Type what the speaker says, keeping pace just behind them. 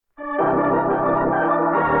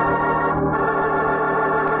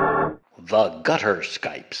The Gutter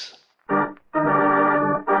Skypes.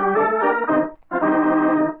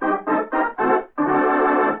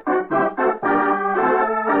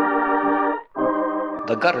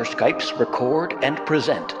 The Gutter Skypes record and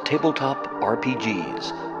present tabletop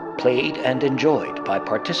RPGs, played and enjoyed by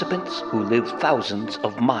participants who live thousands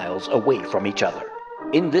of miles away from each other.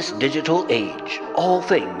 In this digital age, all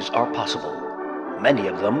things are possible. Many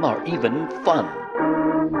of them are even fun.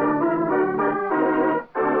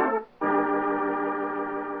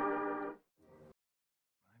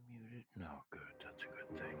 No, good. That's a good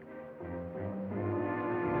thing.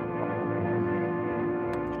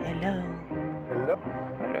 Hello. Hello.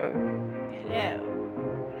 Hello.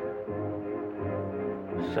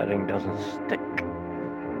 Setting doesn't stick. I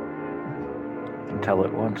can tell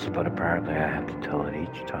it once, but apparently I have to tell it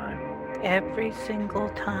each time. Every single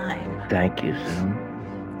time. Thank you, Zoom.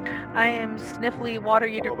 I am sniffly, about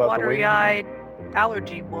the watery-eyed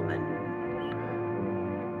allergy woman.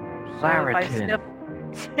 So if I Claritin. sniff...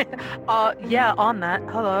 yeah, on that.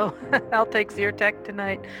 Hello. I'll take Zyrtec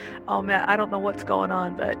tonight. Oh man, I don't know what's going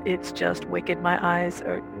on, but it's just wicked. My eyes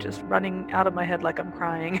are just running out of my head like I'm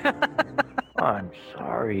crying. I'm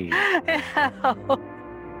sorry.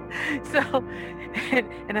 So,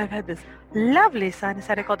 and I've had this lovely sinus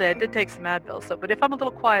headache all day. I did take some Advil, but if I'm a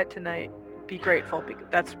little quiet tonight, be grateful, because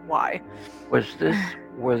that's why. Was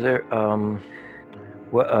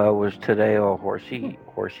today a horsey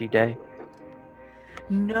day?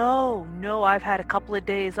 No, I've had a couple of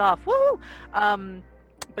days off. Woo!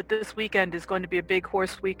 But this weekend is going to be a big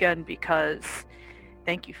horse weekend because,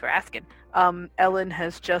 thank you for asking, Ellen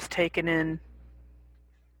has just taken in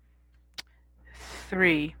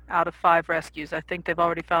 3 out of 5 rescues. I think they've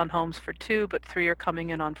already found homes for 2, but 3 are coming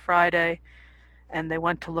in on Friday. And they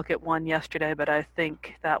went to look at one yesterday, but I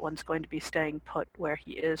think that one's going to be staying put where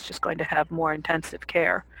he is, just going to have more intensive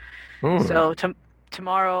care. So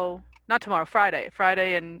Friday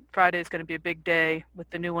is going to be a big day with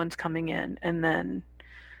the new ones coming in, and then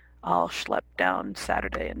I'll schlep down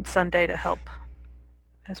Saturday and Sunday to help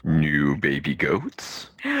as well. New baby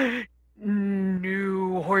goats?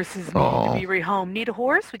 New horses need to be rehomed. Need a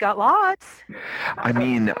horse? We got lots. I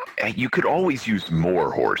mean, you could always use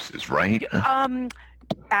more horses, right?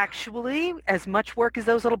 Actually, as much work as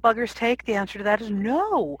those little buggers take, the answer to that is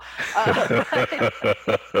no.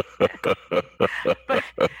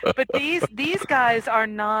 But these guys are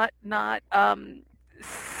not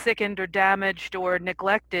sickened or damaged or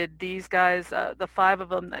neglected. These guys, the 5 of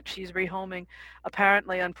them that she's rehoming,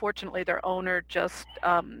 apparently, unfortunately, their owner just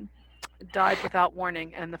died without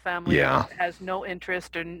warning, and the family has no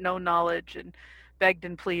interest or no knowledge, and begged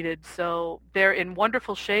and pleaded. So they're in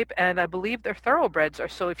wonderful shape, and I believe their thoroughbreds are.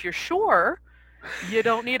 So if you're sure you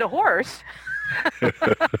don't need a horse. I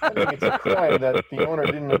think it's a crime that the owner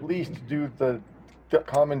didn't at least do the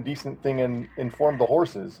common decent thing and inform the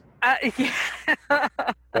horses.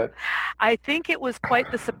 But I think it was quite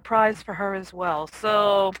the surprise for her as well.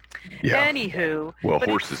 So, anywho. Well,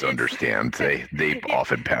 horses understand. They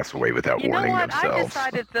often pass away without warning themselves. I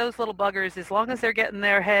decided those little buggers, as long as they're getting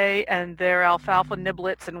their hay and their alfalfa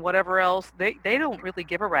niblets and whatever else, they don't really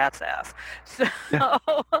give a rat's ass. So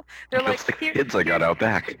they're like, the kids I got out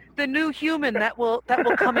back. The new human that will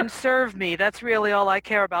come and serve me. That's really all I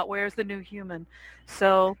care about. Where's the new human?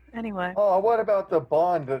 So anyway. Oh, what about the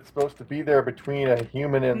bond that's supposed to be there between a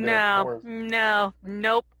human and their horse?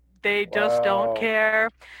 Nope. They just don't care.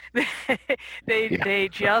 They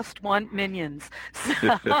just want minions.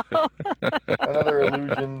 So. Another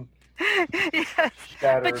illusion. Yes.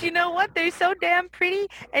 Shattered. But you know what? They're so damn pretty,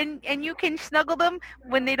 and you can snuggle them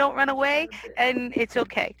when they don't run away, and it's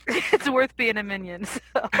okay. It's worth being a minion. So.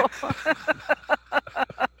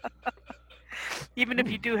 Even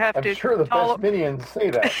if you do have to... I'm sure the best minions say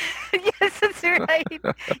that. Yes, that's right.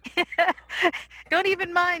 Yeah. Don't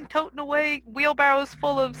even mind toting away wheelbarrows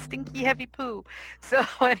full of stinky, heavy poo. So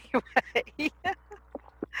anyway.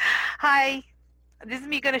 Hi. This is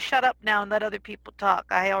me going to shut up now and let other people talk.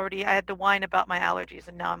 I had to whine about my allergies,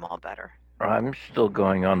 and now I'm all better. I'm still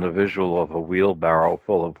going on the visual of a wheelbarrow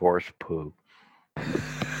full of horse poo.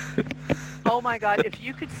 Oh my God, if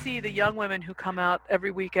you could see the young women who come out every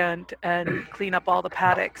weekend and clean up all the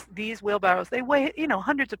paddocks, these wheelbarrows, they weigh,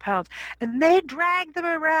 hundreds of pounds, and they drag them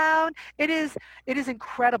around. It is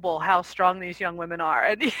incredible how strong these young women are.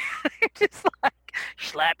 And you're just like,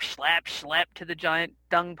 schlep to the giant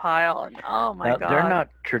dung pile. And oh my God. They're not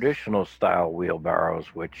traditional style wheelbarrows,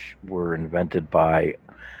 which were invented by,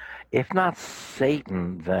 if not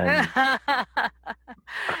Satan, then a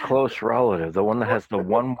close relative. The one that has the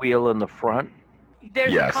one wheel in the front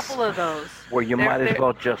There's Yes. a couple of those. Where you might as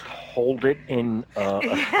well just hold it in a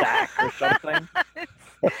stack or something.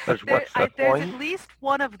 Because what's the There's point? at least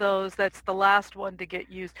one of those that's the last one to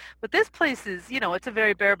get used. But this place is, it's a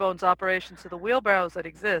very bare bones operation, so the wheelbarrows that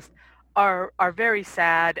exist are very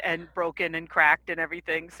sad and broken and cracked and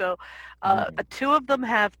everything. So 2 of them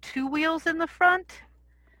have 2 wheels in the front,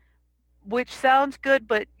 which sounds good,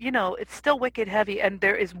 but, it's still wicked heavy. And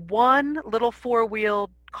there is one little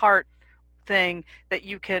 4-wheeled cart thing that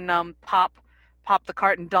you can pop the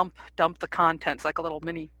cart and dump the contents, like a little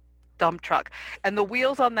mini dump truck, and the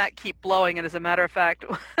wheels on that keep blowing. And as a matter of fact,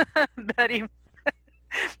 Betty,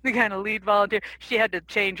 the kind of lead volunteer, she had to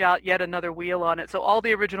change out yet another wheel on it, so all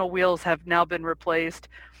the original wheels have now been replaced.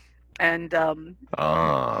 And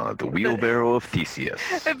the wheelbarrow of Theseus.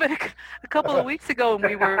 but a couple of weeks ago, when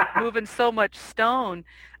we were moving so much stone,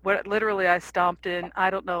 where literally I stomped in, I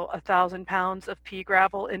don't know, 1,000 pounds of pea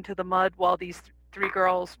gravel into the mud while these 3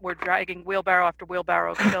 girls were dragging wheelbarrow after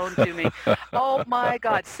wheelbarrow of stone to me. Oh my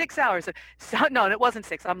God, 6 hours of, no, it wasn't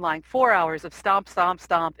 6, I'm lying, 4 hours of stomp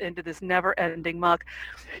into this never-ending muck.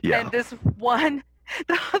 Yeah. And this one,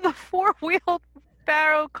 the 4-wheeled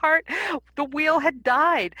barrow cart, the wheel had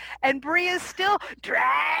died, and Bree is still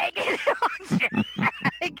dragging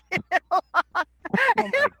it on.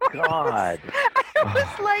 Oh my God.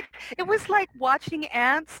 It was like watching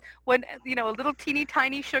ants when, a little teeny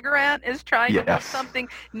tiny sugar ant is trying to lift something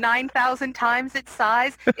 9,000 times its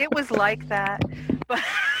size. It was like that. But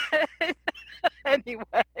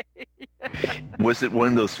anyway. Was it one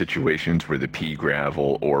of those situations where the pea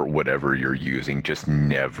gravel or whatever you're using just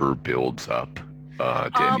never builds up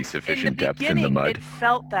to any sufficient depth in the mud? It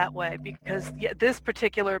felt that way because this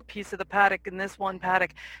particular piece of the paddock and this one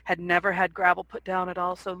paddock had never had gravel put down at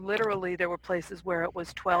all. So literally there were places where it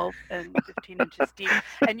was 12 and 15 inches deep,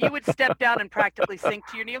 and you would step down and practically sink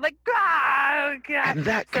to your knee, like, oh, God. And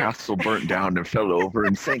that castle burnt down and fell over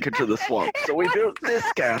and sank into the swamp. So we built this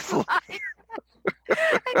castle.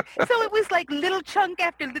 So it was like little chunk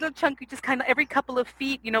after little chunk, you just kind of every couple of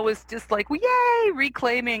feet, was just like, yay,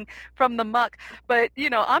 reclaiming from the muck. But,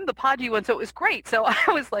 I'm the podgy one, so it was great. So I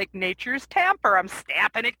was like nature's tamper. I'm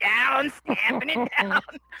stamping it down.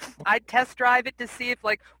 I'd test drive it to see if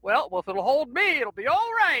if it'll hold me, it'll be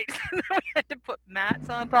all right. We had to put mats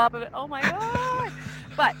on top of it. Oh my God.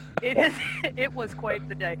 But it was quite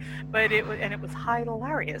the day. But it was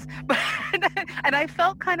hilarious. And I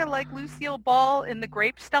felt kind of like Lucille Ball in the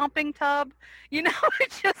grape stomping tub. It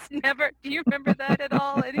just never. Do you remember that at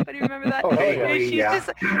all? Anybody remember that? Oh, yeah. She's just,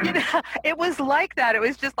 it was like that. It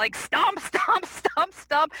was just like stomp, stomp, stomp,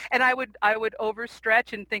 stomp, and I would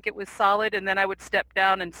overstretch and think it was solid, and then I would step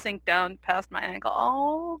down and sink down past my ankle.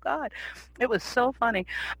 Oh God, it was so funny.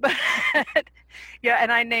 But yeah,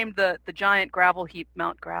 and I named the giant gravel heap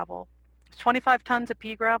Mount Gravel. It's 25 tons of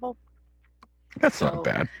pea gravel. That's not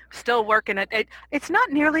bad. Still working it. It's not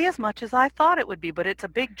nearly as much as I thought it would be, but it's a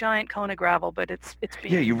big giant cone of gravel. But it's big.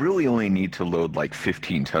 Yeah, you really only need to load like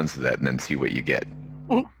 15 tons of that and then see what you get.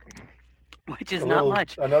 Which is not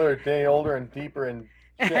much. Another day older and deeper and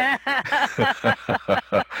shit.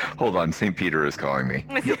 Hold on, St. Peter is calling me.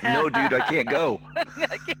 No, dude, I can't go.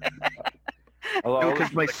 No,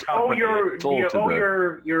 because my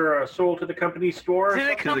you're sold to the company store. To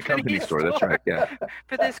the company store. That's right. Yeah.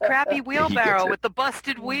 For this crappy wheelbarrow with the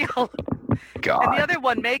busted wheel. God. And the other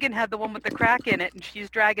one, Megan, had the one with the crack in it, and she's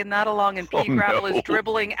dragging that along, and pea gravel is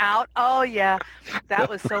dribbling out. Oh yeah, that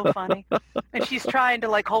was so funny. And she's trying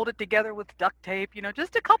to hold it together with duct tape.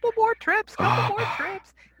 Just a couple more trips.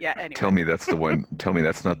 Yeah. Anyway. Tell me that's the one. Tell me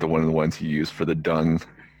that's not the one of the ones you use for the dung.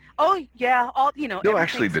 Oh yeah, No,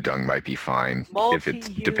 actually, the dung might be fine if it's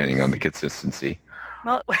depending on the consistency.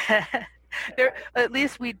 Well, at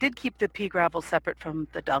least we did keep the pea gravel separate from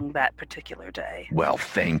the dung that particular day. Well,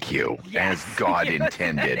 thank you, yes. as God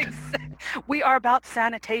intended. We are about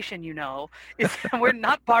sanitation, we're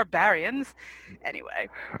not barbarians. Anyway,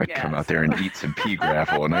 I come out there and eat some pea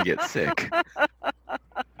gravel, and I get sick.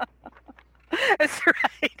 That's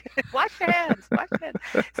right. Wash your hands.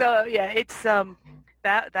 So yeah, it's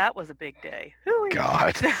that was a big day.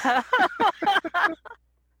 God.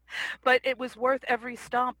 But it was worth every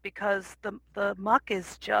stomp because the muck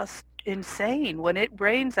is just insane. When it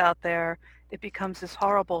rains out there, it becomes this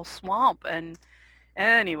horrible swamp. And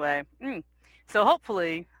anyway, so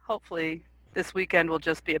hopefully this weekend will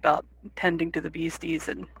just be about tending to the beasties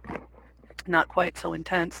and not quite so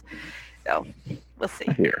intense. So we'll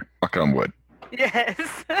see. Here, knock on wood.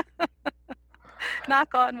 Yes.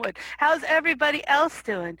 Knock on wood. How's everybody else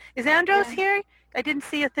doing? Is Andros here? I didn't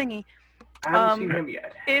see a thingy. I haven't seen him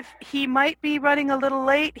yet. If he might be running a little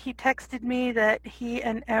late, he texted me that he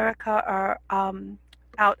and Erica are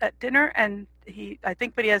out at dinner, and I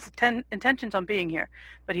think he has intentions on being here,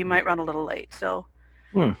 but he might run a little late. So,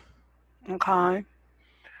 okay.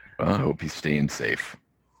 Well, I hope he's staying safe.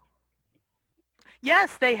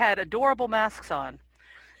 Yes, they had adorable masks on.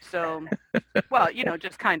 So, well,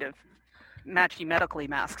 just kind of matchy medically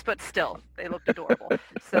masks, but still, they looked adorable.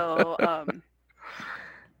 So,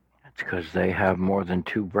 that's because they have more than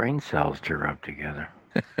 2 brain cells to rub together.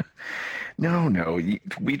 No,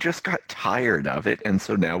 we just got tired of it, and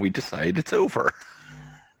so now we decide it's over.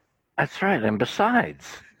 That's right, and besides...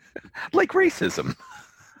 like racism.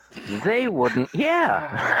 They wouldn't,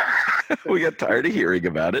 yeah. We got tired of hearing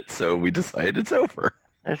about it, so we decided it's over.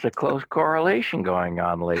 There's a close correlation going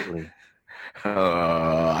on lately.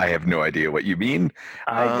 I have no idea what you mean.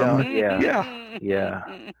 I don't, Yeah.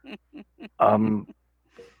 I'm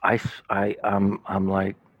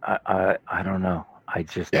like, I don't know. I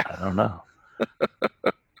don't know.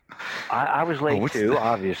 I was late too,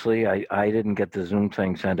 obviously. I didn't get the Zoom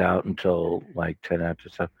thing sent out until like 10 after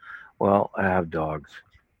 7. Well, I have dogs.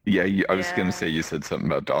 Yeah, I was going to say you said something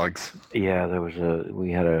about dogs. Yeah,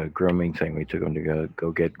 we had a grooming thing. We took them to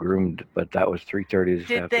go get groomed, but that was 3:30 this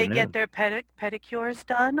afternoon. Did they get their pedicures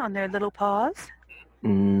done on their little paws?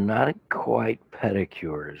 Not quite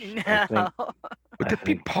pedicures. No. Would that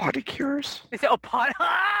be podicures? Is it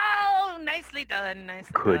Oh, nicely done.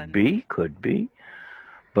 Could be.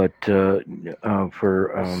 But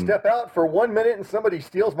for step out for 1 minute and somebody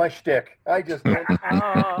steals my shtick. I just don't.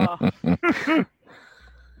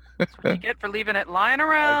 That's what you get for leaving it lying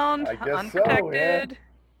around, I guess unprotected. So, yeah.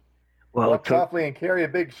 Well, walk softly and carry a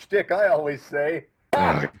big shtick, I always say.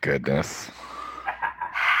 Oh, goodness.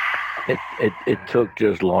 It took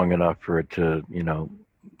just long enough for it to,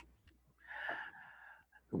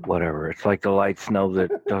 whatever. It's like the light snow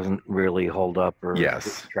that doesn't really hold up or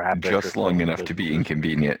yes, traffic just long enough to be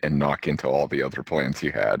inconvenient and knock into all the other plans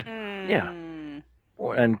you had. Yeah,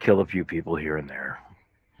 and kill a few people here and there.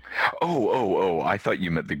 Oh, I thought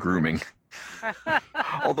you meant the grooming.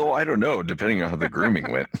 Although, I don't know, depending on how the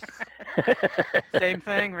grooming went. Same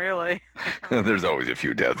thing, really. There's always a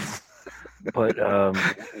few deaths. But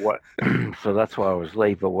so that's why I was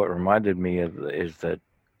late, but what reminded me is that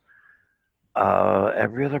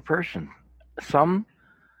every other person, some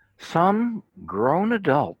grown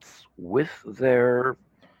adults with their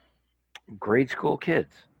grade school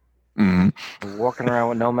kids walking around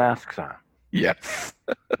with no masks on. Yes.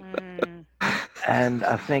 And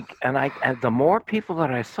I think, and the more people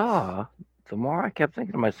that I saw, the more I kept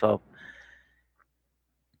thinking to myself,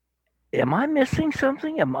 am I missing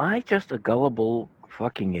something? Am I just a gullible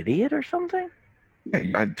fucking idiot or something? Yeah,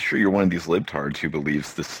 I'm sure you're one of these libtards who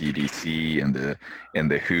believes the CDC and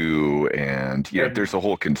the WHO and there's a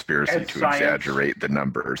whole conspiracy to science. Exaggerate the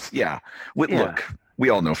numbers. Yeah. Look, we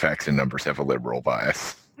all know facts and numbers have a liberal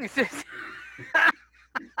bias.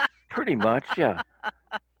 Pretty much, yeah.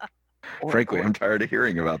 Frankly, I'm tired of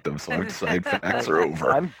hearing about them, so I've decided facts are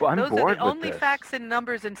over. I'm Those bored are the with only this. facts and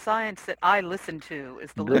numbers in science that I listen to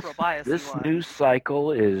is the liberal bias. This news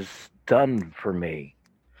cycle is done for me.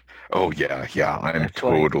 Oh, yeah, I'm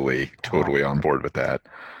totally on board with that.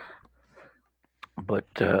 But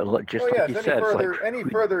just like you said, any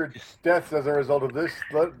further deaths as a result of this,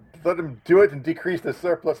 let them do it and decrease the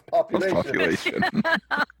surplus population.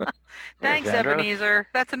 Thanks, Ebenezer.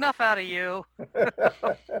 That's enough out of you.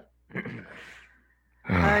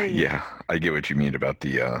 Yeah, I get what you mean about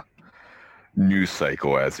the news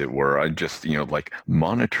cycle, as it were. I'm just, like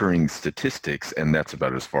monitoring statistics, and that's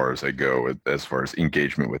about as far as I go as far as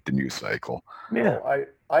engagement with the news cycle. Yeah.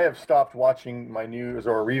 I have stopped watching my news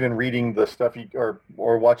or even reading the stuff or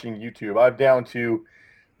watching YouTube.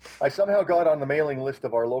 I somehow got on the mailing list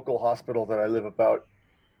of our local hospital that I live about.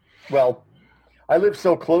 Well, I live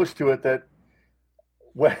so close to it that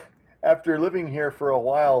after living here for a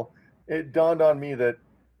while, it dawned on me that,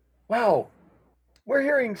 wow, we're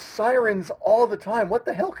hearing sirens all the time. What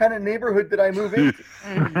the hell kind of neighborhood did I move into?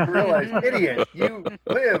 I realized, idiot, you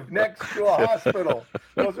live next to a hospital.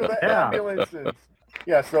 Those are the ambulances.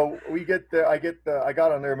 Yeah, so I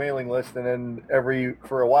got on their mailing list, and then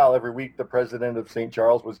for a while, every week, the president of St.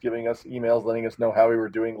 Charles was giving us emails, letting us know how we were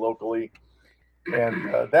doing locally,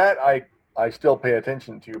 and that I still pay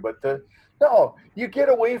attention to. But no, you get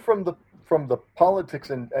away from the politics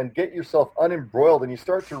and get yourself unembroiled, and you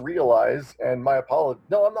start to realize. And my apology.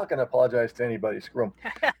 No, I'm not going to apologize to anybody. Screw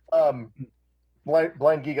them.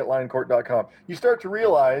 Blindgeek at lioncourt.com. You start to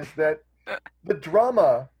realize that the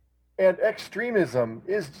drama and extremism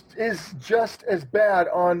is just as bad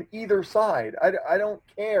on either side. I don't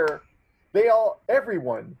care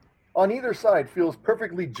everyone on either side feels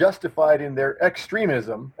perfectly justified in their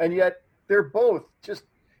extremism, and yet they're both just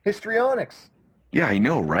histrionics. Yeah, I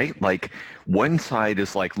know, right? Like, one side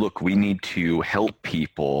is like, look, we need to help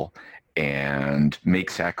people and make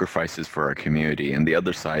sacrifices for our community. And the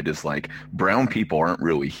other side is like, brown people aren't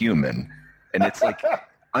really human. And it's like,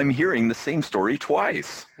 I'm hearing the same story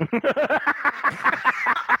twice.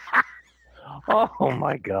 Oh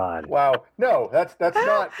my God! Wow, no, that's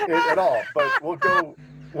not it at all. But we'll go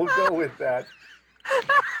with that.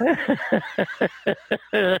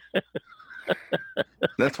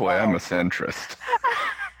 That's why I'm a centrist.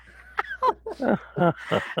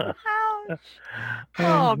 Ouch.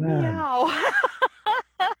 Oh, meow.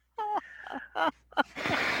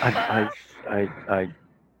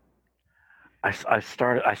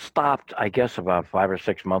 I stopped, I guess, about 5 or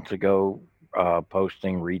 6 months ago,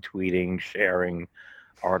 posting, retweeting, sharing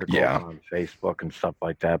articles on Facebook and stuff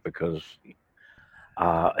like that, because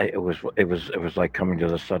it was like coming to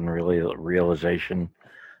the sudden realization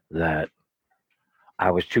that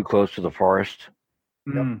I was too close to the forest.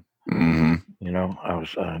 Mm. Mm-hmm. You know, I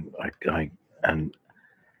was and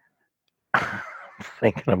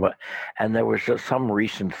thinking about, and there was just some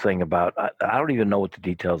recent thing about, I don't even know what the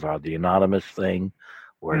details are, the anonymous thing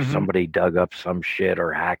where somebody dug up some shit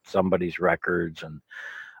or hacked somebody's records, and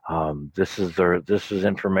this is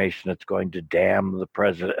information that's going to damn the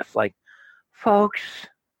president. It's like, folks,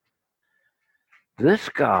 this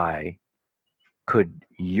guy could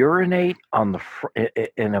urinate on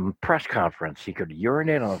in a press conference. He could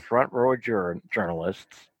urinate on the front row of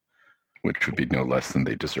journalists, which would be no less than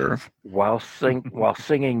they deserve, while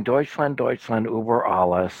singing Deutschland, Deutschland über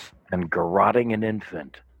alles and garroting an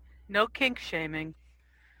infant. No kink shaming.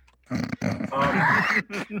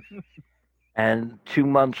 And 2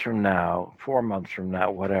 months from now, 4 months from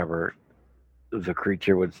now, whatever, the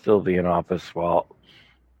creature would still be in office while,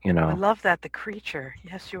 you know. I love that, the creature.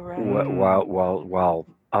 Yes, you're right. While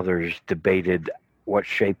others debated what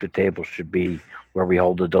shape the table should be, where we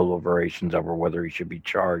hold the deliberations over whether he should be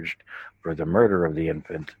charged for the murder of the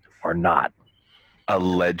infant or not.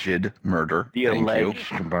 Alleged murder. The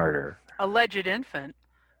alleged murder. Alleged infant.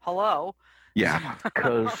 Hello. Yeah.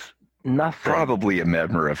 Because nothing. Probably a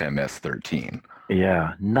member of MS-13.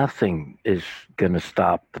 Yeah, nothing is going to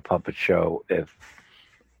stop the puppet show if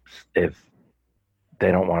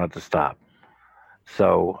they don't want it to stop.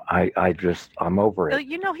 So I'm over it.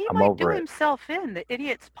 You know, he might do himself in. The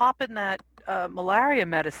idiot's popping that malaria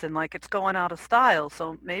medicine like it's going out of style.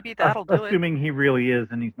 So maybe that'll do it. Assuming he really is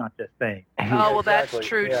and he's not just saying. Oh, well, that's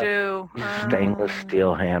true, too. Stainless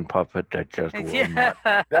steel hand puppet that just will not.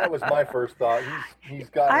 That was my first thought. He's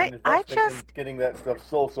got an investment in getting that stuff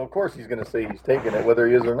sold, so of course he's going to say he's taking it, whether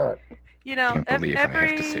he is or not. You know, I can't believe I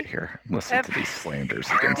have to sit here and listen to these slanders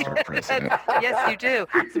against our president. Yes, you do.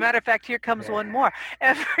 As a matter of fact, here comes one more.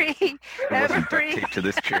 Every duct tape to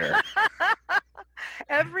this chair.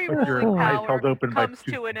 Every ruling power comes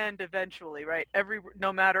to an end eventually, right?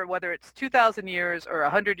 No matter whether it's 2,000 years or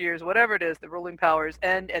 100 years, whatever it is, the ruling powers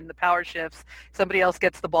end and the power shifts. Somebody else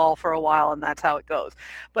gets the ball for a while, and that's how it goes.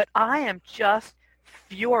 But I am just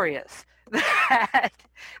furious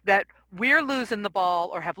that we're losing the ball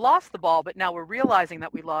or have lost the ball, but now we're realizing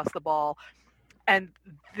that we lost the ball, and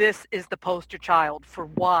this is the poster child for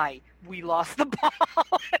why we lost the ball.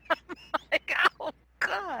 I'm like, oh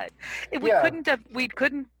God, we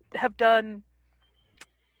couldn't have done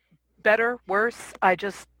better, worse. I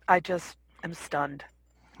just am stunned.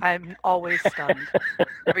 I'm always stunned.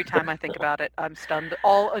 Every time I think about it, I'm stunned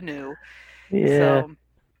all anew. Yeah. So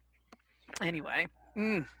anyway.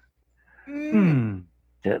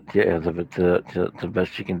 Yeah, the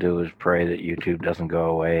best you can do is pray that YouTube doesn't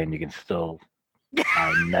go away and you can still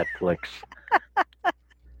buy Netflix.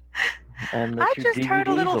 And I just heard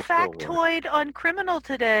a little factoid on Criminal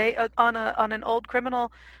today, on an old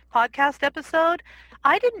Criminal podcast episode.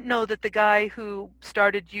 I didn't know that the guy who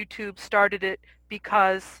started YouTube started it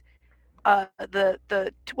because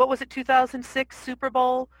what was it, 2006 Super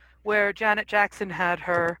Bowl, where Janet Jackson had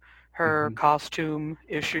her costume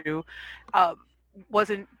issue,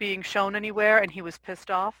 wasn't being shown anywhere, and he was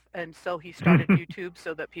pissed off, and so he started YouTube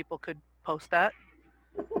so that people could post that.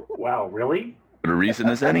 Wow, really? What a reason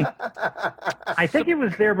as any? I think it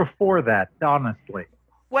was there before that, honestly.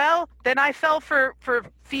 Well, then I fell for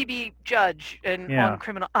Phoebe Judge on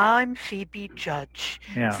Criminal. I'm Phoebe Judge.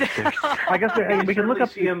 Yeah. I guess we can look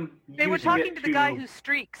up him. They were talking to the guy who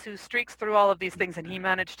streaks through all of these things, and he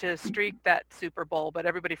managed to streak that Super Bowl, but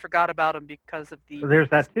everybody forgot about him because of the there's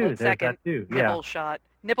that too. Nipple shot,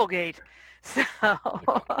 Nipplegate. So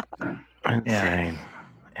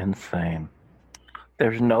insane.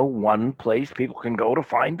 There's no one place people can go to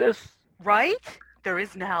find this? Right? There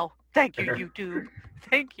is now. Thank you, YouTube.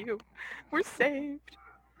 Thank you. We're saved.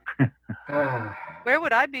 Where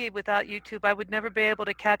would I be without YouTube? I would never be able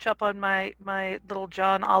to catch up on my little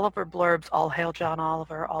John Oliver blurbs. All hail John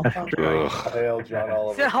Oliver. All hail John Oliver. All hail John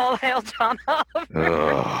Oliver. All hail John Oliver.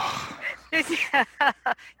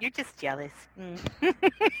 You're just jealous.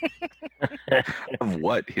 Of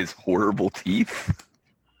what? His horrible teeth?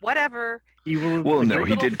 Whatever. Well, no,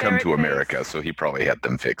 he did come to America, so he probably had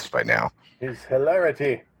them fixed by now. His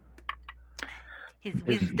hilarity.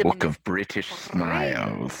 His Book of British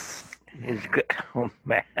Smiles. Oh,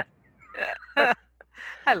 man.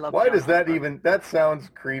 I love Why John does that Oliver. even... That sounds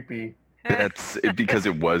creepy. That's because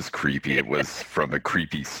it was creepy. It was from a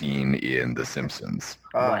creepy scene in The Simpsons.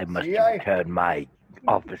 Why must you turn my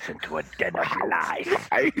office into a den of lies?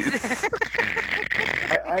 I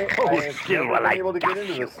have never been able to get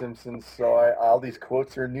into The Simpsons, so all these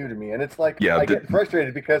quotes are new to me. And it's like, I get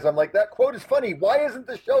frustrated because I'm like, that quote is funny. Why isn't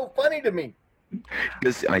the show funny to me?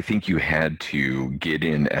 Because I think you had to get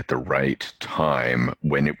in at the right time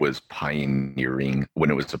when it was pioneering, when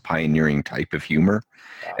it was a pioneering type of humor.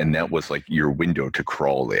 And that was like your window to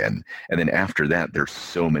crawl in. And then after that, there's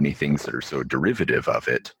so many things that are so derivative of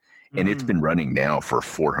it. And it's been running now for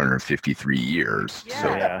 453 years.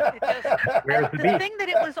 Yeah. The thing that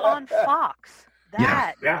it was on Fox,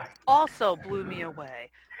 that also blew me away.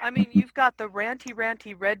 I mean, you've got the ranty,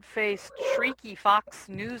 red-faced, shrieky Fox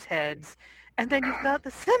News heads, and then you've got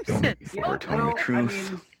The Simpsons.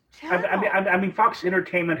 I mean, Fox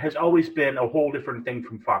Entertainment has always been a whole different thing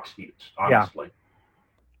from Fox News, honestly.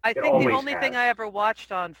 I think the only thing I ever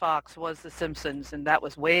watched on Fox was The Simpsons, and that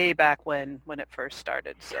was way back when it first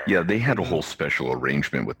started. So. Yeah, they had a whole special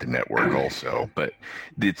arrangement with the network also, but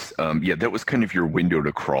it's that was kind of your window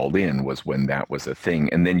to crawl in, was when that was a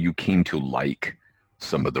thing, and then you came to like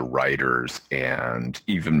some of the writers, and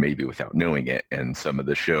even maybe without knowing it, and some of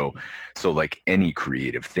the show. So like any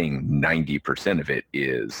creative thing, 90% of it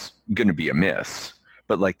is going to be a miss,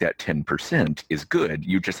 but like that 10% is good.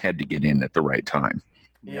 You just had to get in at the right time.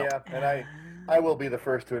 Yeah, and I will be the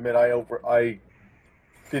first to admit I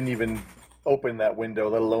didn't even open that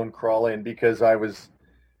window, let alone crawl in, because that was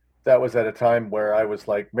at a time where I was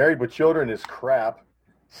like, Married with Children is crap.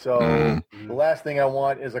 So the last thing I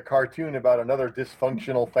want is a cartoon about another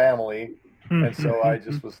dysfunctional family. And so I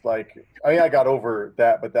just was like, I mean, I got over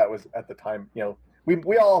that, but that was at the time,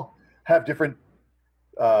 we all have different,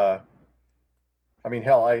 I mean,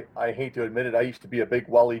 hell, I hate to admit it, I used to be a big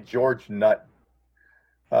Wally George nut.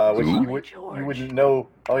 Which you wouldn't know.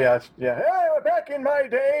 Oh, yeah. Hey, back in my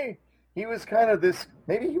day, he was kind of this,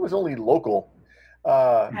 maybe he was only local.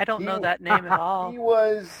 I don't know that name at all. He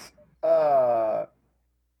was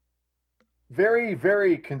very,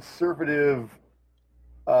 very conservative.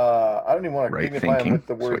 I don't even want to dignify him with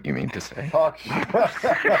the word. What you mean to say? Talk.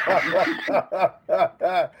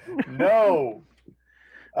 No.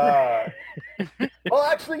 Well,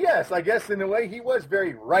 actually, yes. I guess in a way he was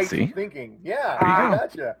very right thinking. Yeah, I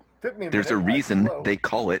gotcha. Took me a There's minute. a reason they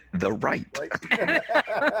call it the right.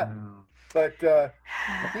 But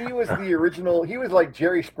he was the original. He was like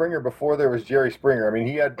Jerry Springer before there was Jerry Springer. I mean,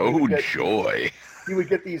 he had. Joy! He would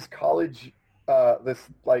get these college,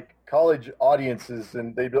 college audiences,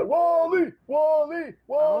 and they'd be like, Wally,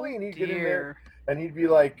 and he'd get in there. And he'd be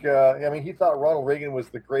like, he thought Ronald Reagan was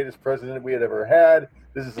the greatest president we had ever had.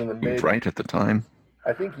 This is in the mid. Right at the time.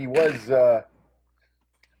 I think he was. I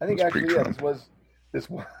think actually, yeah, this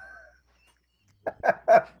was.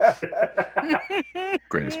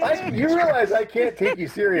 Greatest you realize I can't take you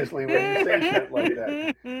seriously when you say shit like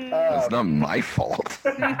that. It's not my fault.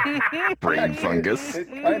 Brain fungus.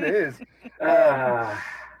 It kind of is.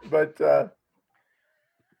 But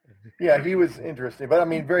yeah, he was interesting. But I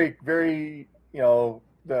mean, very, very.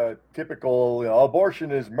 The typical,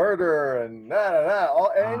 abortion is murder and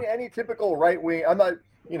any typical right wing. I'm not,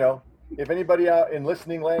 if anybody out in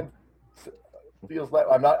listening land feels like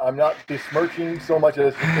I'm not besmirching so much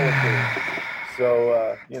as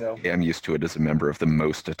so, I'm used to it as a member of the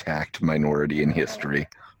most attacked minority in history.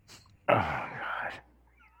 Oh God,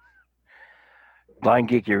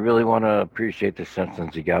 Blindgeek, you really want to appreciate the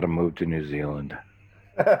Simpsons? You got to move to New Zealand.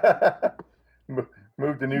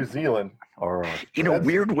 Move to New Zealand. Or in a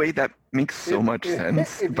weird way, that makes so much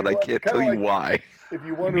sense, but I can't tell you why. If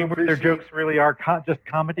you want to appreciate... their jokes really are just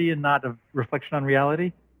comedy and not a reflection on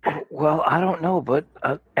reality? Well, I don't know, but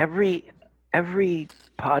every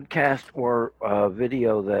podcast or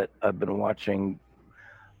video that I've been watching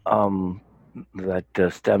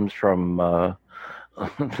that stems from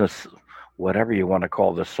this, whatever you want to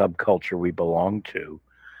call the subculture we belong to,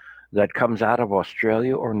 that comes out of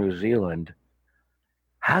Australia or New Zealand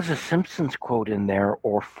has a Simpsons quote in there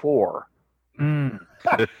or 4. Mm.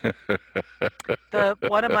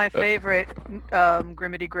 One of my favorite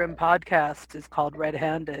Grimmity Grim podcasts is called Red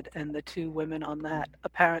Handed, and the 2 women on that,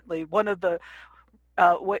 apparently one of the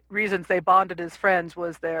reasons they bonded as friends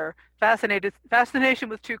was their fascination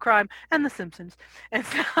with true crime and The Simpsons, and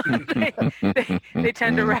so they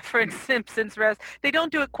tend to reference Simpsons. They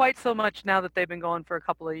don't do it quite so much now that they've been going for a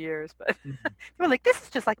couple of years, but they were like, "This is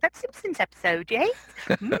just like that Simpsons episode, Jay."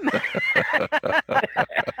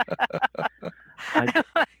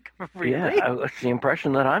 Really? Yeah, it's the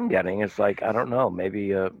impression that I'm getting. It's like, I don't know,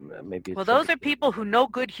 maybe. Well, those are people who know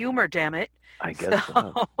good humor. Damn it! I guess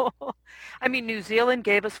so. I mean, New Zealand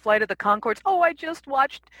gave us Flight of the Conchords. Oh, I just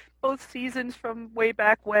watched both seasons from way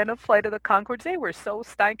back when of Flight of the Conchords. They were so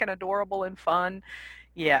stankin' adorable and fun.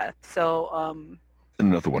 Yeah. So.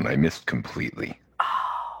 Another one I missed completely.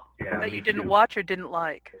 Oh, Yeah, that me you didn't too. watch or didn't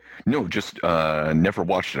like. No, just never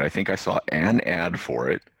watched it. I think I saw an ad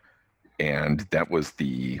for it, and that was the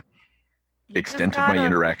You extent just of my gotta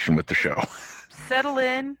interaction with the show. settle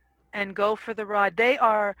in and go for the ride. They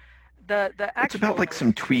are the actual. It's about like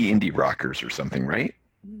some twee indie rockers or something, right?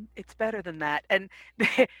 It's better than that, and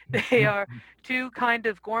they are 2 kind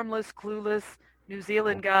of gormless, clueless New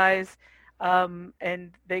Zealand guys,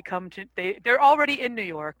 and they come to they're already in New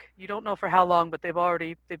York. You don't know for how long, but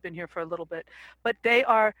they've been here for a little bit. But they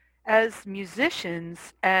are, as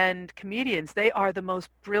musicians and comedians, they are the most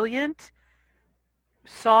brilliant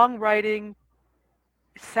songwriting,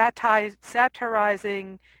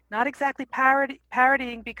 satirizing, not exactly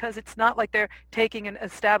parodying, because it's not like they're taking an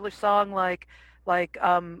established song like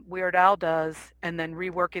Weird Al does and then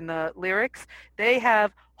reworking the lyrics. They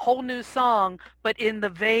have whole new song, but in the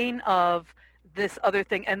vein of this other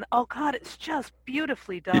thing. And oh God, it's just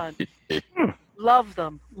beautifully done. Love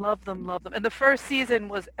them. And the first season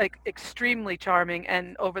was extremely charming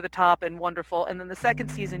and over the top and wonderful. And then the second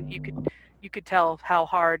season, you could tell how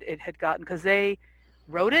hard it had gotten, because they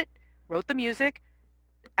wrote the music,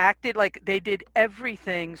 acted like they did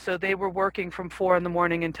everything. So they were working from 4 a.m.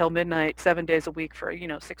 until midnight, 7 days a week for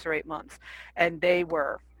 6 or 8 months, and they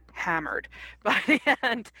were hammered by the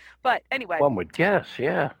end. But anyway, One would guess,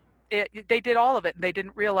 yeah. they did all of it, and they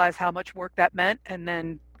didn't realize how much work that meant, and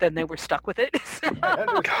then they were stuck with it. I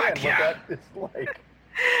understand what yeah. that is like.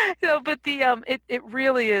 But it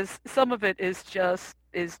really is. Some of it is just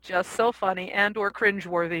so funny and or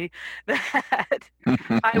cringeworthy that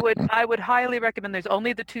I would highly recommend. There's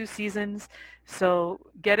only the 2 seasons, so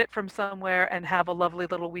get it from somewhere and have a lovely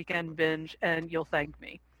little weekend binge, and you'll thank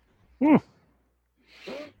me.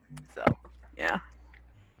 So, yeah.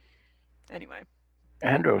 Anyway.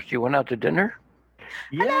 Andros, you went out to dinner?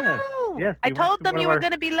 Yes. Hello! Yes. I we went told to them one you of were our-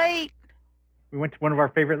 going to be late. We went to one of our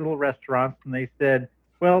favorite little restaurants, and they said,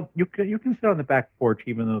 "Well, you can sit on the back porch,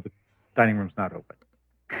 even though the dining room's not open."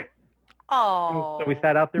 Oh. So we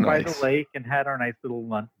sat out there by Nice. the lake and had our nice little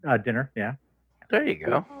dinner. Yeah. There you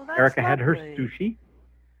go. Oh, that's Erica had her lovely. sushi,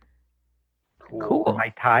 Cool.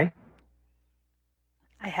 Mai Tai.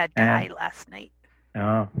 I had And- Thai last night.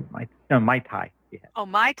 Mai Tai. She had. Oh,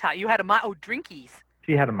 Mai Tai. You had drinkies.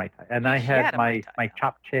 She had a Mai Tai, and I She had had a Mai my Tai. my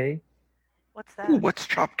chapchae. What's that? Ooh, what's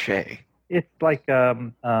chop che? It's like a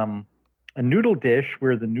noodle dish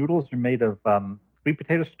where the noodles are made of sweet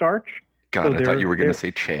potato starch. God, So I thought they're- you were going they're- to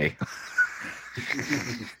say che.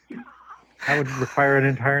 That would require an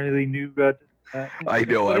entirely new. I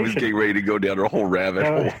know. I was explanation. getting ready to go down a whole rabbit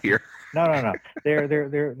No. hole here. No.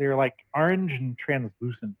 They're like orange and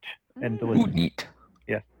translucent and Mm. Ooh, delicious. neat.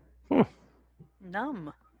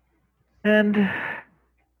 Numb. And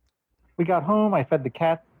we got home. I fed the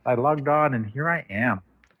cats. I logged on, and here I am.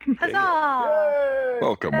 Huzzah! Yay!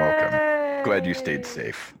 Welcome. Glad you Yay! stayed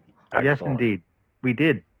safe. Yes, Excellent. indeed, we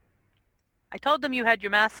did. I told them you had your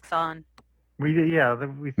masks on. We did. Yeah,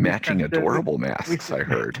 we Matching spent the- adorable masks, I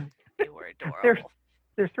heard. They were adorable.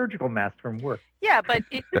 They're surgical masks from work. Yeah, but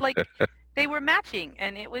they were matching,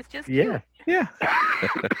 and it was just Yeah, Yeah.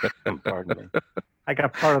 Pardon me. I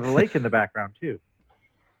got part of the lake in the background too.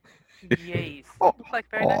 cute. Yes. Oh, Looks like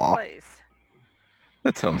a very aw. nice place.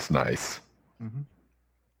 That sounds nice. Hmm.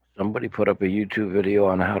 Somebody put up a YouTube video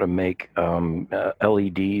on how to make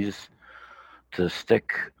LEDs to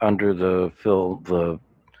stick under the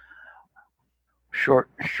short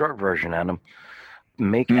version, Adam.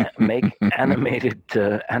 Make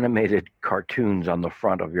animated cartoons on the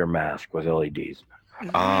front of your mask with LEDs,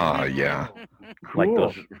 Ah, yeah. like Cool.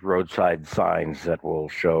 those roadside signs that will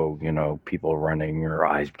show people running or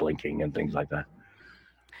eyes blinking and things like that.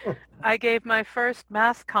 I gave my first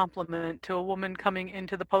mask compliment to a woman coming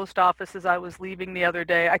into the post office as I was leaving the other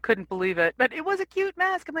day. I couldn't believe it, but it was a cute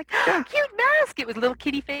mask. I'm like, cute mask! It was a little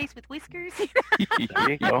kitty face with whiskers,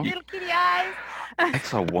 little kitty eyes. I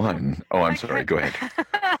saw one. Oh, I'm sorry. Go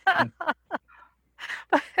ahead.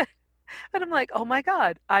 But I'm like, oh my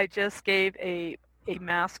God, I just gave a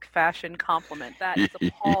mask fashion compliment. That is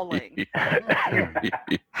appalling.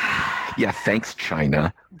 Yeah, thanks,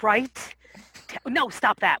 China. Right? No,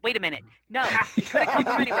 stop that. Wait a minute. No, it could have come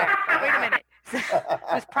from anywhere. Wait a minute.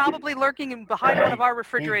 It was probably lurking behind one of our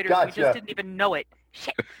refrigerators. Gotcha. We just didn't even know it.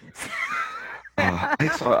 Shit.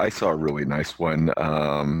 I saw a really nice one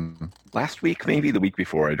last week, maybe the week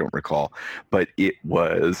before, I don't recall, but it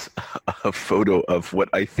was a photo of what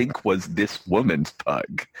I think was this woman's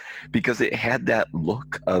pug, because it had that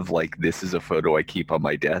look of like, this is a photo I keep on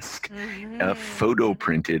my desk, a photo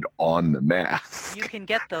printed on the mask. You can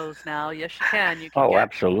get those now. Yes, you can. You can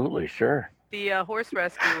Absolutely, sure. The horse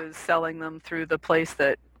rescue is selling them through the place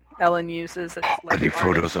that Ellen uses. Are they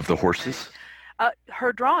photos of the horses?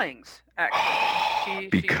 Her drawings, actually.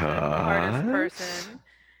 She's an artist person,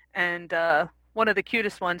 and one of the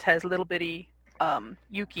cutest ones has little bitty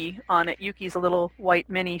Yuki on it. Yuki's a little white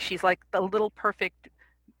mini. She's like the little perfect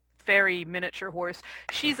fairy miniature horse.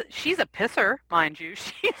 She's a pisser, mind you.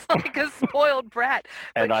 She's like a spoiled brat.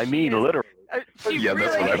 And I mean literally. Yeah, really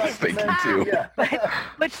that's what I was thinking too. Yeah.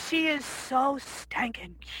 But she is so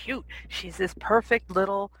stinking cute. She's this perfect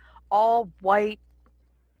little all white.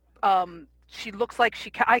 She looks like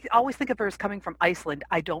I always think of her as coming from Iceland.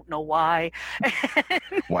 I don't know why.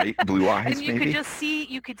 White, blue eyes, and you maybe?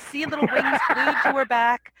 you could see little wings glued to her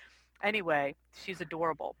back. Anyway, she's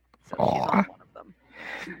adorable. So she's on one of them.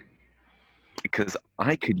 Because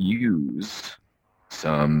I could use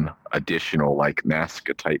some additional like mask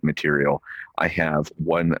type material. I have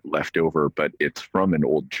one left over, but it's from an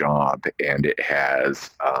old job, and it has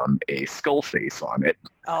a skull face on it.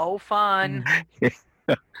 Oh, fun.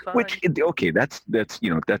 Which, okay, that's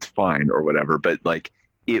that's fine or whatever, but like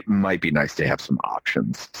it might be nice to have some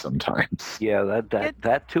options sometimes. Yeah,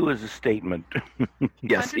 that too is a statement.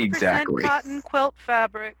 Yes, exactly. 100% cotton quilt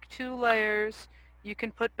fabric, 2 layers. You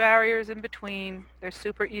can put barriers in between. They're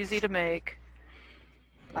super easy to make.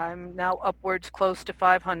 I'm now upwards close to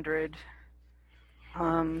 500.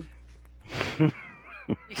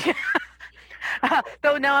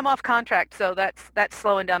 Though now I'm off contract, so that's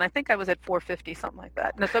slowing down. I think I was at 450, something like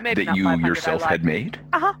that. No, so maybe that not you 500, yourself had made?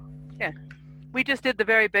 Yeah. We just did the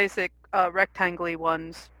very basic rectangle-y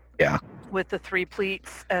ones. Yeah. With the 3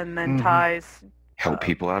 pleats and then ties. Help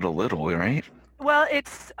people out a little, right? Well,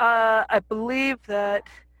 it's I believe that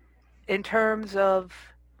in terms of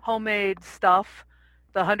homemade stuff,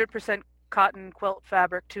 the 100% cotton quilt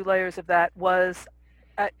fabric, 2 layers of that, was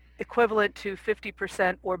equivalent to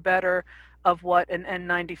 50% or better of what an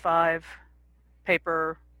N95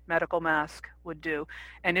 paper medical mask would do.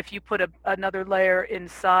 And if you put another layer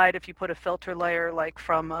inside, if you put a filter layer like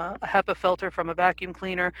from a HEPA filter from a vacuum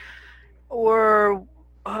cleaner, or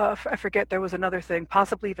I forget, there was another thing,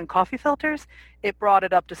 possibly even coffee filters, it brought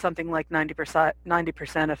it up to something like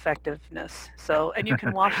 90% effectiveness. So, and you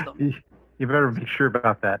can wash them. You better be sure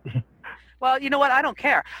about that. Well, you know what? I don't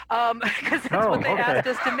care, because that's what they asked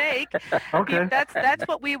us to make. Okay. That's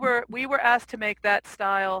what we were asked to make, that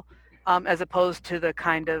style, as opposed to the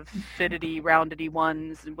kind of fittedy, roundedy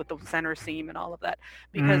ones with the center seam and all of that,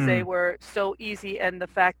 because they were so easy. And the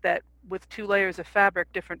fact that with 2 layers of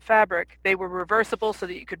fabric, different fabric, they were reversible so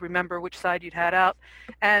that you could remember which side you'd had out,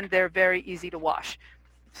 and they're very easy to wash.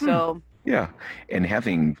 So. Yeah, and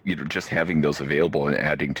having just having those available and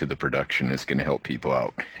adding to the production is going to help people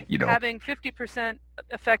out. Having 50%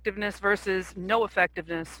 effectiveness versus no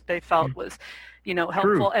effectiveness, they felt was, helpful.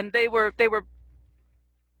 True. And they were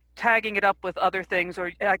tagging it up with other things,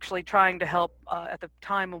 or actually trying to help at the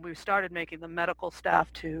time when we started making the medical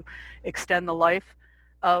staff to extend the life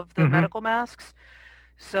of the medical masks.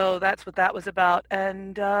 So that's what that was about.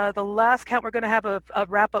 And the last count, we're going to have a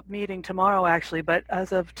wrap-up meeting tomorrow, actually. But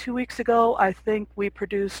as of 2 weeks ago, I think we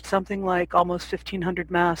produced something like almost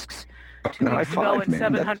 1,500 masks 2 weeks ago, and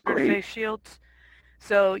 700 face shields.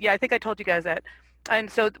 So, yeah, I think I told you guys that. And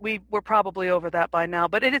so we're probably over that by now.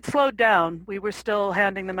 But it had slowed down. We were still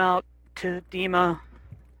handing them out to DEMA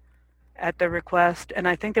at their request. And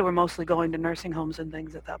I think they were mostly going to nursing homes and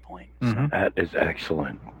things at that point. So. That is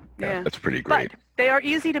excellent. Yeah, that's pretty great. But they are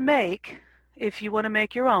easy to make if you want to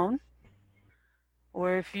make your own.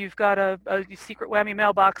 Or if you've got a secret whammy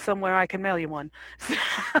mailbox somewhere, I can mail you one.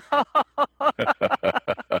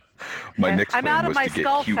 My next I'm plan out of was my to get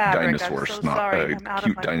skull cute fabric. dinosaur I'm so sorry. I'm out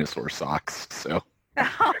cute of my... dinosaur socks. So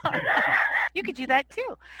You could do that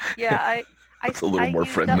too. Yeah, It's a little more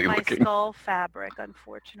used friendly up my looking. skull fabric,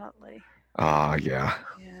 unfortunately. Ah, yeah.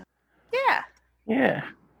 Yeah. Yeah. Yeah.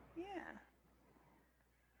 Yeah.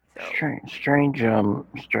 So, Strange.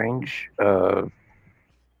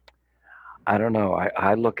 I don't know.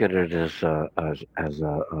 I look at it as a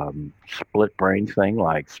split brain thing,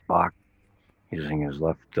 like Spock using his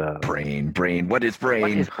left Brain. What is brain?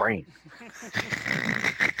 What is brain?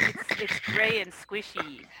 it's gray and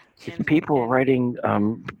squishy. People writing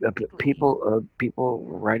people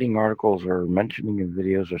writing articles or mentioning in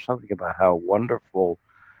videos or something about how wonderful,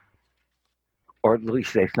 or at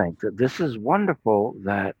least they think that this is wonderful,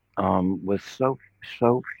 that with so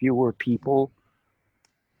fewer people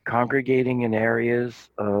congregating in areas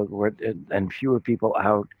and fewer people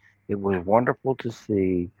out, it was wonderful to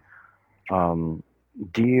see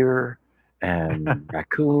deer and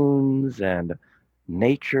raccoons and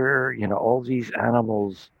nature, all these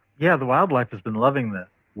animals. Yeah, the wildlife has been loving this.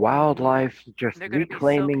 Wildlife just They're gonna be so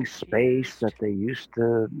reclaiming space that they used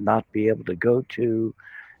to not be able to go to.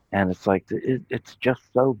 And it's like, it's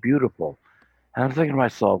just so beautiful. And I'm thinking to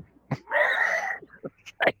myself,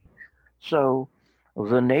 so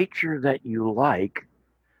the nature that you like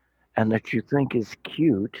and that you think is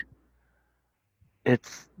cute,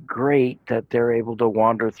 it's great that they're able to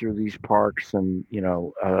wander through these parks and,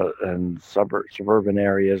 and suburban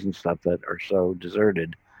areas and stuff that are so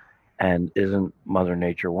deserted. And isn't Mother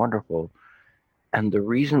Nature wonderful? And the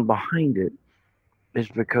reason behind it is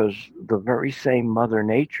because the very same Mother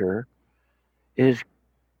Nature is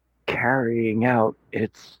carrying out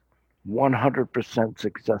its 100%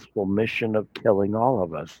 successful mission of killing all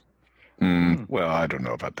of us. Well, I don't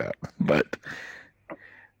know about that, but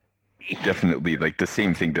definitely like the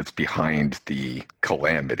same thing that's behind the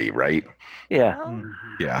calamity, right? Yeah.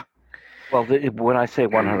 Yeah. Well, when I say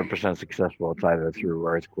 100% successful, it's either through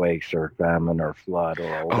earthquakes or famine or flood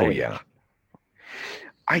or old age. Oh, yeah.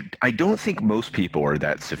 I don't think most people are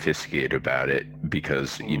that sophisticated about it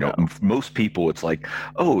because, most people, it's like,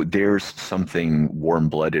 oh, there's something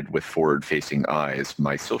warm-blooded with forward-facing eyes.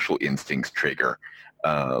 My social instincts trigger.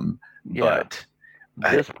 But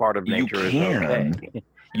this part of nature is okay.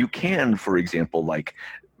 You can, for example, like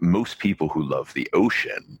most people who love the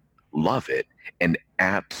ocean, love it and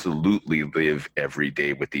absolutely live every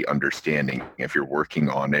day with the understanding, if you're working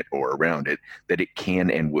on it or around it, that it can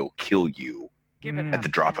and will kill you at the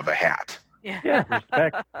drop of a hat. Yeah.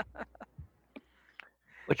 Respect.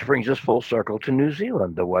 Which brings us full circle to New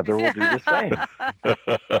Zealand. The weather will do the same.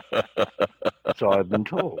 So I've been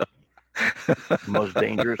told. The most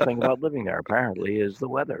dangerous thing about living there, apparently, is the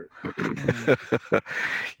weather.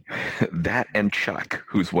 That and Chuck,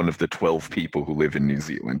 who's one of the 12 people who live in New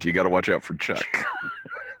Zealand. You got to watch out for Chuck.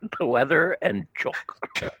 The weather and Chuck.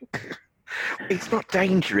 He's not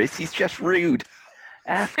dangerous. He's just rude.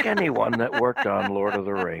 Ask anyone that worked on Lord of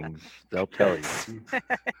the Rings. They'll tell you.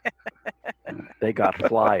 They got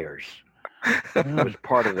flyers. It was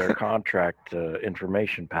part of their contract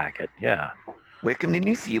information packet. Yeah. Welcome to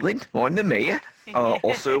New Zealand. I'm the mayor.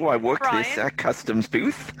 Also, I work this customs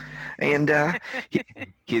booth. And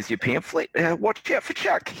here's your pamphlet. Watch out for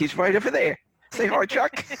Chuck. He's right over there. Say hi,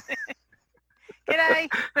 Chuck. G'day.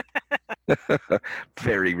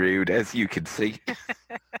 Very rude, as you can see.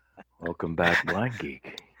 Welcome back,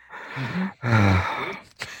 Blindgeek.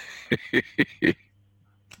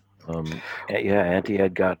 Yeah, Auntie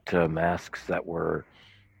had got masks that were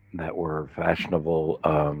fashionable.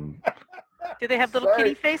 Do they have little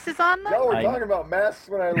kitty faces on them? No, we're talking about masks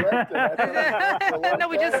when I left it. No,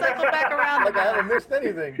 we just cycled back around. Like I haven't missed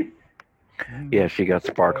anything. Yeah, she got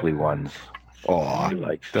sparkly ones. Oh,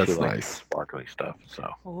 that's she nice. Sparkly stuff.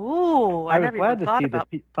 So. Ooh, I was glad to see that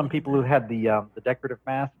some people who had the decorative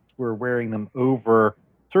masks were wearing them over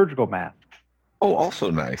surgical masks. Oh,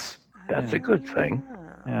 also nice. That's a good thing.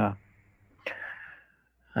 Yeah.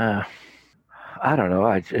 I don't know.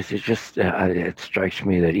 It strikes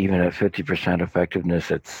me that even at 50%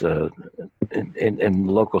 effectiveness, it's in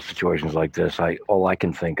local situations like this. All I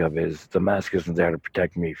can think of is the mask isn't there to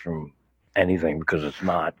protect me from anything because it's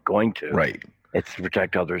not going to. Right. It's to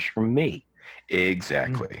protect others from me.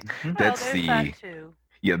 Exactly. Mm-hmm. That's that too.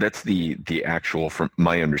 Yeah, that's the actual, from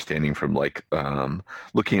my understanding from like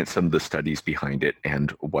looking at some of the studies behind it and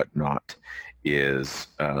whatnot, is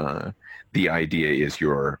the idea is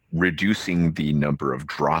you're reducing the number of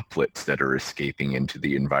droplets that are escaping into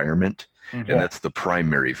the environment, and that's the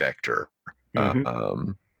primary vector.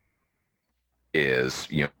 Is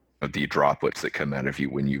the droplets that come out of you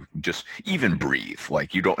when you just even breathe.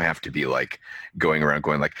 Like you don't have to be like going around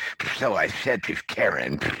going like, so I said to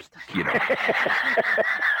Karen, But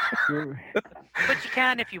you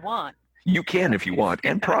can if you want. You can if you want,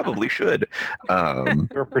 and probably should.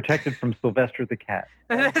 You're protected from Sylvester the cat.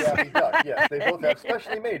 And Daffy Duck, yes. They both have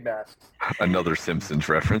specially made masks. Another Simpsons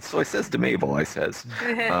reference. So I says to Mabel, I says.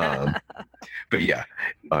 But yeah,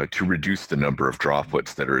 to reduce the number of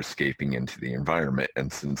droplets that are escaping into the environment,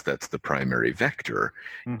 and since that's the primary vector,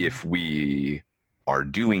 if we are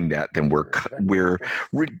doing that, then we're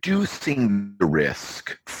reducing the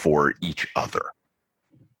risk for each other.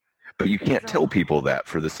 But you can't tell people that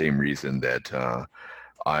for the same reason that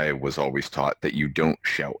I was always taught that you don't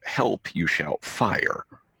shout help, you shout fire.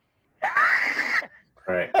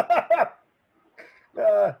 Right.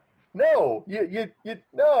 No, you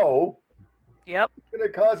no. Yep. It's going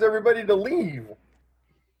to cause everybody to leave.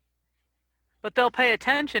 But they'll pay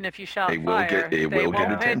attention if you shout They will fire. they will won't get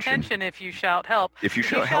pay attention. attention if you shout help. If you If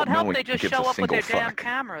shout help, no one they just gives show a up with their single damn fuck.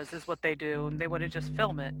 cameras is what they do, and they want to just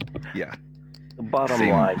film it. Yeah. The bottom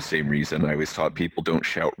line. Same reason I always taught people don't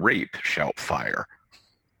shout rape, shout fire.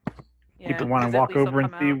 Yeah, People want 'cause to at walk least they'll over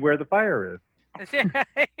and come see out. where the fire is.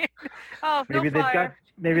 Oh, Maybe no fire.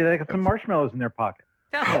 maybe they got some marshmallows in their pocket.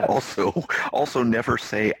 Also never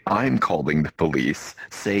say I'm calling the police.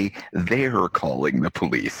 Say they're calling the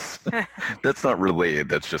police. That's not related.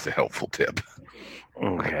 That's just a helpful tip.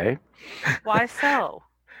 Okay. Why so?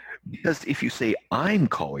 Because if you say I'm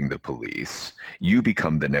calling the police, you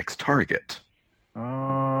become the next target.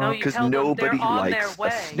 No, you Because tell them nobody they're on their likes a way.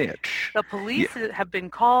 snitch. The police have been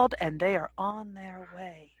called, and they are on their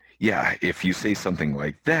way. Yeah, if you say something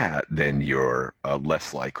like that, then you're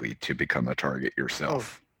less likely to become a target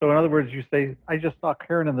yourself. So in other words, you say, I just saw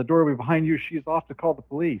Karen in the doorway behind you. She's off to call the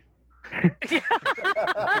police.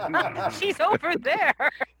 She's over there.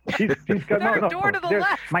 She's got Third door to the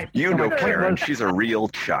left. You know my point Karen, was- she's a real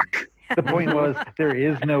Chuck. The point was, there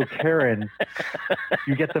is no Karen.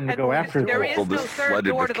 You get them to go after There them. is Well, no this third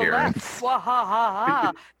flooded door with to the left. Karens. Wah, ha, ha,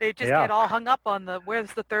 ha. They just Yeah. get all hung up on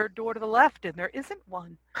where's the third door to the left, and there isn't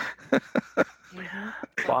one.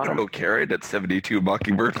 I know Karen at 72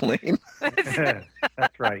 Mockingbird Lane.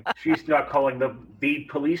 That's right. She's not calling the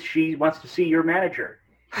police. She wants to see your manager.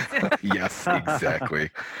 Yes, exactly.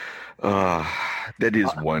 That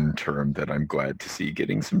is one term that I'm glad to see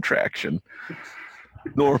getting some traction.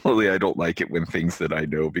 Normally, I don't like it when things that I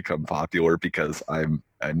know become popular because I'm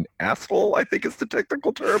an asshole, I think is the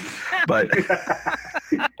technical term. But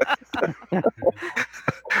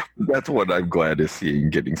that's what I'm glad to see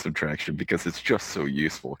getting some traction because it's just so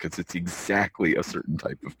useful because it's exactly a certain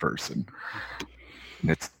type of person.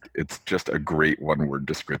 And it's just a great one-word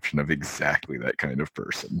description of exactly that kind of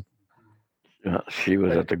person. She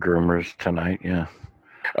was at the groomers tonight, yeah.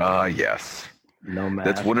 Yes. No mask.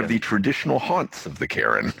 That's one of the traditional haunts of the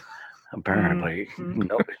Karen. Apparently.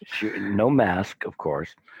 No mask, of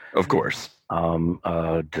course. Of course.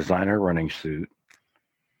 Designer running suit.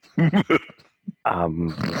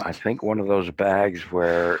 I think one of those bags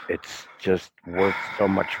where it's just worth so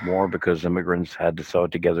much more because immigrants had to sew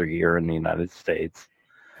it together here in the United States.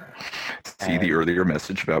 See the earlier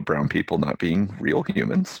message about brown people not being real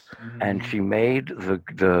humans. And she made the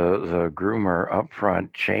groomer up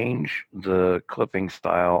front change the clipping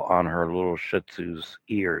style on her little Shih Tzu's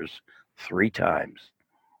ears 3 times.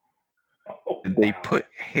 Did they put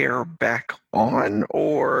hair back on,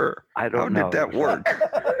 or I don't how know. did that work?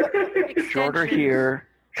 Shorter here.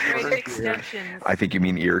 With extensions. I think you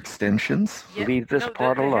mean ear extensions. Yeah. Leave this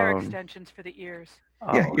part the hair alone. extensions for the ears.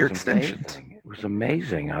 Oh, Yeah, it ear was extensions. amazing. It was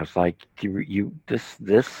amazing. I was like,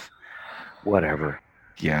 this, whatever.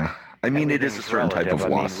 Yeah, I mean it is a Everything's certain type of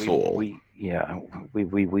relative. I lost mean, soul.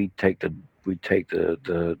 We take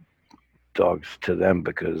the dogs to them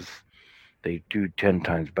because they do 10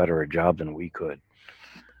 times better a job than we could.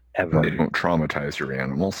 Ever. They don't traumatize your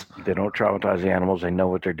animals. They don't traumatize the animals. They know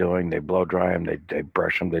what they're doing. They blow dry them. They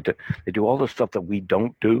brush them. They do all the stuff that we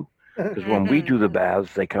don't do. Because when we do the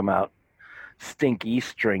baths, they come out stinky,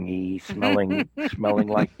 stringy, smelling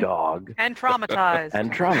like dog. And traumatized.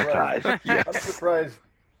 And traumatized. I'm Yes. surprised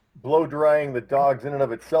blow drying the dogs in and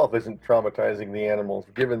of itself isn't traumatizing the animals.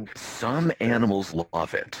 Given Some animals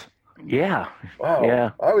love it. Yeah. wow, Yeah.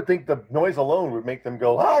 I would think the noise alone would make them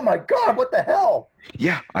go, "Oh my God, what the hell!"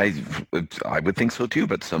 Yeah, I would think so too,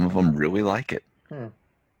 but some of them really like it.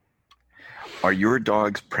 Are your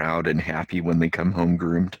dogs proud and happy when they come home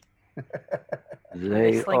groomed?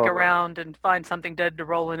 They slink around and find something dead to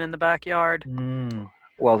roll in the backyard.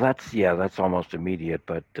 Well, that's almost immediate,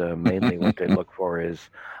 but mainly what they look for is,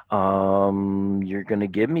 you're going to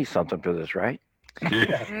give me something for this, right?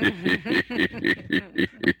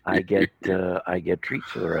 I get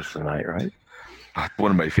treats for the rest of the night, right?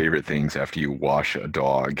 One of my favorite things after you wash a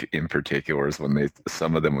dog in particular is when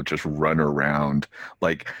some of them would just run around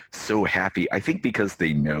like so happy. I think because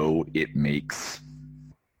they know it makes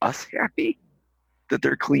us happy that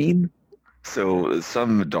they're clean. So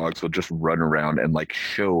some dogs will just run around and like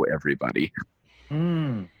show everybody.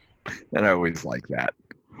 And I always like that.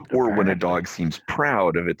 Or when a dog seems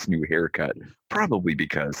proud of its new haircut, probably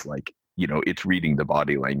because like, you know, it's reading the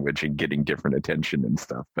body language and getting different attention and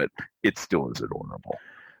stuff, but it still is adorable.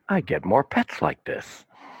 I get more pets like this.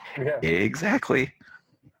 Yeah. Exactly.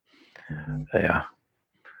 Yeah.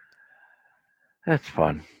 That's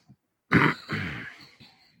fun.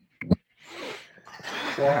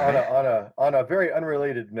 So on a very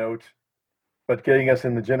unrelated note, but getting us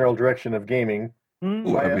in the general direction of gaming.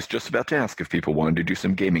 Ooh, I was just about to ask if people wanted to do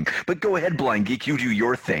some gaming, but go ahead, Blindgeek, you do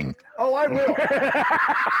your thing. Oh, I will.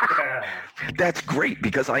 That's great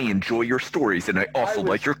because I enjoy your stories and I also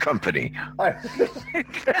like your company. I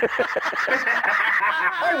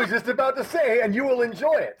was just about to say, and you will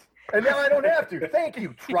enjoy it. And now I don't have to. Thank you,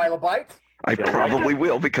 Trilobite. I probably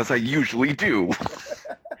will because I usually do.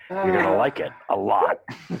 You're going to like it a lot.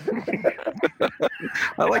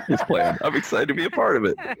 I like this plan. I'm excited to be a part of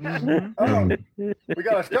it. We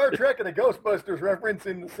got a Star Trek and a Ghostbusters reference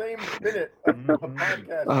in the same minute of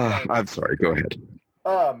podcast. I'm sorry. Go ahead.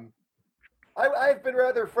 I've been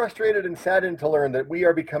rather frustrated and saddened to learn that we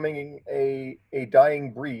are becoming a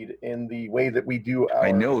dying breed in the way that we do our...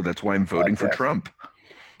 I know. That's why I'm voting for Trump.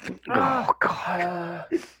 Oh, God.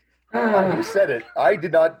 You said it. I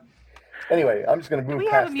did not... Anyway, I'm just going to move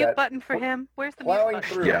past that. Do we have a mute button for him? Where's the mute button?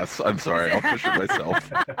 Through. Yes, I'm sorry. I'll push it myself.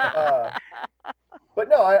 But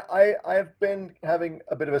no, I've been having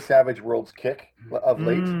a bit of a Savage Worlds kick of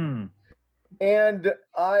late. And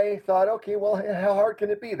I thought, okay, well, how hard can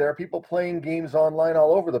it be? There are people playing games online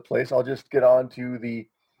all over the place. I'll just get on to the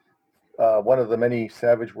one of the many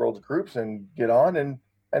Savage Worlds groups and get on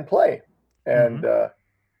and play. And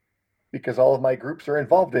because all of my groups are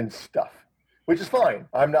involved in stuff. Which is fine.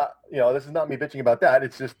 I'm not, this is not me bitching about that.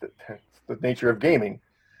 It's just the nature of gaming.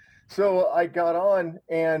 So I got on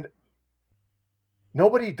and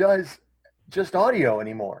nobody does just audio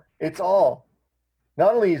anymore. It's all,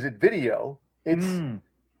 not only is it video, it's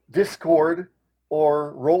Discord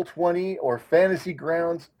or Roll20 or Fantasy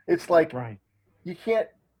Grounds. It's like, you can't,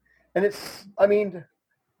 and it's,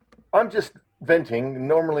 I'm just venting.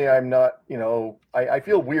 Normally I'm not, I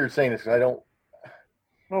feel weird saying this because I don't,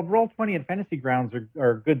 well, Roll20 and Fantasy Grounds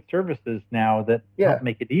are good services now that help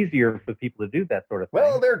make it easier for people to do that sort of thing.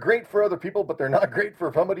 Well, they're great for other people, but they're not great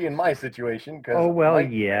for somebody in my situation.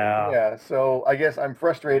 Yeah, so I guess I'm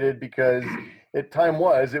frustrated because it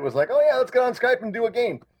was like, oh, yeah, let's get on Skype and do a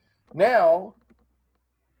game. Now,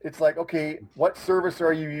 it's like, okay, what service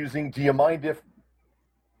are you using? Do you mind if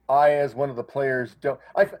I, as one of the players, don't...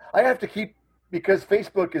 I have to keep... Because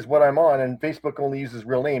Facebook is what I'm on, and Facebook only uses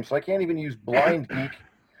real names, so I can't even use Blindgeek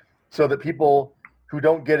so that people who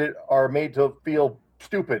don't get it are made to feel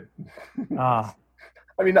stupid. Not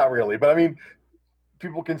really, but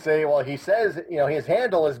people can say, well, he says, his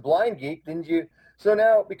handle is Blindgeek, didn't you? So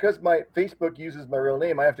now, because my Facebook uses my real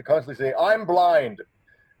name, I have to constantly say, I'm blind.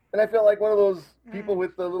 And I feel like one of those people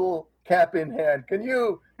with the little cap in hand. Can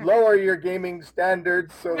you lower your gaming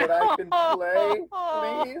standards so that I can play,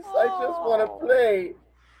 please? I just want to play.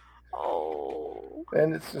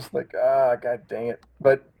 And it's just like, God dang it.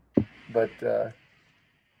 But, oh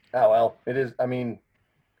well, it is,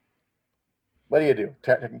 what do you do?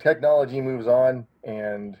 Technology moves on,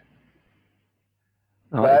 and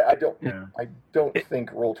I don't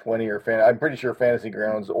think Roll20 or I'm pretty sure Fantasy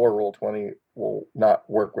Grounds or Roll20 will not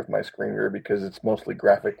work with my screen reader because it's mostly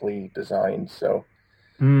graphically designed. So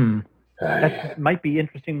that might be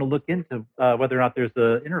interesting to look into whether or not there's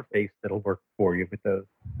an interface that'll work for you with those.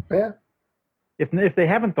 Yeah. If they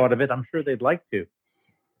haven't thought of it, I'm sure they'd like to.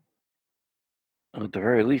 At the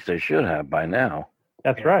very least, they should have by now.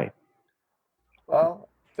 That's right. Well,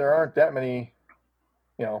 there aren't that many,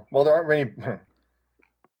 there aren't many...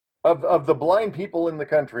 Of the blind people in the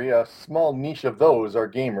country, a small niche of those are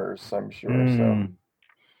gamers, I'm sure. So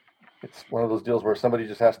it's one of those deals where somebody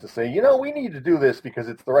just has to say, we need to do this because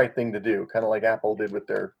it's the right thing to do, kind of like Apple did with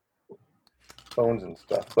their phones and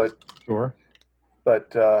stuff. But sure.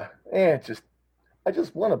 But I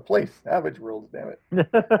just want to play Savage Worlds, damn it.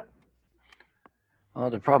 Well,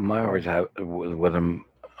 the problem I always have with them,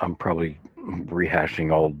 I'm probably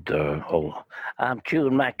rehashing old. I'm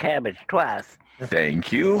chewing my cabbage twice.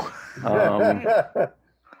 Thank you.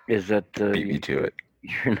 Is that beat me to it?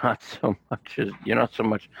 You're not so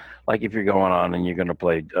much like if you're going on and you're going to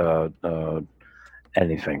play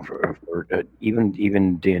anything for even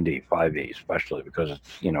D&D 5e, especially because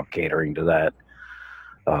it's catering to that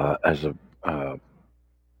as a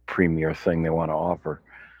premier thing they want to offer.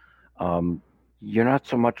 You're not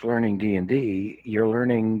so much learning D&D, you're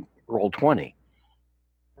learning Roll20.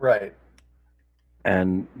 Right.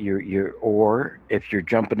 And or if you're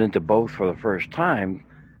jumping into both for the first time,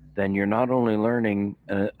 then you're not only learning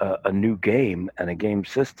a new game and a game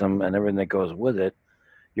system and everything that goes with it,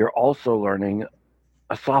 you're also learning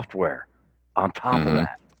a software on top of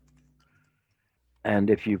that. And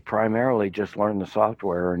if you primarily just learn the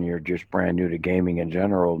software and you're just brand new to gaming in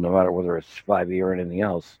general, no matter whether it's 5e or anything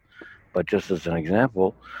else, but just as an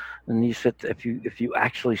example, and if you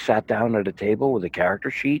actually sat down at a table with a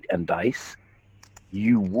character sheet and dice,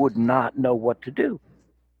 you would not know what to do.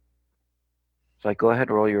 It's like, go ahead,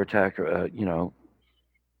 roll your attack.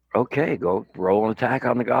 Okay, go roll an attack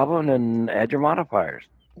on the goblin and add your modifiers.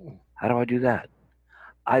 How do I do that?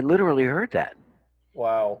 I literally heard that.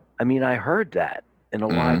 Wow. I mean, I heard that in a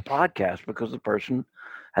live podcast because the person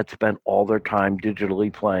had spent all their time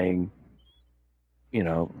digitally playing,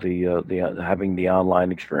 having the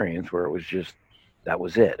online experience where it was just, that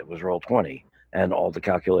was it. It was Roll20, and all the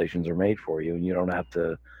calculations are made for you, and you don't have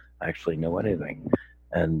to actually know anything.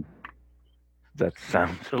 And that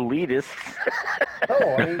sounds elitist.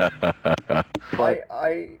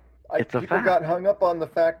 People got hung up on the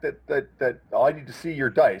fact that I need to see your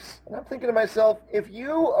dice. And I'm thinking to myself, if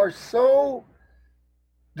you are so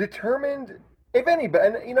determined, if anybody,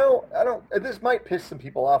 and this might piss some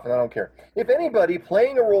people off, and I don't care. If anybody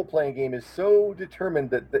playing a role-playing game is so determined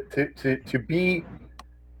that to be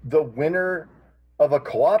the winner of a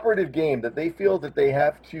cooperative game that they feel that they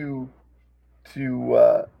have to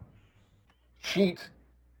cheat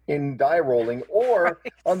in die rolling, or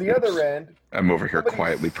on the other end, I'm over here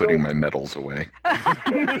quietly putting my medals away.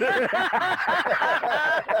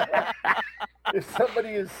 If somebody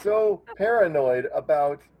is so paranoid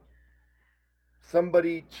about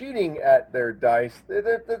somebody cheating at their dice,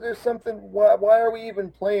 there's something. Why are we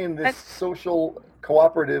even playing this social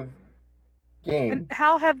cooperative game? And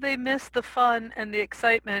how have they missed the fun and the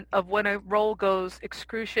excitement of when a roll goes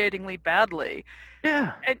excruciatingly badly?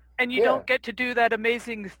 Yeah. And you don't get to do that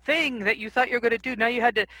amazing thing that you thought you were going to do. Now you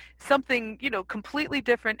had to, something, completely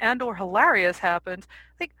different and or hilarious happens.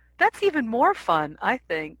 Like, that's even more fun, I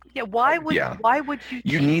think. Yeah, why would you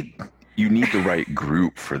cheat? You need the right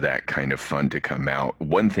group for that kind of fun to come out.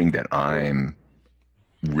 One thing that I'm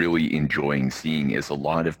really enjoying seeing is a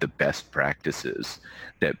lot of the best practices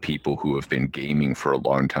that people who have been gaming for a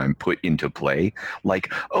long time put into play.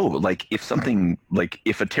 Like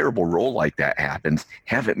if a terrible roll like that happens,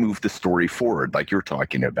 have it move the story forward, like you're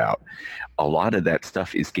talking about. A lot of that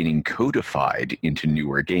stuff is getting codified into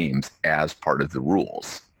newer games as part of the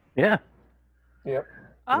rules. Yeah. Yep.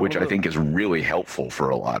 Which I think is really helpful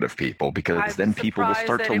for a lot of people, because then people will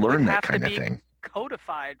start to learn that kind of thing.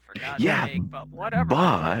 Codified, for God's sake, but whatever.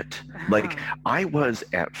 But I was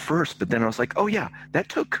at first, but then I was like, oh yeah, that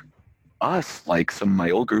took us, like some of my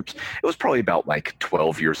old groups, it was probably about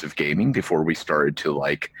 12 years of gaming before we started to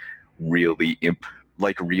really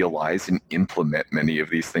realize and implement many of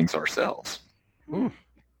these things ourselves.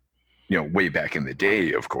 Way back in the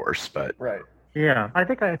day, of course, but right. Yeah, I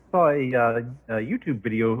think I saw a YouTube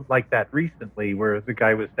video like that recently where the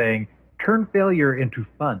guy was saying, turn failure into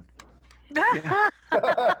fun. Yeah.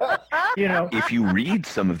 If you read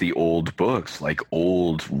some of the old books, like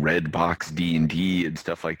old red box D&D and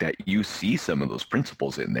stuff like that, you see some of those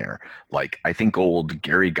principles in there. Like, I think old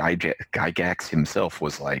Gary Gygax himself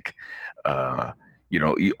was like,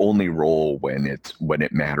 you only roll when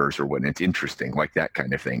it matters or when it's interesting, like that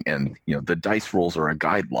kind of thing. And the dice rolls are a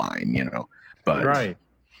guideline, but right.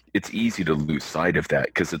 It's easy to lose sight of that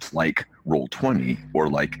because it's like Roll20 or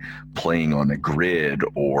like playing on a grid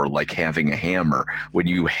or like having a hammer. When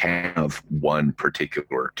you have one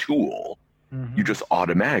particular tool, you just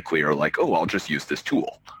automatically are like, oh, I'll just use this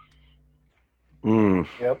tool.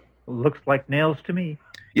 Yep. Looks like nails to me.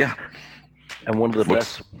 Yeah. And one of the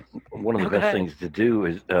best things to do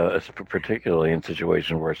is, particularly in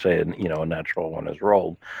situations where, say, a natural one is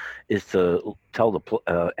rolled, is to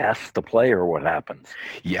ask the player what happens.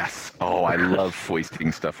 Yes. Oh, I love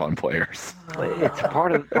foisting stuff on players. It's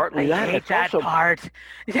partly that. I hate that part.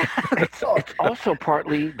 Yeah. It's also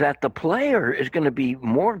partly that the player is going to be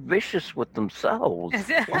more vicious with themselves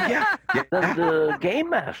than the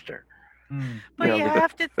game master. But you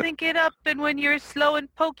have to think it up, and when you're a slow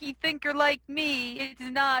and pokey thinker like me, it's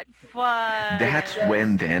not fun. That's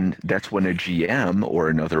when a GM or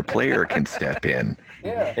another player can step in.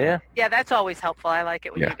 Yeah, that's always helpful. I like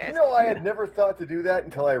it when you guys. I had never thought to do that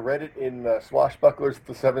until I read it in Swashbucklers at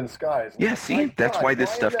the Seven Skies. Yeah, see, that's why this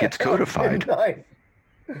stuff gets codified.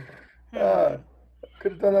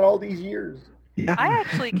 Could have done that all these years. Yeah. I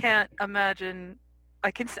actually can't imagine. I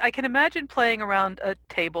can imagine playing around a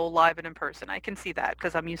table live and in person. I can see that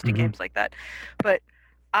because I'm used to games like that. But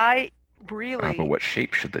I really. But what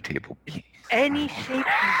shape should the table be? Any shape.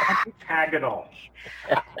 Hexagonal.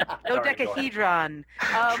 Dodecahedron.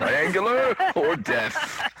 Triangular or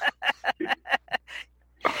death?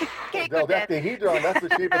 Dodecahedron, that's the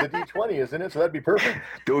shape of the D20, isn't it? So that'd be perfect.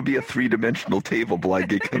 There would be a 3-dimensional table,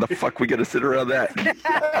 Blindgeek. How the fuck we gonna sit around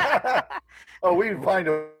that? Oh, we'd find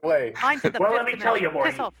a way. Well, let me tell you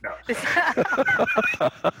more. No.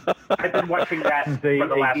 I've been watching that for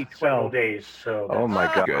the last 12 days. So oh my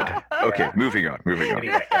god. Good. Okay, moving on.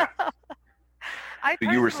 Anyway,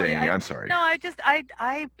 You were saying, I'm sorry. No,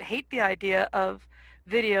 I hate the idea of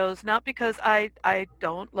videos, not because I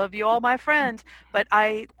don't love you all my friends, but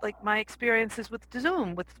I like my experiences with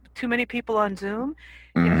Zoom, with too many people on Zoom.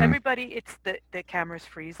 You know, everybody, it's the cameras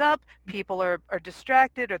freeze up, people are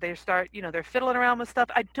distracted, or they start, they're fiddling around with stuff.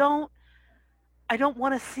 I don't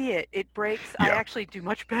want to see it. It breaks. Yeah. I actually do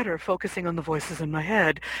much better focusing on the voices in my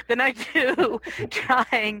head than I do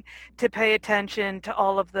trying to pay attention to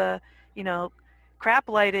all of the, crap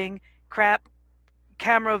lighting, crap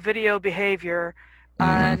camera video behavior.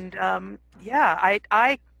 And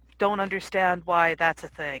I don't understand why that's a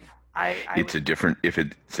thing. If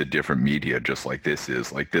it's a different media, just like this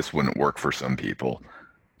is, like this wouldn't work for some people.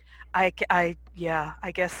 I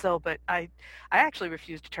guess so, but I actually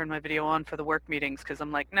refuse to turn my video on for the work meetings because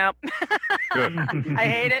I'm like, nope. I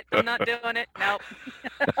hate it. I'm not doing it. Nope.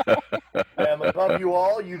 Ma'am, I love you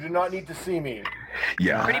all. You do not need to see me.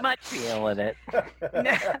 Yeah. Pretty much. Feeling it.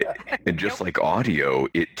 And just like audio,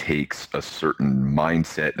 it takes a certain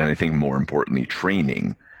mindset, and I think more importantly,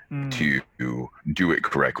 training to do it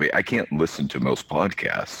correctly. I can't listen to most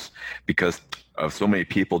podcasts because of so many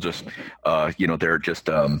people just, they're just,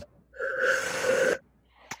 a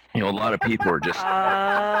lot of people are just,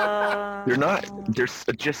 they're not, there's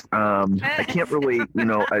just, I can't really,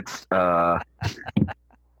 it's,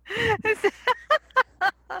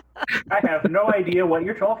 I have no idea what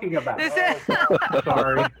you're talking about.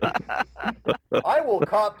 Sorry. I will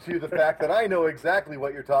cop to the fact that I know exactly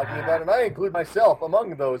what you're talking about, and I include myself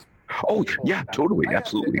among those. Oh, yeah, totally.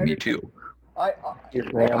 Absolutely. Me too. I'm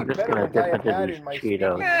just going to dip into these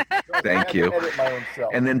Cheetos. Thank you.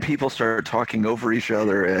 And then people start talking over each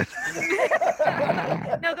other. And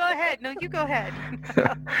No, go ahead. No, you go ahead.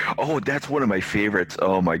 Oh, that's one of my favorites.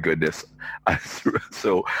 Oh, my goodness.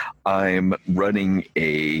 So I'm running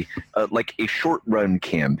a short run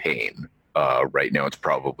campaign. Right now it's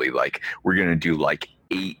probably we're going to do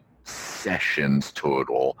 8 sessions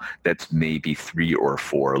total. That's maybe 3 or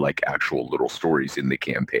 4 actual little stories in the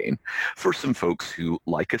campaign for some folks who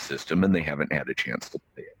like a system and they haven't had a chance to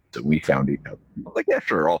play it. So we found it out. Yeah,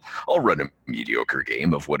 sure, I'll run a mediocre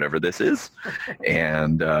game of whatever this is,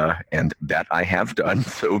 and that I have done.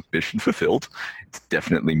 So mission fulfilled. It's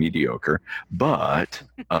definitely mediocre, but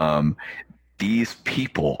these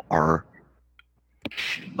people are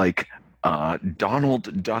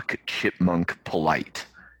Donald Duck Chipmunk polite.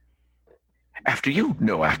 After you,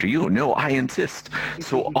 no, I insist.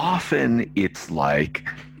 So often it's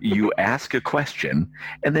you ask a question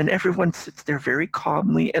and then everyone sits there very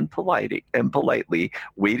calmly and politely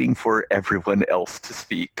waiting for everyone else to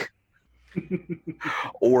speak.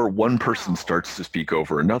 Or one person starts to speak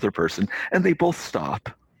over another person and they both stop.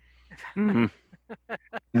 And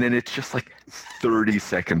then it's just 30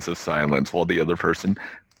 seconds of silence while the other person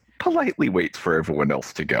politely waits for everyone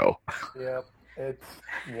else to go. Yep.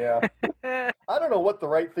 I don't know what the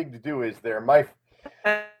right thing to do is there.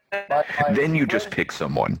 Then you just pick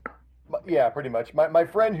someone. Yeah, pretty much. My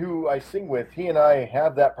friend who I sing with, he and I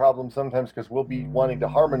have that problem sometimes because we'll be wanting to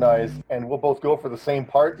harmonize and we'll both go for the same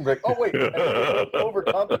part and be like, oh wait, and we'll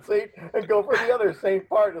overcompensate and go for the other same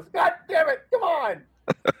part. It's, God damn it, come on!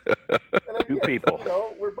 And Two people.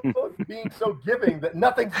 We're both being so giving that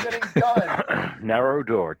nothing's getting done. Narrow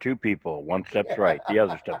door, 2 people. One step's right, the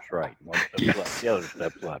other step's right. One step's left, the other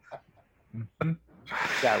step's left.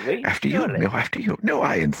 Shall we? After you. No,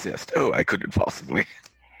 I insist. Oh, I couldn't possibly.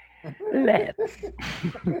 Let's.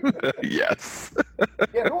 Yes.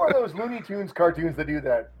 Yeah, who are those Looney Tunes cartoons that do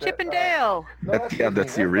that? Chip and Dale.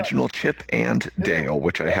 That's the original Chip and Dale,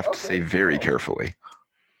 which I have to say very carefully.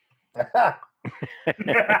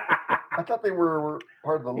 I thought they were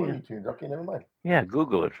part of the Looney Tunes. Okay, never mind. Yeah,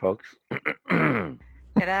 Google it, folks. When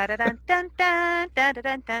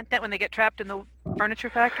they get trapped in the furniture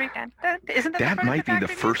factory. Isn't that might be the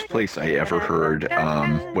first place I ever heard,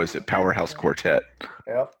 was it Powerhouse Quartet?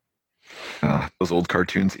 Yep. Those old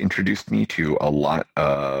cartoons introduced me to a lot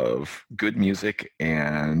of good music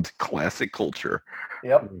and classic culture.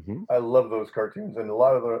 Yep. I love those cartoons, and a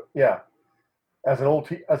lot of as an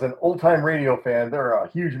old time radio fan, there are a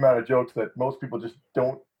huge amount of jokes that most people just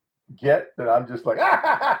don't get, that I'm just like,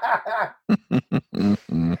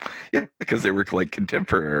 yeah, because they were like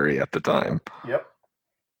contemporary at the time. Yep.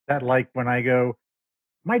 That like when I go,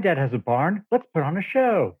 my dad has a barn, let's put on a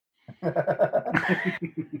show.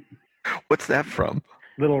 What's that from?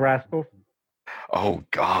 Little Rascals. Oh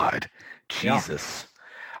God, Jesus!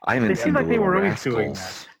 Yeah. They seem like they were always doing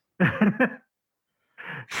that.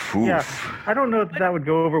 Yeah, I don't know if that would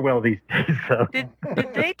go over well these days. Though. Did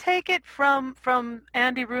they take it from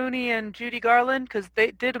Andy Rooney and Judy Garland? Because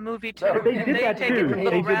they did a movie too. They did that too. They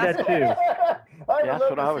did that too. That's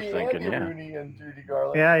what I was thinking. Andy Rooney and Judy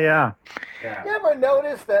Garland. Yeah. You ever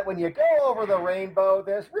notice that when you go over the rainbow,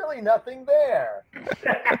 there's really nothing there?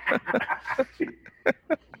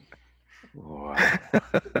 Wow.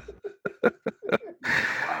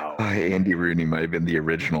 Andy Rooney might have been the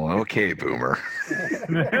original. Okay, boomer.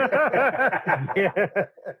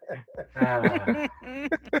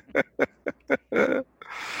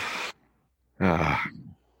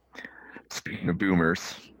 Speaking of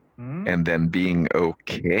boomers, and then being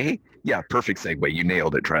okay. Yeah, perfect segue. You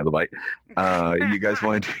nailed it, Trilobite. You guys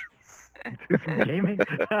want to gaming?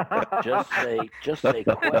 just say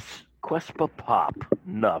Quespa Pop.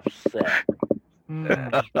 Nuff said.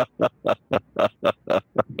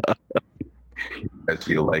 I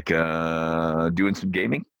feel like doing some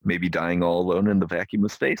gaming, maybe dying all alone in the vacuum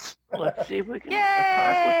of space. Let's see if we can.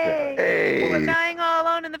 Yay! Hey! We're dying all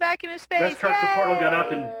alone in the vacuum of space. Let's charge the portal gun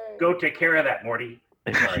up and go take care of that, Morty.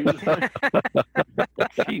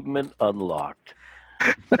 Achievement unlocked.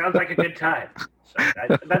 Sounds like a good time. So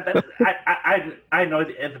I know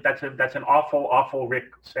that that's an awful Rick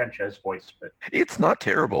Sanchez voice, but it's not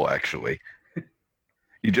terrible actually.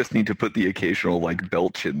 You just need to put the occasional like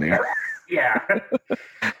belch in there. Yeah.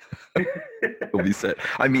 It'll be set.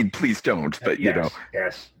 I mean, please don't, but you know,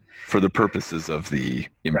 for the purposes of the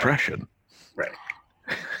impression. Right.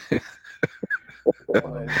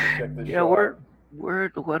 Yeah, what are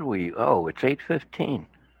we? Oh, it's 8:15.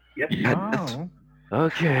 Yep. Yeah.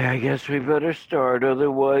 Okay, I guess we better start,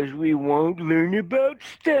 otherwise we won't learn about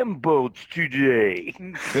stem bolts today.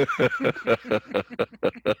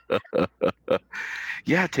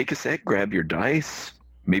 Yeah, take a sec, grab your dice,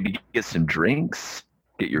 maybe get some drinks,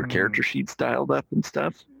 get your character sheets dialed up and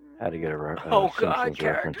stuff. Had to get a Simpsons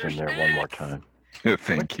reference in there one more time.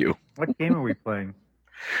 Thank you. What game are we playing?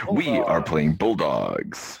 We are playing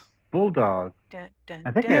Bulldogs. Bulldogs. I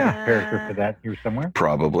think I have a character for that here somewhere.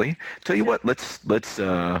 Probably. Tell you what, let's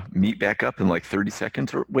meet back up in like 30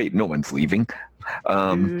 seconds. Or wait, no one's leaving.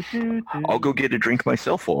 I'll go get a drink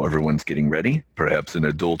myself while everyone's getting ready. Perhaps an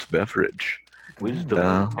adult beverage.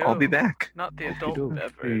 I'll be back. Not the adult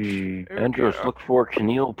beverage. Andros, look for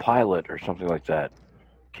Keneal Pilot or something like that.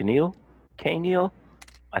 Keneal? Keneal?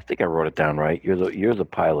 I think I wrote it down right. You're the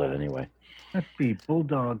pilot anyway. Let's see.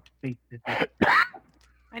 Bulldog.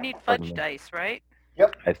 I need fudge dice, right?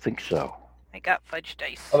 Yep. I think so. I got fudge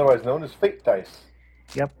dice. Otherwise known as fake dice.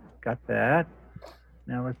 Yep, got that.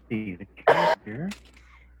 Now let's see the character.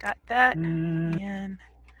 Got that. And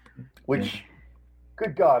which,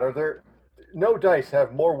 good God, are there no dice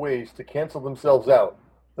have more ways to cancel themselves out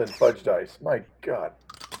than fudge dice? My God.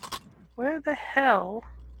 Where the hell?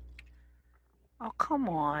 Oh, come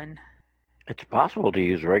on. It's possible to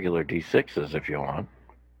use regular D6s if you want.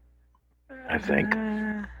 I think.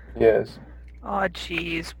 Yes. Oh,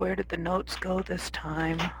 jeez. Where did the notes go this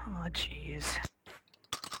time? Oh, jeez.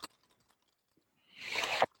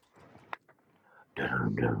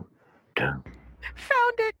 Dun. Found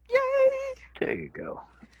it! Yay! There you go.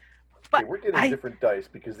 But okay, we're getting different dice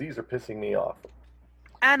because these are pissing me off.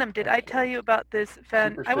 Adam, did I tell you about this?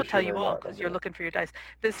 I will tell you all because you're looking for your dice.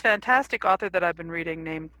 This fantastic author that I've been reading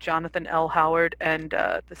named Jonathan L. Howard, and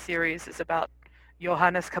the series is about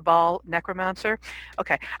Johannes Cabal, Necromancer.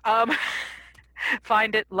 Okay.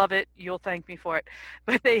 Find it, love it, you'll thank me for it.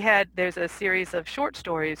 But there's a series of short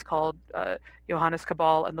stories called Johannes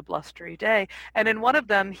Cabal and the Blustery Day. And in one of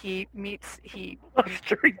them, Blustery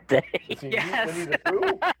Day? Yes,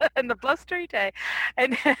 and the Blustery Day.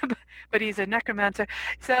 And but he's a necromancer.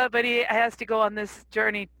 But he has to go on this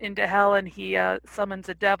journey into hell, and he summons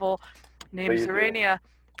a devil named Serenia.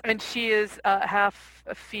 And she is half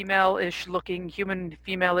female-ish looking, human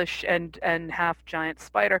female-ish, and half giant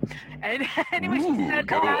spider. And anyway, she's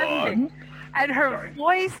fantastic. And her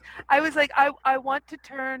voice, I was like, I want to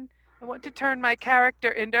turn my character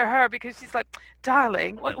into her, because she's like,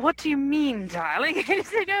 darling, what do you mean, darling? And I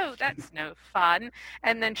said, no, that's no fun.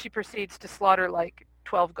 And then she proceeds to slaughter like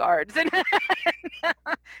 12 guards. And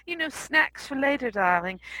snacks for later,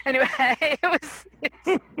 darling. Anyway,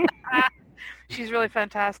 she's really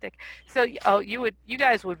fantastic. So, you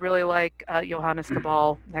guys would really like Johannes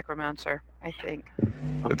Cabal, Necromancer, I think.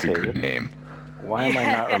 That's a good name. Why am I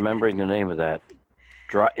not remembering the name of that?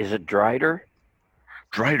 Is it Drider?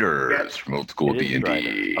 Driders from old school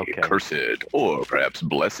D&D. Okay. Cursed, or perhaps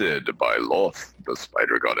blessed by Loth, the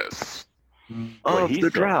spider goddess of the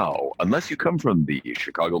Drow, unless you come from the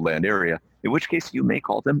Chicagoland area, in which case you may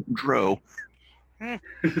call them Dro.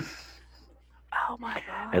 Oh my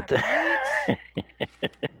God.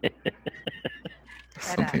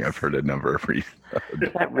 Something I've heard a number of reasons.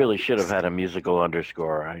 That really should have had a musical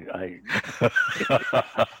underscore.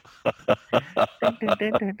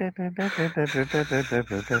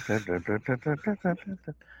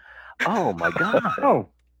 Oh my God. Oh,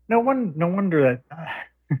 no wonder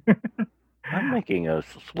that. I'm making a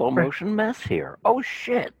slow motion mess here. Oh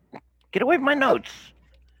shit. Get away from my notes.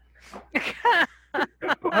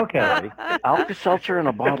 Okay. Alka-Seltzer in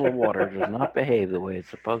a bottle of water does not behave the way it's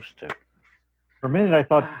supposed to. For a minute, I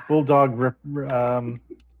thought Bulldog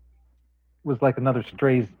was like another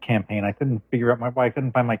Strays campaign. I couldn't figure out why I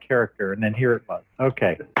couldn't find my character, and then here it was.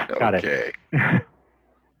 Okay, got it.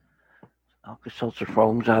 Alka-Seltzer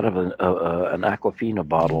foams out of an Aquafina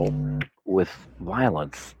bottle with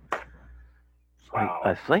violence. Wow.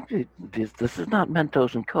 I think this is not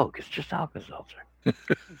Mentos and Coke. It's just Alka-Seltzer.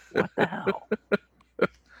 What the hell?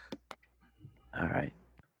 All right.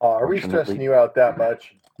 Are we stressing you out that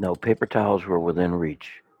much? No, paper towels were within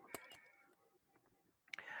reach.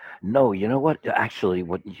 No, you know what? Actually,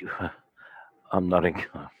 I'm not in.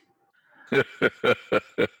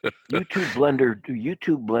 YouTube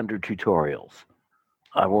Blender tutorials.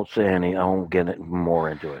 I won't say any. I won't get more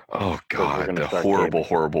into it. Oh God, the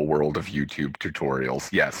horrible world of YouTube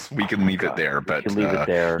tutorials. Yes, we can leave it there. But leave it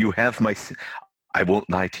there. You have my. I won't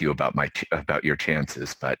lie to you about your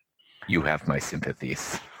chances, but you have my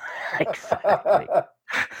sympathies. Exactly.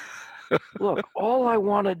 Look, all I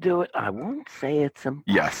want to do it. I won't say it's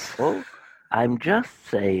impossible. Yes. I'm just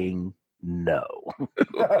saying no.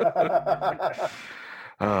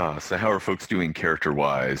 So how are folks doing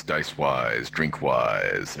character-wise, dice-wise,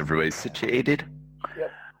 drink-wise? Everybody situated?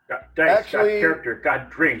 Yep. Got dice, got character, got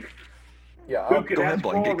drink. Yeah. Who can ask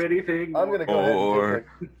for anything? I'm going to go ahead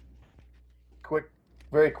and take a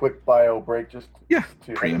very quick bio break.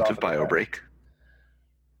 Preemptive bio break.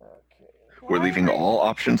 We're leaving all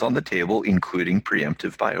options on the table, including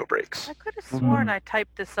preemptive bio breaks. I could have sworn I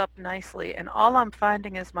typed this up nicely, and all I'm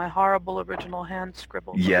finding is my horrible original hand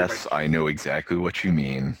scribble. Yes, I know exactly what you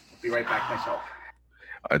mean. I'll be right back myself.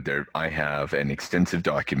 I have an extensive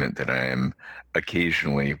document that I am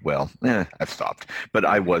occasionally, I've stopped, but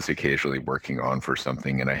I was occasionally working on for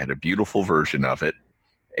something, and I had a beautiful version of it,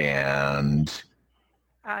 and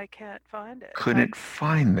I can't find it. Couldn't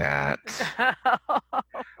find that.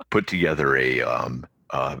 Put together a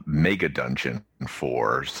mega dungeon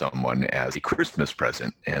for someone as a Christmas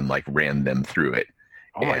present and ran them through it.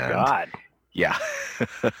 Oh my God. Yeah.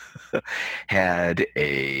 Had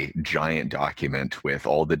a giant document with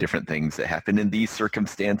all the different things that happen in these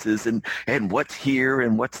circumstances and what's here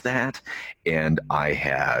and what's that. And I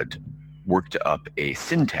had worked up a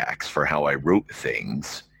syntax for how I wrote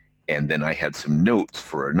things. And then I had some notes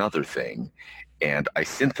for another thing, and I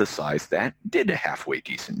synthesized that, did a halfway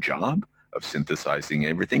decent job of synthesizing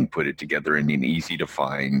everything, put it together in an easy to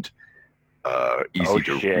find, easy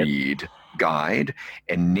to read guide,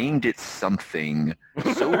 and named it something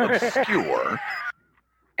so obscure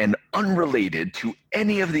and unrelated to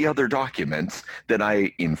any of the other documents that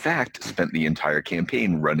I, in fact, spent the entire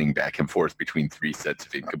campaign running back and forth between 3 sets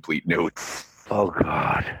of incomplete notes. Oh,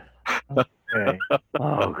 God. Okay.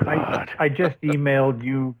 Oh, God. I just emailed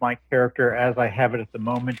you my character as I have it at the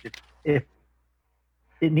moment. If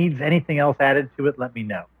it needs anything else added to it, let me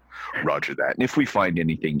know. Roger that. And if we find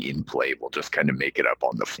anything in play, we'll just kind of make it up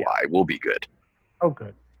on the fly. Yeah. We'll be good. Oh,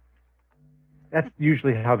 good. That's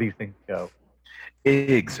usually how these things go.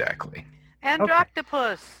 Exactly.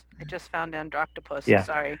 Androctopus. Okay. I just found Androctopus. Yeah.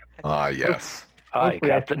 Sorry. Yes. Hi,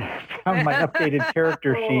 Captain. I found my updated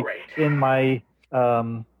character sheet in my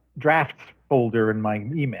drafts folder in my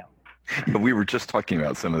email. We were just talking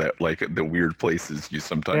about some of that, like the weird places you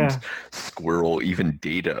sometimes squirrel even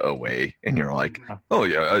data away, and you're like, oh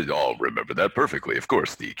yeah, I'll remember that perfectly. Of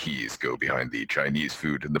course, the keys go behind the Chinese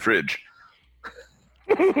food in the fridge.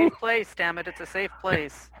 Safe place, damn it! It's a safe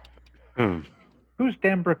place. Who's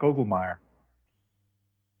Dan Ogelmeyer?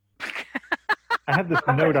 I have this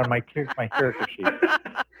note on my character sheet.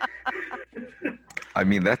 I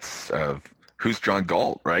mean, that's who's John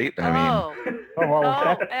Galt, right? I mean,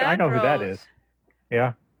 I know who that is.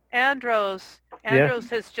 Yeah. Andros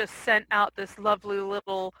has just sent out this lovely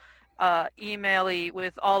little email-y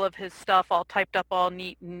with all of his stuff all typed up all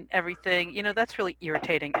neat and everything. You know, that's really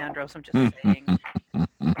irritating, Andros. I'm just saying.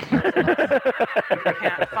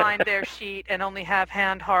 Can't find their sheet and only have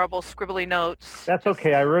horrible scribbly notes. That's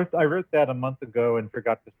okay. I wrote that a month ago and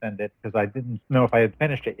forgot to send it because I didn't know if I had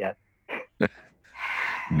finished it yet.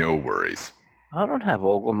 No worries. I don't have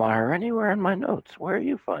Ogelmeyer anywhere in my notes. Where are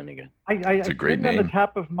you finding it? It's a great name. On the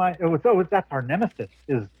top of my that's our nemesis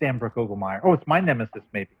is Danbrook Ogelmeyer. Oh, it's my nemesis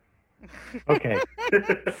maybe. Okay.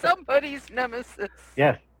 Somebody's nemesis.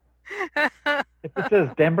 Yes. It says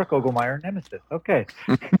Danbrook Ogelmeyer nemesis. Okay.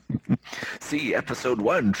 See episode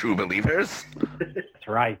 1, true believers. That's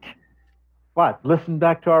right. What? Listen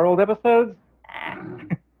back to our old episodes?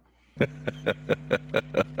 My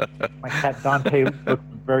cat Dante looks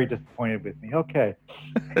very disappointed with me. Okay.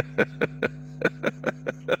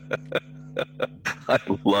 I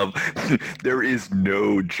love, there is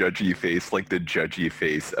no judgy face like the judgy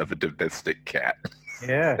face of a domestic cat.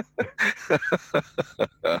 Yeah.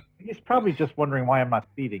 He's probably just wondering why I'm not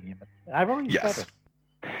feeding him. I've already said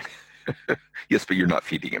it. Yes, but you're not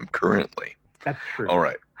feeding him currently. That's true. All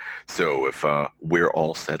right. So if we're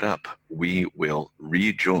all set up, we will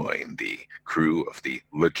rejoin the crew of the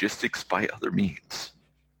Logistics by Other Means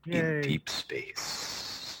in deep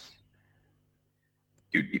space.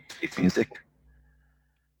 Do deep space music.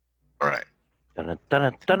 All right.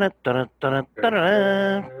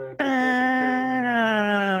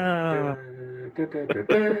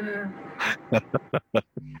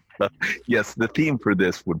 Yes, the theme for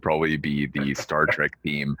this would probably be the Star Trek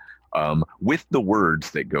theme, with the words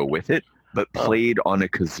that go with it, but played on a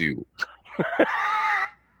kazoo.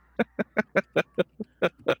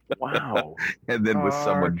 Wow. And then with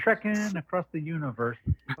someone trekking across the universe,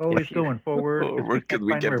 always going forward. Where could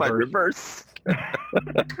we get by reverse?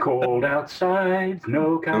 Cold outside,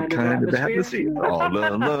 no kind of atmosphere. All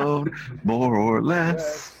alone, more or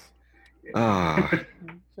less.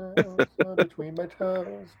 Between my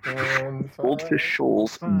toes. Goldfish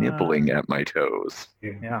shoals nibbling at my toes.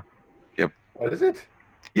 Yeah. Yep. What is it?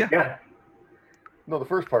 Yeah. No, the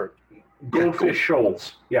first part. Goldfish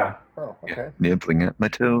shoals. Yeah. Oh, okay. Yeah, nibbling at my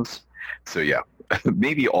toes. So yeah,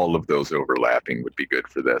 maybe all of those overlapping would be good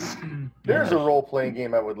for this. There's a role-playing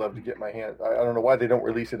game I would love to get my hands. I don't know why they don't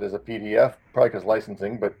release it as a PDF, probably because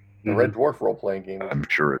licensing, but the Red Dwarf role-playing game. I'm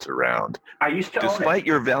sure it's around. I used to Despite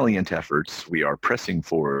your valiant efforts, we are pressing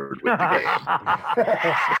forward with the game.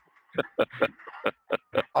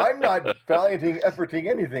 I'm not valianting, efforting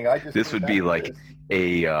anything. This would be like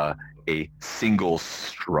a single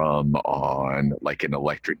strum on like an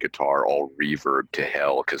electric guitar, all reverb to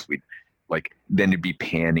hell, because then it'd be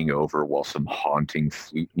panning over while some haunting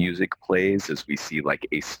flute music plays as we see like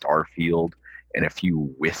a star field and a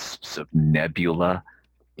few wisps of nebula,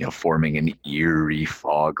 forming an eerie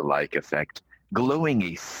fog-like effect, glowing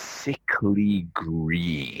a sickly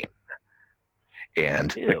green.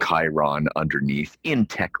 And the Chiron underneath, in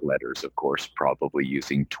tech letters, of course, probably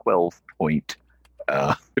using 12-point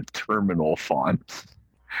terminal fonts,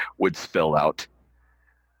 would spell out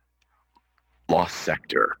Lost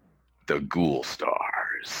Sector, the Ghoul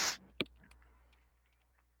Stars.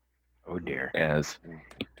 Oh dear. As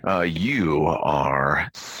you are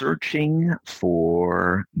searching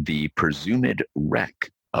for the presumed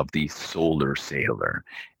wreck of the Solar Sailor.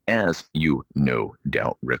 As you no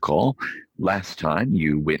doubt recall, last time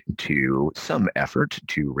you went to some effort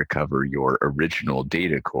to recover your original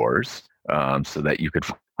data cores so that you could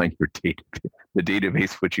find your the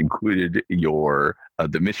database, which included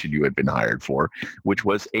the mission you had been hired for, which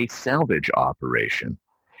was a salvage operation.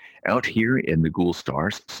 Out here in the Ghoul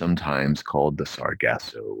Stars, sometimes called the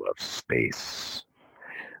Sargasso of space.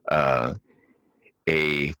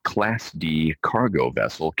 A Class D cargo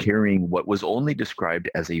vessel carrying what was only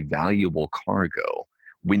described as a valuable cargo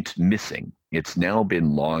went missing. It's now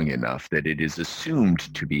been long enough that it is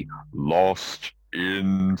assumed to be lost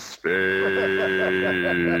in space.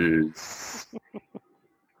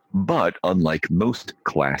 But unlike most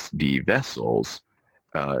Class D vessels,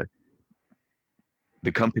 the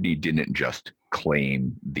company didn't just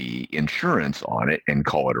claim the insurance on it and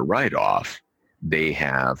call it a write-off, they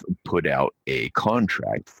have put out a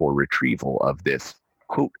contract for retrieval of this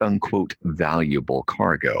quote-unquote valuable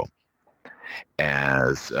cargo.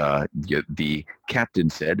 As the captain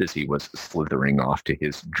said as he was slithering off to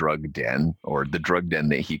his drug den, or the drug den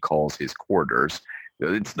that he calls his quarters,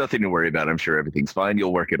 it's nothing to worry about. I'm sure everything's fine.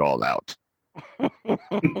 You'll work it all out.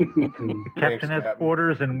 Captain has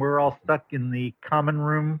quarters, and we're all stuck in the common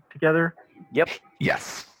room together. Yep.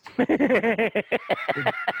 Yes. I can't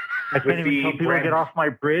even tell people to get off my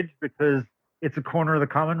bridge because it's a corner of the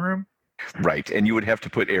common room. Right, and you would have to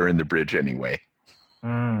put air in the bridge anyway.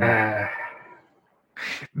 None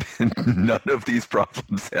of these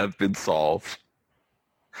problems have been solved.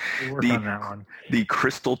 We'll work on that one. The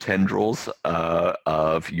crystal tendrils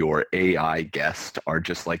of your AI guest are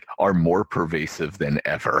more pervasive than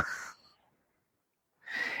ever.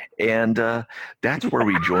 And that's where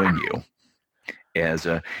we join you, as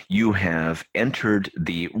you have entered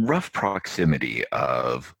the rough proximity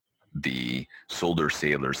of the Soldier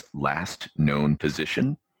Sailor's last known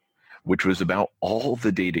position, which was about all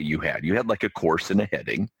the data you had. You had like a course and a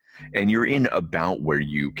heading, and you're in about where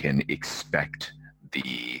you can expect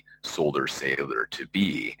the Soldier Sailor to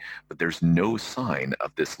be, but there's no sign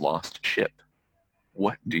of this lost ship.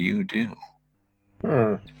 What do you do?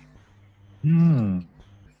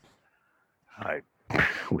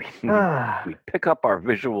 We pick up our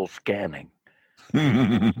visual scanning.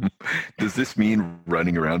 Does this mean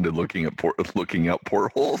running around and looking out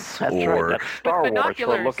portholes? That's right. That's Star Wars.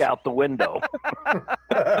 So look out the window.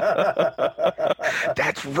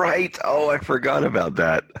 That's right. Oh, I forgot about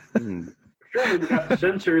that. Surely we got the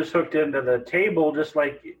sensors hooked into the table, just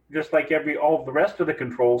like all the rest of the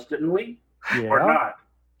controls, didn't we? Yeah. Or not?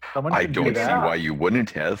 I don't see why you wouldn't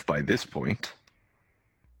have by this point.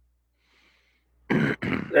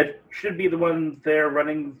 That should be the one there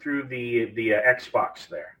running through the Xbox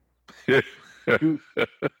there. So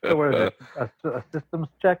what is it? A systems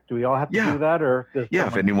check? Do we all have to do that, or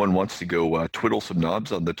if anyone wants to go twiddle some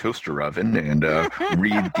knobs on the toaster oven and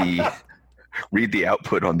read the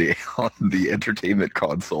output on the entertainment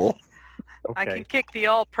console. Okay. I can kick the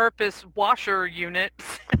all-purpose washer unit.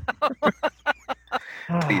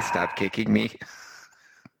 Please stop kicking me.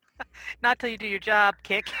 Not till you do your job.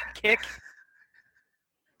 Kick.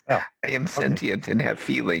 Oh, I am sentient and have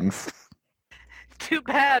feelings. Too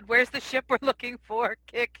bad. Where's the ship we're looking for?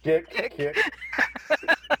 Kick. I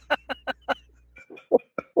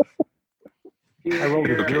rolled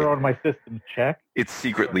a 0 on my systems check. It's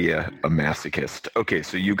secretly a masochist. Okay,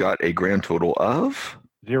 so you got a grand total of?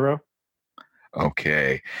 0.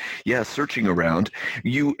 Okay. Yeah, searching around,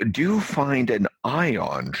 you do find an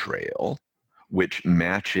ion trail, which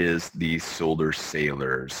matches the Soldier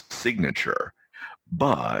Sailor's signature,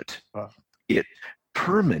 but it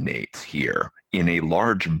terminates here in a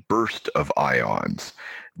large burst of ions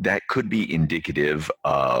that could be indicative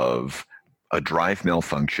of a drive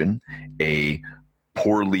malfunction, a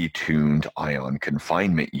poorly tuned ion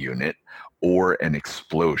confinement unit, or an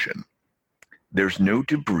explosion. There's no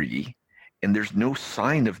debris, and there's no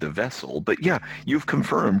sign of the vessel, but yeah, you've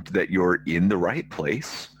confirmed that you're in the right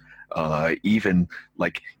place, even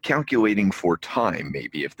like calculating for time,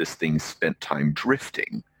 maybe if this thing spent time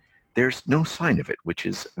drifting. There's no sign of it, which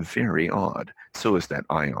is very odd. So is that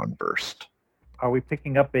ion burst. Are we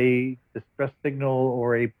picking up a distress signal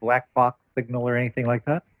or a black box signal or anything like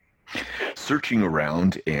that? Searching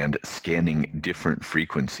around and scanning different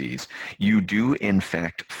frequencies, you do in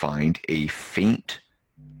fact find a faint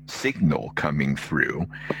signal coming through.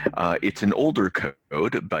 It's an older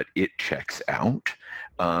code, but it checks out.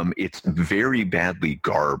 It's very badly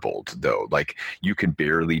garbled, though. Like, you can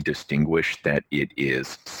barely distinguish that it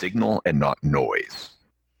is signal and not noise.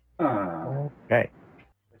 Okay.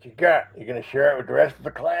 What you got? You going to share it with the rest of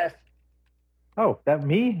the class? Oh, that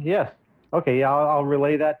me? Yes. Okay, yeah, I'll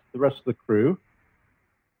relay that to the rest of the crew.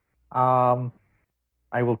 I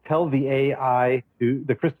will tell the AI,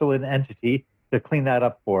 the crystalline entity, to clean that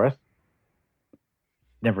up for us.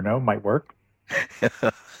 Never know, might work.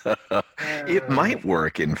 It might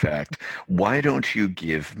work, in fact. Why don't you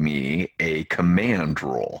give me a command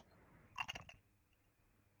roll?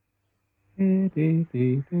 Don't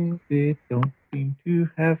seem to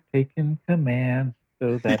have taken commands,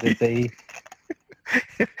 so that is a...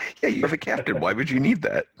 Yeah, you have a captain. Why would you need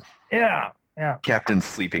that? Yeah. Captain's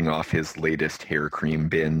sleeping off his latest hair cream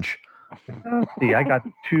binge. Let's see, I got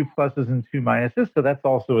 2 pluses and 2 minuses, so that's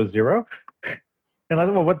also a 0. And I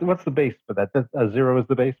don't know, what's the base for that? A 0 is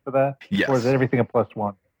the base for that? Yes. Or is everything a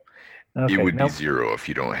 +1? Okay, it would be 0 if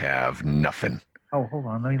you don't have nothing. Oh, hold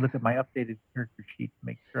on. Let me look at my updated character sheet to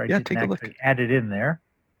make sure I Yeah, didn't take a look. actually add it in there.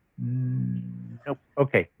 Nope.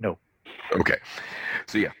 Okay, no. Okay.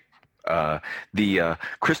 So yeah, the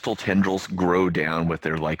crystal tendrils grow down with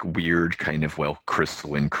their like weird kind of, well,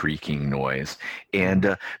 crystalline creaking noise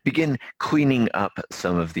and begin cleaning up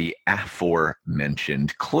some of the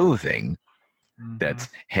aforementioned clothing that's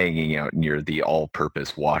hanging out near the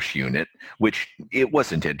all-purpose wash unit, which it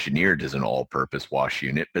wasn't engineered as an all-purpose wash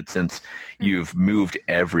unit, but since you've moved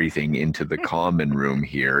everything into the common room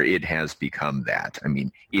here, it has become that. I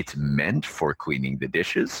mean, it's meant for cleaning the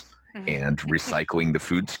dishes and recycling the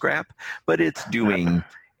food scrap, but it's doing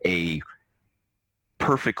a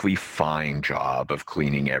perfectly fine job of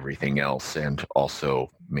cleaning everything else and also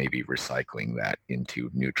maybe recycling that into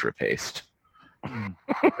NutriPaste.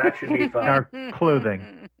 That should be fun. Our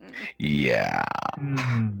clothing. Yeah.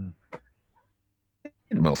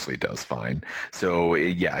 It mostly does fine. So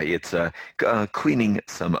yeah, it's cleaning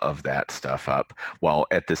some of that stuff up while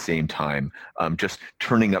at the same time just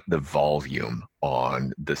turning up the volume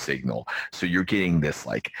on the signal. So you're getting this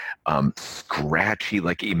like scratchy,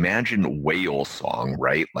 like imagine whale song,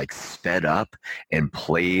 right? Like sped up and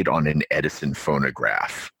played on an Edison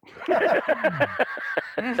phonograph.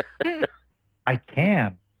 I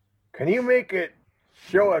can. Can you make it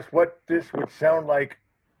show us what this would sound like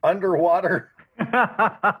underwater?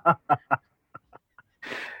 How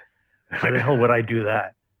the hell would I do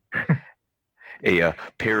that? A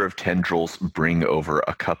pair of tendrils bring over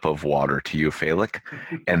a cup of water to you, Falik,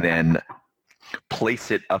 and then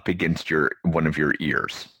place it up against one of your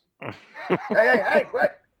ears. Hey,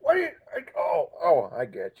 what are you? Oh, I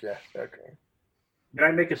get you. Okay. Can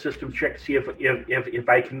I make a systems check to see if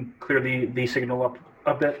I can clear the signal up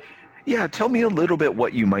a bit? Yeah, tell me a little bit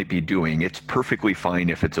what you might be doing. It's perfectly fine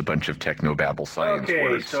if it's a bunch of technobabble science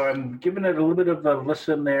words. So I'm giving it a little bit of a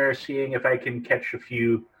listen there, seeing if I can catch a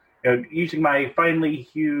few, using my finely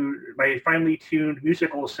tuned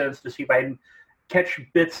musical sense to see if I can catch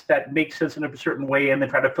bits that make sense in a certain way, and then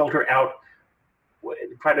try to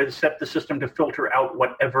set the system to filter out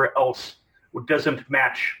whatever else doesn't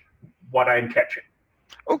match what I'm catching.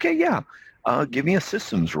 Okay, yeah. Give me a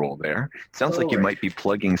systems roll there. Sounds like you might be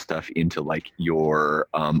plugging stuff into like your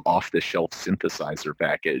off-the-shelf synthesizer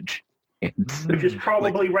package. Which is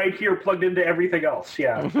probably right here plugged into everything else,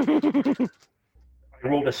 yeah. I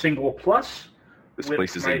rolled a single plus. This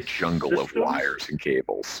place is a jungle of wires and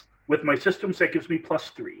cables. With my systems, that gives me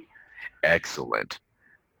 +3. Excellent.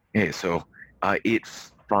 Okay, so it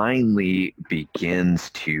finally begins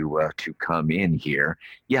to come in here.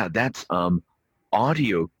 Yeah, that's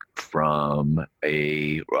audio from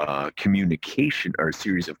a communication or a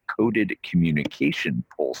series of coded communication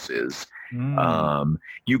pulses.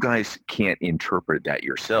 You guys can't interpret that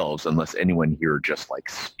yourselves unless anyone here just like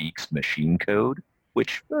speaks machine code,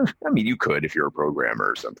 which, I mean, you could if you're a programmer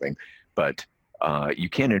or something, but you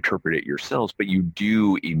can't interpret it yourselves, but you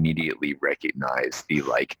do immediately recognize the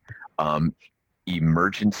like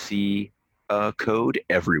emergency code.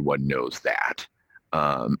 Everyone knows that.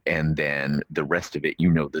 And then the rest of it,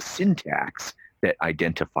 the syntax that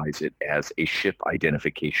identifies it as a ship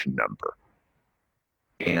identification number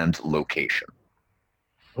and location.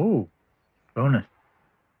 Oh, bonus.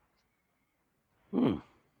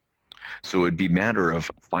 So it'd be a matter of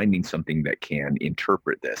finding something that can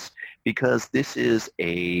interpret this, because this is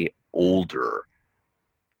a older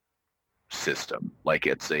system. Like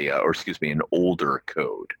it's an older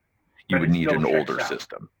code. You would need an older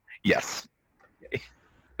system. Yes.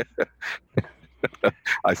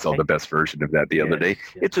 I saw the best version of that the other day.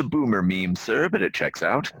 Yes. It's a boomer meme, sir, but it checks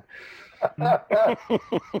out.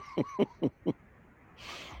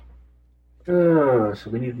 So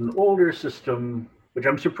we need an older system, which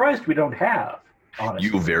I'm surprised we don't have, honestly.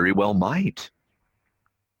 You very well might.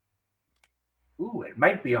 Ooh, it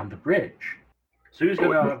might be on the bridge. So who's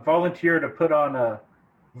going to volunteer to put on a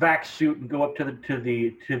vac suit and go up to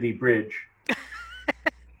the bridge?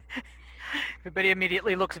 Everybody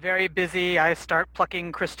immediately looks very busy. I start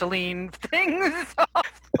plucking crystalline things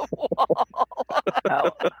off the wall.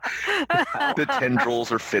 The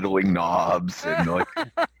tendrils are fiddling knobs and like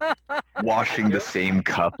washing the same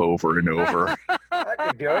cup over and over. I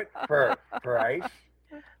could do it for ice.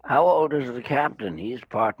 How old is the captain? He's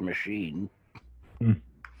part machine.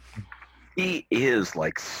 He is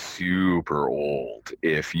like super old,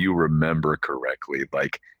 if you remember correctly.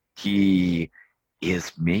 Like he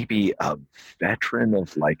is maybe a veteran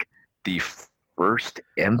of like the first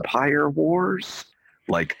Empire Wars,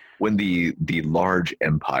 like when the large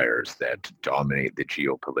empires that dominate the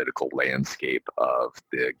geopolitical landscape of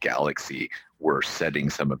the galaxy were setting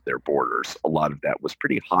some of their borders. A lot of that was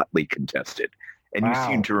pretty hotly contested, And you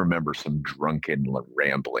seem to remember some drunken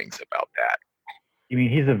ramblings about that. You mean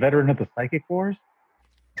he's a veteran of the Psychic Wars?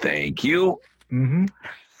 Thank you. Mm-hmm.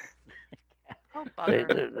 Oh,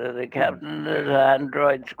 bugger. The captain is an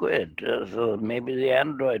android squid, so maybe the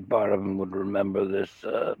android part of him would remember this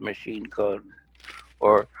machine code,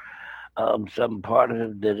 or some part of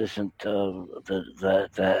him that isn't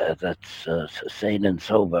that's sane and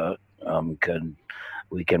sober.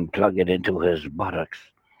 We can plug it into his buttocks,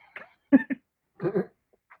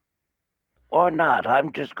 or not.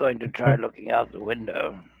 I'm just going to try looking out the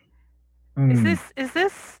window. Is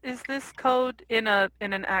this code in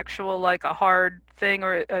an actual, like, a hard thing,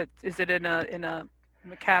 or is it in a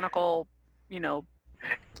mechanical,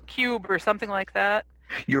 cube or something like that?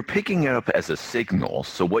 You're picking it up as a signal,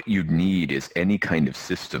 so what you'd need is any kind of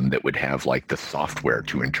system that would have like the software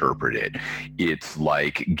to interpret it. It's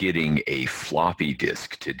like getting a floppy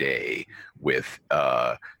disk today with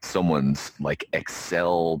someone's like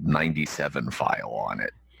Excel 97 file on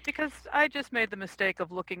it. Because I just made the mistake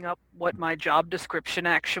of looking up what my job description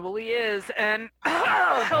actually is and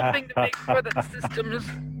helping to make sure that systems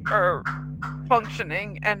are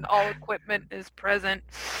functioning and all equipment is present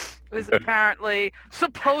is apparently,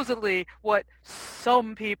 supposedly, what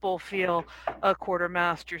some people feel a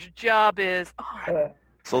quartermaster's job is.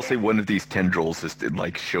 So I'll say one of these tendrils is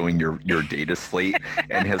like showing your data slate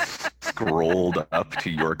and has scrolled up to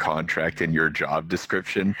your contract and your job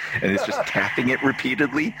description and it's just tapping it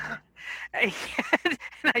repeatedly. And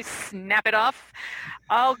I snap it off.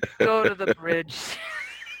 I'll go to the bridge.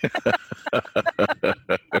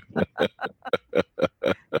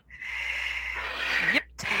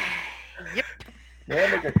 Yep. May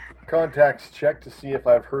I make a contacts check to see if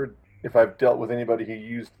I've dealt with anybody who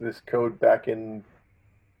used this code back in,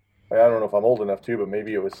 I don't know if I'm old enough to, but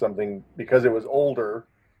maybe it was something, because it was older,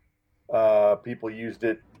 people used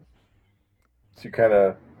it to kind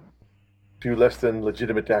of do less than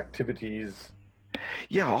legitimate activities.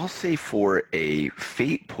 Yeah, I'll say for a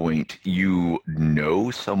fate point, you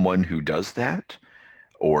know someone who does that,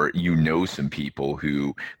 or you know some people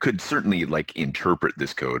who could certainly like interpret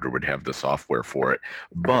this code or would have the software for it,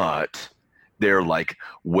 but they're like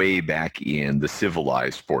way back in the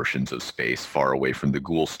civilized portions of space, far away from the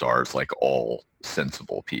Ghoul Stars, like all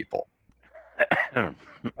sensible people.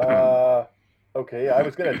 Okay, I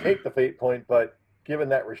was going to take the fate point, but given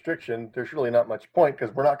that restriction, there's really not much point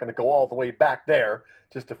because we're not going to go all the way back there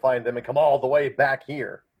just to find them and come all the way back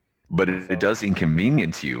here. But it does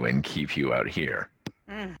inconvenience you and keep you out here.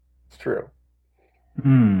 It's true.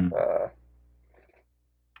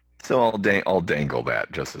 So I'll dangle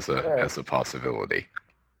that just as a possibility.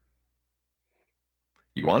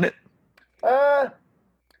 You want it?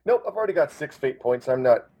 Nope, I've already got 6 fate points. I'm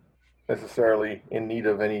not necessarily in need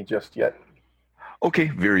of any just yet. Okay,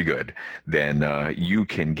 very good. Then you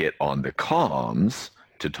can get on the comms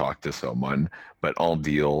to talk to someone, but I'll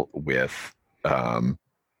deal with,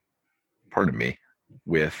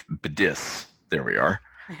 with Badis. There we are.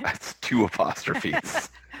 That's 2 apostrophes.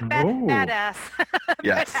 Badass.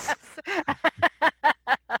 Yes.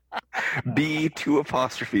 B, 2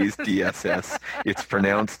 apostrophes, DSS. It's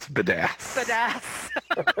pronounced badass. Badass.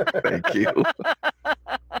 Thank you.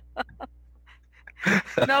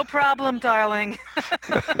 No problem, darling.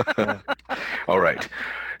 All right.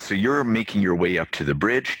 So you're making your way up to the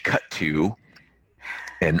bridge. Cut to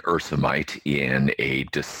an Ursamite in a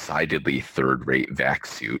decidedly third-rate vac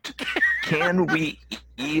suit. Can we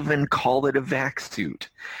even call it a vac suit?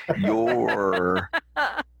 You're...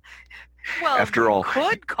 Well, after all,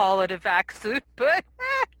 could call it a vac suit, but...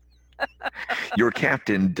 Your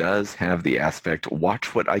captain does have the aspect,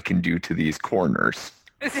 watch what I can do to these corners.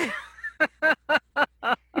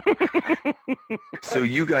 So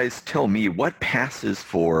you guys tell me, what passes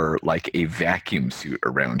for like a vacuum suit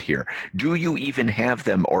around here? Do you even have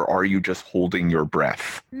them, or are you just holding your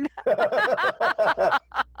breath?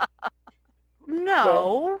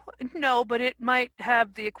 No, but it might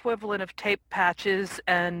have the equivalent of tape patches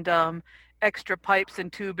and extra pipes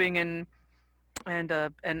and tubing and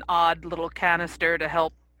an odd little canister to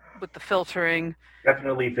help with the filtering.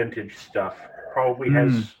 Definitely vintage stuff.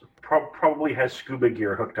 Probably has scuba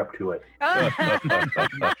gear hooked up to it.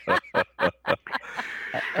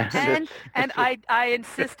 and I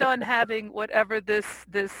insist on having whatever this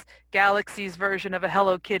galaxy's version of a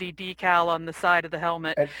Hello Kitty decal on the side of the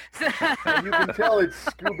helmet. And you can tell it's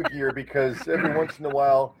scuba gear because every once in a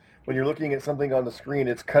while, when you're looking at something on the screen,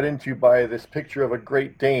 it's cut into by this picture of a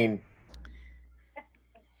Great Dane.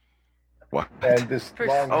 What? And this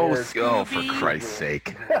long for Christ's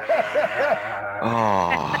sake.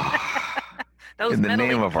 Oh. In the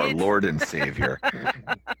name of our Lord and Savior.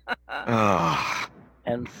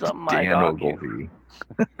 And some might argue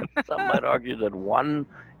that one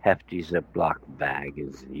hefty Ziploc bag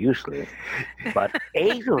is useless, but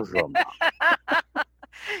 8 of them.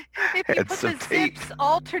 If you put the zips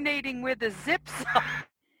alternating where the zips are.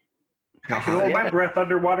 I can hold my breath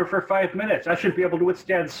underwater for 5 minutes. I should be able to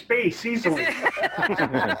withstand space easily.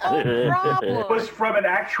 No problem. It was from an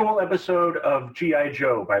actual episode of G.I.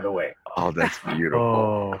 Joe, by the way. Oh, that's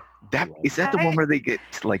beautiful. Is that the one where they get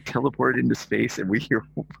like teleported into space and we hear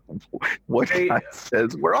what guy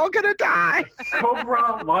says, "We're all gonna die"?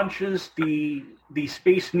 Cobra launches the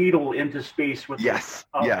Space Needle into space with a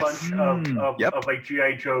bunch of like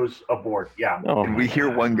G.I. Joes aboard. Yeah. And we hear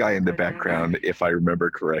one guy in the background, if I remember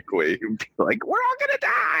correctly, be like, "We're all gonna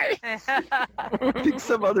die." I think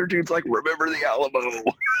some other dude's like, "Remember the Alamo."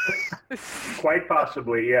 Quite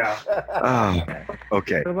possibly, yeah.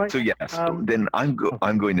 Okay. So yes, then I'm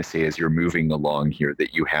going to say as you're moving along here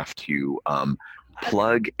that you have to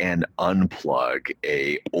plug and unplug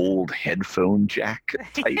a old headphone jack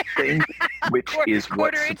type thing, which is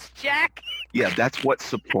what quarter-inch jack. Yeah, that's what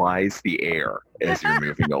supplies the air as you're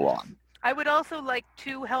moving along. I would also like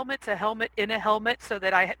 2 helmets, a helmet in a helmet, so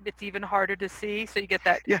that it's even harder to see. So you get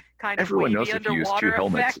that kind of everyone knows wavy if you use 2 underwater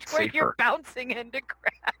helmets, effect it's where safer. you're bouncing into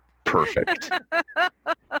crap. Perfect.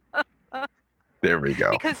 There we go.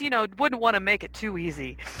 Because wouldn't want to make it too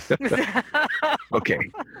easy. Okay,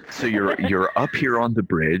 so you're up here on the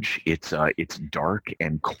bridge. It's dark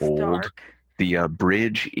and cold. Dark. The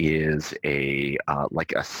bridge is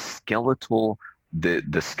like a skeletal,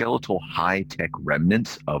 the skeletal high-tech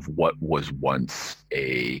remnants of what was once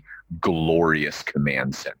a glorious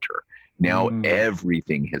command center. Now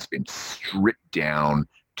everything has been stripped down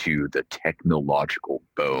to the technological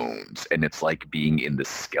bones, and it's like being in the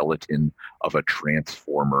skeleton of a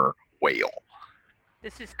transformer whale.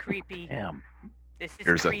 This is creepy. Damn. This is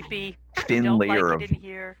There's creepy. a thin layer of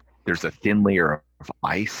there's a thin layer of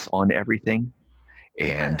ice on everything,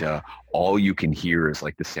 and all you can hear is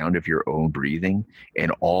like the sound of your own breathing,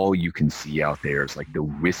 and all you can see out there is like the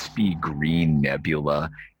wispy green nebula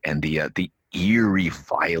and the eerie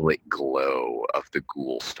violet glow of the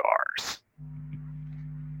Ghoul stars.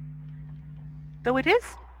 Though it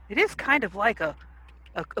is kind of like a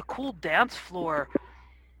cool dance floor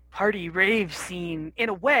party rave scene in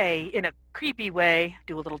a way, in a creepy way.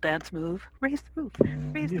 Do a little dance move. Raise the roof.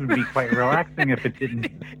 Raise the roof. It would be quite relaxing if it didn't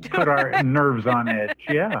put our nerves on edge.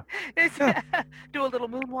 Yeah. Do a little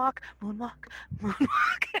moonwalk.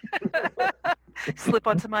 Slip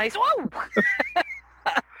on some ice. Whoa!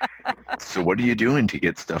 So what are you doing to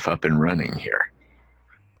get stuff up and running here?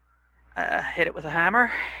 Hit it with a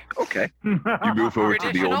hammer. Okay. You move over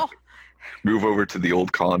to the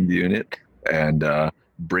old comm unit and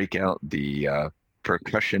break out the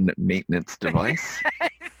percussion maintenance device.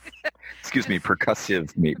 Excuse me,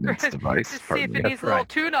 percussive maintenance device. See if it needs a little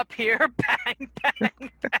tune-up here. Bang,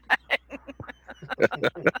 bang, bang.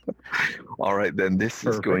 All right, then this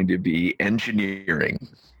is going to be engineering.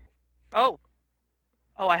 Oh,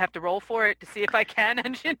 I have to roll for it to see if I can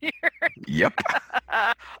engineer? Yep.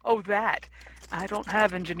 Oh, that. I don't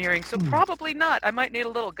have engineering, so probably not. I might need a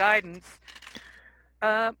little guidance.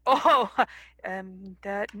 That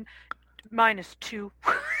 -2.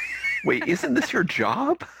 Wait, isn't this your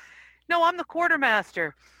job? No, I'm the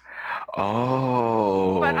quartermaster.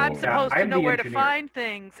 Oh. But I'm supposed to know where to engineer. find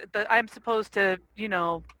things. I'm supposed to,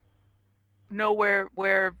 know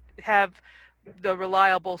where have the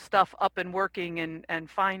reliable stuff up and working and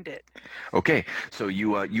find it. Okay, so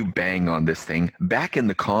you bang on this thing. Back in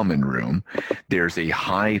the common room, there's a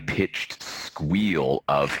high-pitched squeal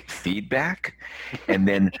of feedback, and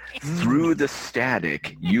then through the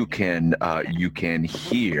static, you can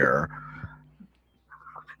hear.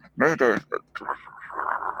 Yeah,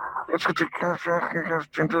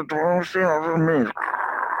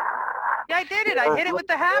 I did it. I hit it with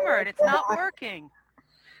the hammer, and it's not working.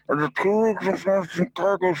 The 2 exhausting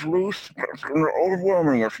cargo's loose and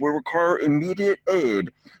overwhelming us. We require immediate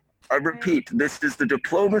aid. I repeat, this is the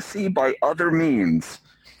diplomacy by other means.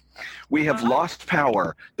 We have lost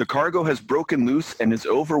power. The cargo has broken loose and is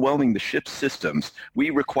overwhelming the ship's systems. We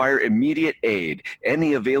require immediate aid.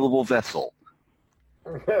 Any available vessel.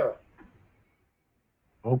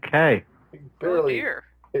 Okay. Barely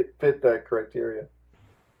it fit that criteria.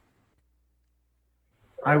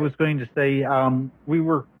 I was going to say we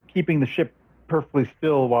were keeping the ship perfectly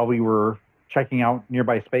still while we were checking out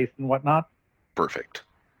nearby space and whatnot. Perfect.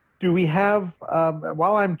 Do we have,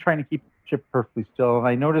 while I'm trying to keep the ship perfectly still, am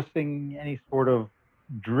I noticing any sort of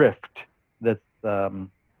drift that's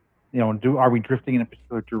are we drifting in a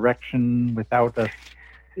particular direction without us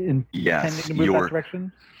intending to move that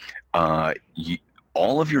direction?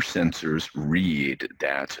 All of your sensors read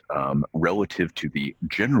that relative to the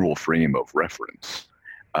general frame of reference,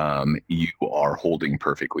 you are holding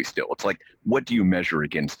perfectly still. It's like, what do you measure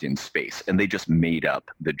against in space? And they just made up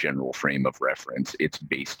the general frame of reference. It's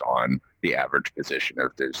based on the average position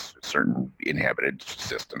of there's certain inhabited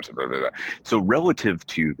systems. Blah, blah, blah. So relative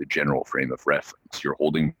to the general frame of reference, you're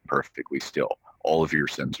holding perfectly still. All of your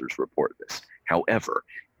sensors report this. However,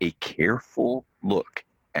 a careful look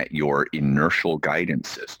at your inertial guidance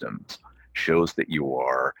systems shows that you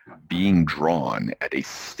are being drawn at a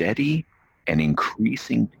steady and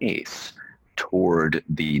increasing pace toward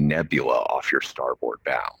the nebula off your starboard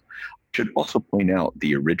bow. Should also point out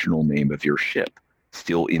the original name of your ship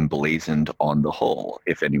still emblazoned on the hull,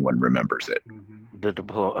 if anyone remembers it. The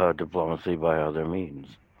diplomacy by other means.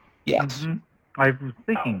 Yes. I was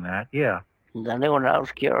thinking that, yeah. Is anyone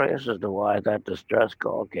else curious as to why that distress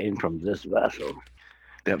call came from this vessel?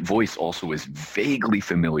 That voice also is vaguely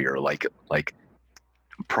familiar, like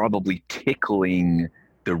probably tickling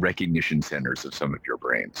the recognition centers of some of your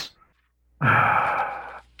brains.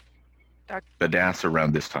 Adass,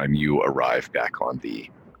 around this time you arrive back on the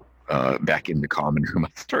back in the common room. I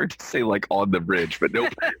started to say like on the bridge, but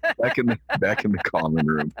nope, back in the common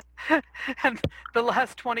room. And the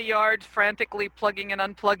last 20 yards frantically plugging and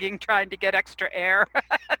unplugging, trying to get extra air.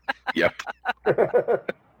 Yep. And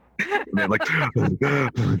then like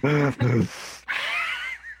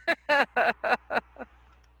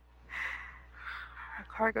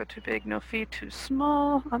cargo too big, no feed too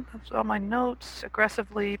small. That's all my notes.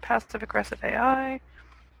 Aggressively, passive-aggressive AI.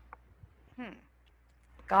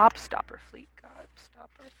 Gobstopper fleet.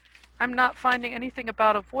 Gobstopper. I'm not finding anything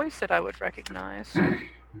about a voice that I would recognize. That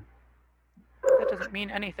doesn't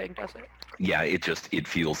mean anything, does it? Yeah, it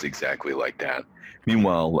feels exactly like that.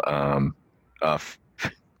 Meanwhile,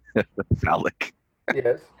 Falik.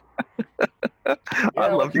 Yes. I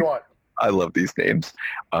love these names.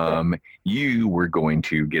 You were going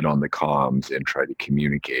to get on the comms and try to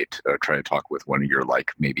communicate, try to talk with one of your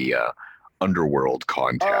maybe underworld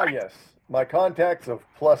contacts. Yes. My contacts of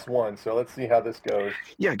 +1, so let's see how this goes.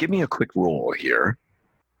 Yeah, give me a quick roll here.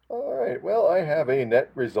 All right. Well, I have a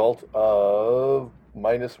net result of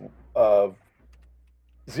 -0.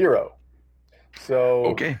 So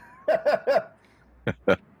okay.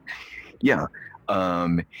 Yeah.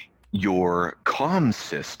 Your comm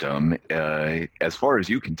system, as far as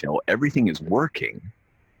you can tell, everything is working,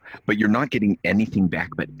 but you're not getting anything back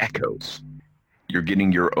but echoes. You're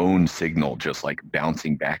getting your own signal just like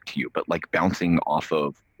bouncing back to you, but like bouncing off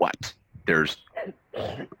of what? There's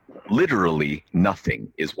literally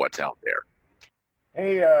nothing is what's out there.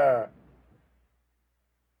 Hey,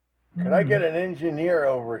 can I get an engineer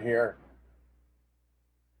over here?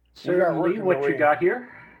 Certainly, what you got here?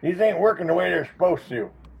 These ain't working the way they're supposed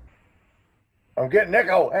to. I'm getting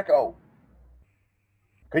echo.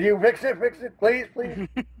 Could you fix it, please?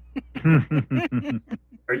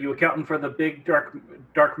 Are you accounting for the big dark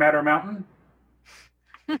matter mountain?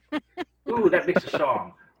 Ooh, that makes a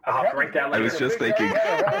song. I'll have to write that later. I was just thinking,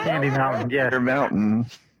 Candy Mountain, yeah. Mountain.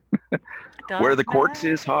 Where the quartz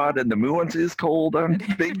is hot and the muons is cold on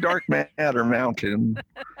big dark matter mountain.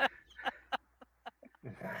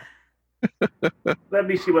 Let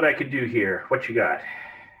me see what I can do here. What you got?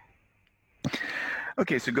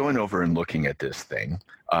 Okay, so going over and looking at this thing,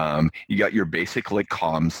 you got your basic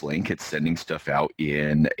comms link. It's sending stuff out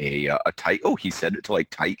in a tight. Oh, he set it to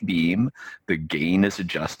tight beam. The gain is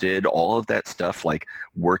adjusted. All of that stuff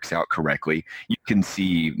works out correctly. You can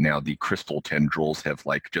see now the crystal tendrils have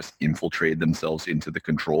just infiltrated themselves into the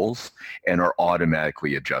controls and are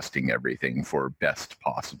automatically adjusting everything for best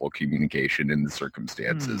possible communication in the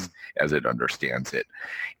circumstances as it understands it.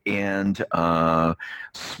 And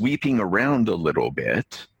sweeping around a little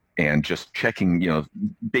bit and just checking,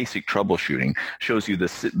 basic troubleshooting shows you the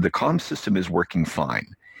comm system is working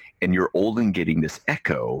fine, and you're only getting this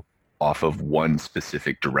echo off of one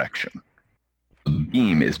specific direction. The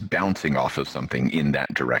beam is bouncing off of something in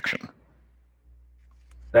that direction.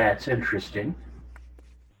 That's interesting.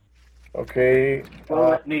 Okay. Well,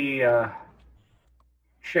 let me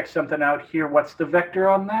check something out here. What's the vector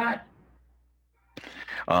on that?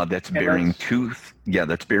 That's bearing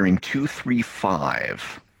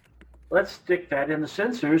 235. Let's stick that in the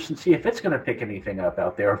sensors and see if it's going to pick anything up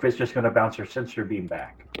out there, or if it's just going to bounce our sensor beam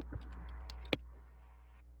back.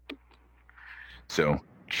 So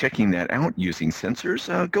checking that out using sensors,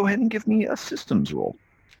 go ahead and give me a systems roll.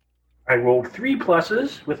 I rolled 3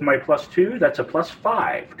 pluses with my +2. That's a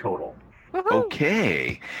 +5 total. Woohoo!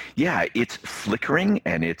 Okay. Yeah, it's flickering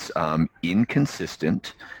and it's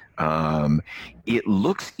inconsistent. It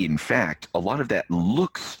looks, in fact, a lot of that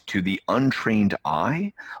looks to the untrained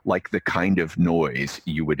eye like the kind of noise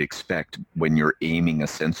you would expect when you're aiming a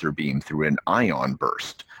sensor beam through an ion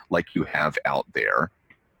burst, like you have out there,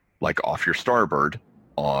 like off your starboard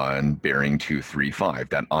on bearing 235,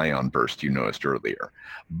 that ion burst you noticed earlier.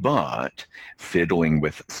 But fiddling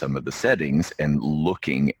with some of the settings and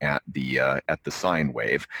looking at the sine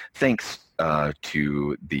wave, thanks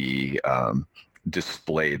to the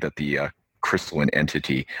display that the crystalline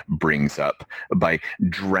entity brings up by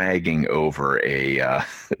dragging over a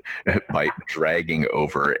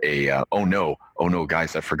oh no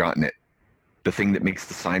guys, I've forgotten it, the thing that makes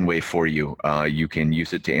the sine wave for you. You can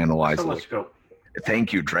use it to analyze Oscilloscope.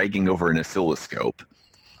 Thank you. Dragging over an oscilloscope,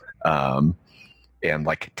 and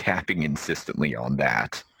like tapping insistently on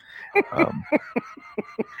that.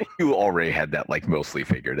 You already had that like mostly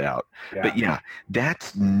figured out. Yeah. But yeah,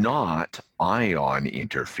 that's not ion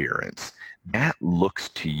interference. That looks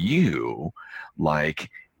to you like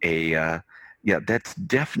that's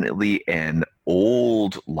definitely an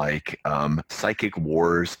old like Psychic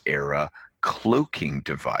Wars era cloaking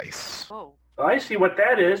device. Oh. I see what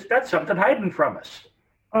that is. That's something hiding from us.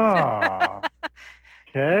 Oh.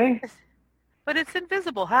 Okay. But it's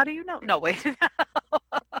invisible. How do you know? No, wait.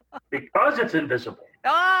 Because it's invisible.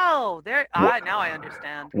 Oh, there. Now I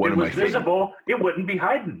understand. What If it am was I thinking? visible, it wouldn't be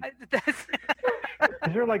hiding.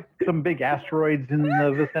 Is there like some big asteroids in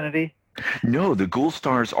the vicinity? No, the Ghoul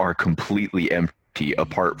Stars are completely empty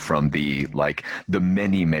apart from the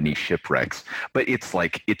many shipwrecks. But it's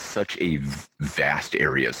such a vast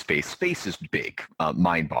area of space. Space is big,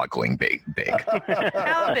 mind-boggling big.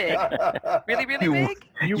 How big? Really, really big?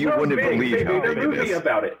 You wouldn't believe how big it is.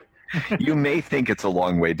 About it. You may think it's a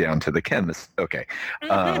long way down to the chemist. Okay.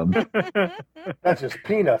 That's just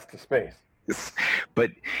peanuts to space.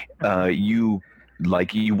 But you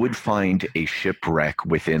would find a shipwreck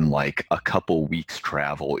within like a couple weeks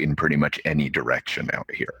travel in pretty much any direction out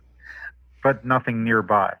here. But nothing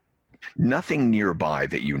nearby. Nothing nearby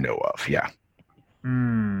that you know of, yeah.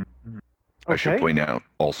 Hmm. I should Okay. point out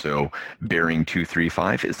also bearing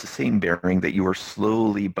 235 is the same bearing that you are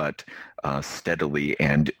slowly but steadily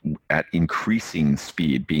and at increasing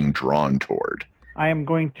speed being drawn toward. I am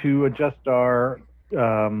going to adjust our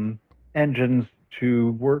engines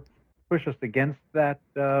to push us against that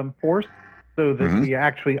force so that we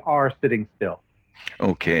actually are sitting still.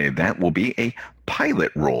 Okay, that will be a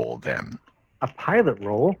pilot roll then. A pilot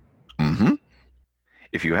roll? Mm-hmm.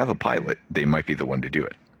 If you have a pilot, they might be the one to do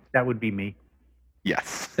it. That would be me.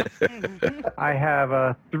 Yes. I have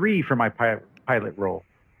a 3 for my pilot roll.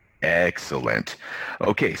 Excellent.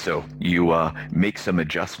 Okay, so you make some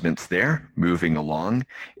adjustments there, moving along,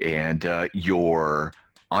 and your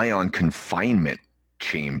ion confinement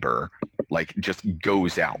chamber just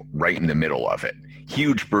goes out right in the middle of it.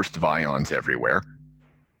 Huge burst of ions everywhere.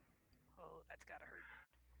 Oh, that's gotta hurt.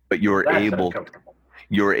 But you're That's able uncomfortable.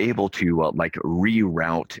 to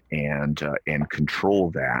reroute and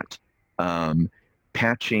control that.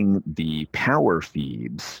 Patching the power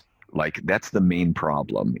feeds, that's the main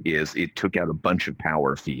problem, is it took out a bunch of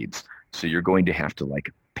power feeds. So you're going to have to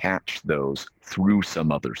patch those through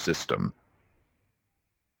some other system.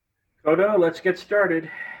 Kodo, let's get started.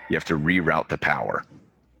 You have to reroute the power.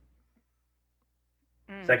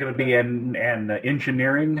 Is that going to be an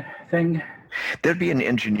engineering thing? There'd be an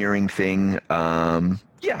engineering thing.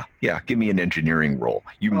 Yeah. Give me an engineering roll.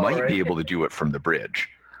 You All might right. be able to do it from the bridge.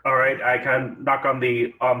 All right, I can knock on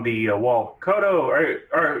the wall. Kodo,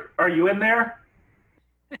 are you in there?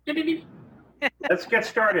 Let's get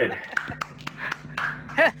started.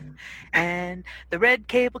 And the red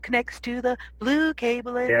cable connects to the blue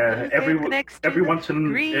cable, and Yeah, the blue cable connects to every the once in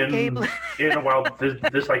green cable. a while,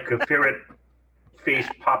 this like a ferret face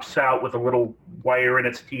pops out with a little wire in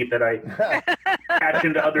its teeth that I patch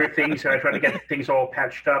into other things, and I try to get things all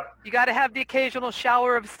patched up. You got to have the occasional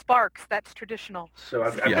shower of sparks. That's traditional. So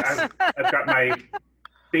I've Yes. got my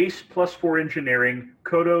base +4 engineering.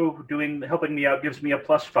 Kodo helping me out gives me a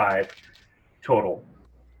 +5 total.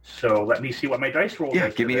 So let me see what my dice roll Yeah,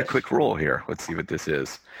 does give for me a this. quick roll here. Let's see what this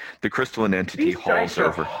is. The crystalline entity These hauls dice are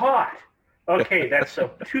over. hot. Okay, that's a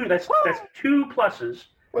 2. That's 2 pluses.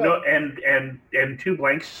 Well- and 2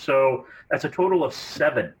 blanks. So that's a total of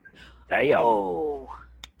 7. Damn. Oh.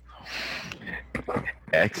 You want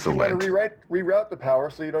Excellent. to reroute the power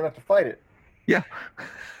so you don't have to fight it. Yeah.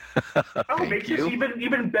 Oh, Thank makes you. this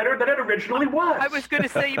even better than it originally was. I was going to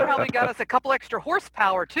say you probably got us a couple extra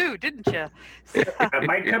horsepower too, didn't you? That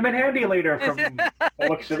might come in handy later from the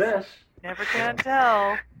looks of this. Never can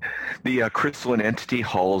tell. The crystalline entity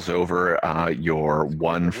hauls over your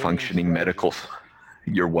one functioning medical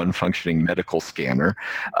scanner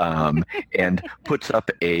and puts up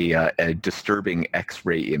a disturbing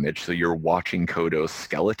X-ray image. So you're watching Kodo's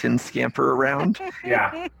skeleton scamper around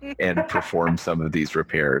and perform some of these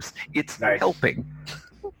repairs. It's helping.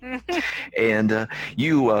 And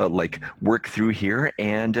you work through here,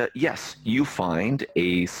 and yes, you find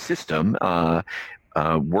a system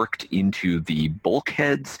worked into the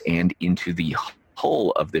bulkheads and into the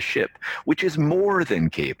hull of the ship, which is more than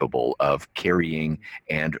capable of carrying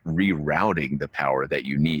and rerouting the power that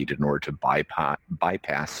you need in order to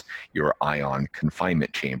bypass your ion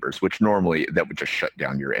confinement chambers, which normally that would just shut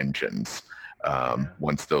down your engines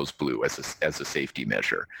once those blew as a safety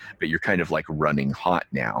measure. But you're kind of like running hot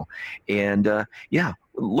now. And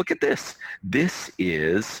look at this. This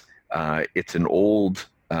is it's an old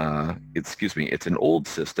it's an old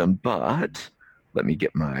system, but let me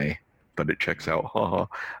get but it checks out.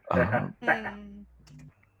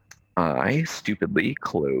 I stupidly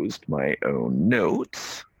closed my own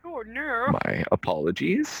notes. Oh, no. My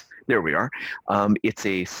apologies. There we are. It's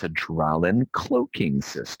a Sadralan cloaking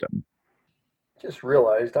system. Just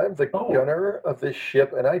realized I'm the gunner of this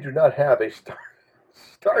ship, and I do not have a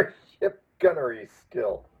starship gunnery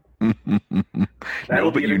skill.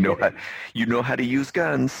 No, but you know how to use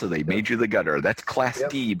guns, so they made you the gunner. That's Class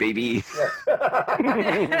D, baby. Yes.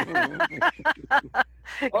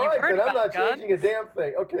 All right, then I'm not changing a damn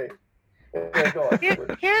thing. Okay. Go on.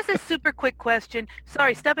 Here's a super quick question.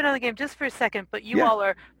 Sorry, stepping on the game just for a second, but you all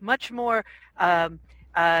are much more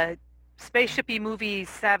spaceship-y movie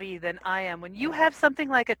savvy than I am. When you have something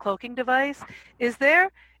like a cloaking device, is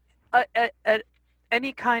there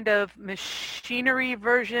any kind of machinery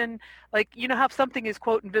version, like you know how something is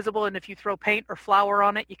quote invisible, and if you throw paint or flour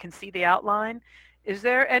on it, you can see the outline? Is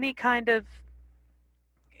there any kind of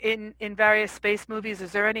in various space movies?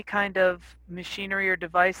 Is there any kind of machinery or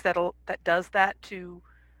device that does that to?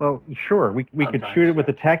 Well, sure. We could shoot it with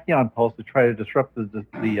a tachyon pulse to try to disrupt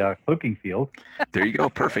the cloaking field. There you go.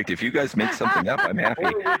 Perfect. If you guys make something up, I'm happy.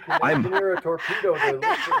 I'm near a torpedo to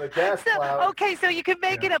look for the gas cloud. Okay, so you can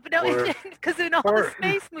make it up, but no, because in all the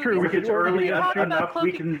space movies, true, if it's early enough,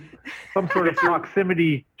 we can some sort of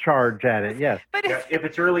proximity charge at it. Yes. But if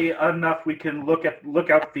it's early enough, we can look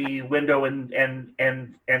out the window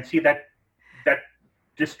and see that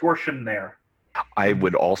distortion there. I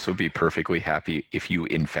would also be perfectly happy if you,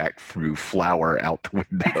 in fact, threw flour out the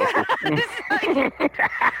window.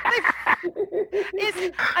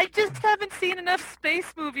 I just haven't seen enough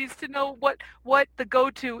space movies to know what the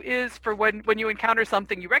go-to is for when you encounter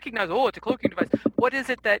something you recognize. Oh, it's a cloaking device. What is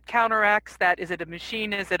it that counteracts that? Is it a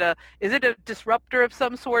machine? Is it a disruptor of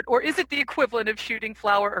some sort, or is it the equivalent of shooting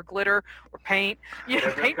flour or glitter or paint?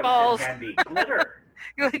 Paintballs. Glitter.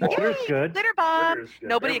 Glitter's good. Glitter bomb. Glitter's good.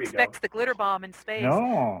 Nobody expects the glitter bomb in space.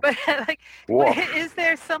 No. But is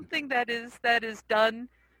there something that is done?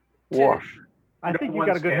 I think you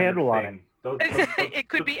got a good handle on it. It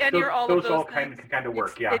could be any or all of those. Those all kind of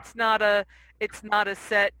work. It's not a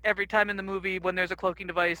set every time in the movie when there's a cloaking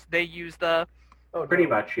device they use the. Pretty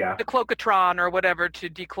much, yeah. The cloakatron or whatever to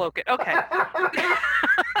decloak it. Okay.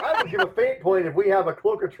 I would give a fate point if we have a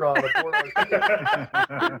cloakatron.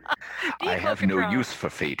 I have no use for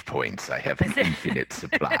fate points. I have an infinite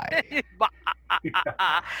supply.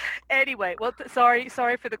 Anyway, well, sorry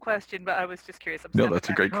for the question, but I was just curious. No, that's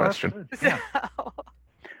a great question.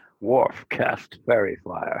 Worf cast fairy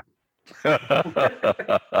flyer.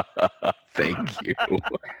 Thank you.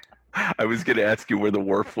 I was going to ask you where the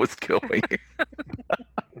Worf was going.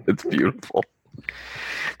 It's beautiful.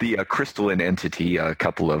 The crystalline entity, a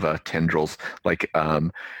couple of tendrils,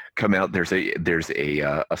 come out. There's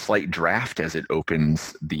a slight draft as it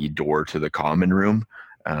opens the door to the common room,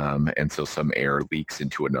 and so some air leaks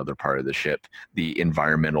into another part of the ship. The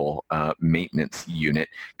environmental maintenance unit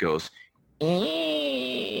goes,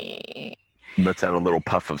 lets out a little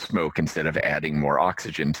puff of smoke instead of adding more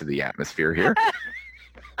oxygen to the atmosphere here.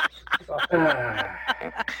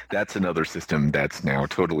 That's another system that's now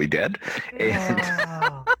totally dead, and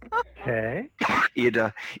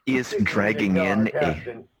it is dragging in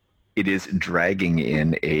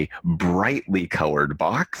a brightly colored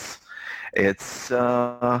box. It's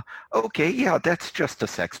okay, yeah, that's just a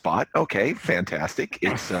sex bot. Okay, fantastic.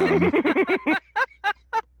 It's no,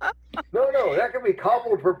 that can be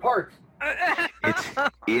cobbled for parts. It's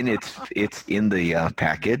in the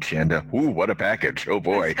package, and ooh, what a package! Oh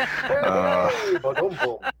boy,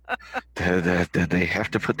 they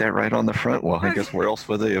have to put that right on the front. Well, I guess where else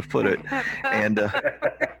would they have put it? And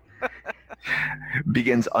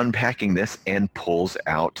begins unpacking this and pulls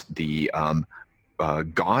out the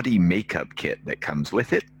gaudy makeup kit that comes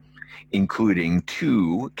with it, including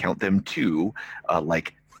two,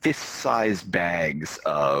 like fist-sized bags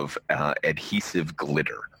of adhesive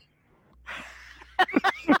glitter.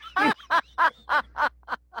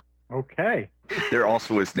 Okay. There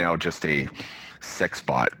also is now just a sex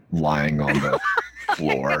bot lying on the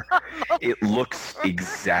floor. It looks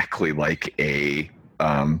exactly like a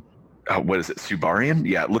what is it, Subarian?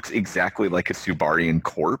 Yeah, it looks exactly like a Subarian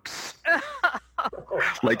corpse.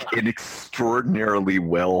 Like an extraordinarily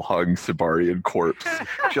well-hung Subarian corpse.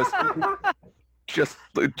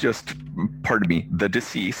 Just, pardon me, the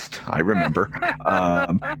deceased, I remember,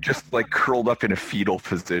 just like curled up in a fetal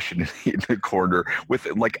position in the corner with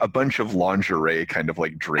like a bunch of lingerie kind of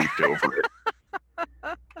like draped over it.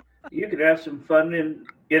 You could have some fun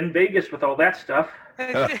in Vegas with all that stuff.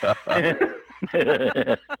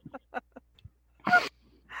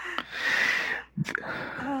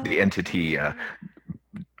 The entity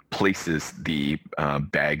places the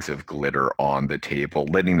bags of glitter on the table,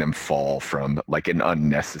 letting them fall from like an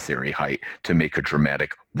unnecessary height to make a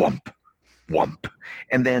dramatic whump, whump.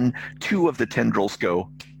 And then two of the tendrils go.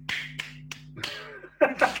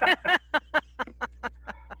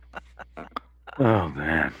 Oh,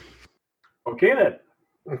 man. Okay,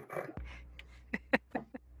 then.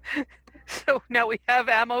 So now we have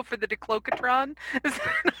ammo for the Declocatron?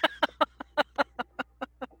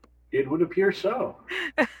 It would appear so.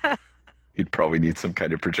 You'd probably need some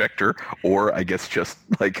kind of projector, or I guess just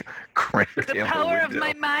like crank The down power the of window.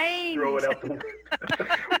 my mind! Throw it out the window.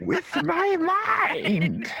 With my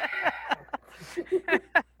mind!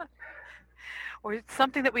 Or it's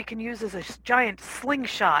something that we can use as a giant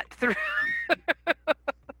slingshot through.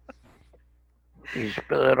 You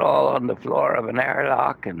spill it all on the floor of an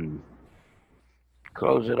airlock and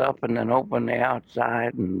close it up and then open the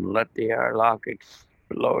outside and let the airlock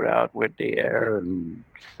explode out with the air and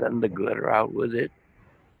send the glitter out with it.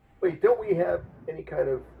 Wait, don't we have any kind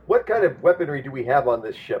of... What kind of weaponry do we have on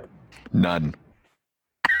this ship? None.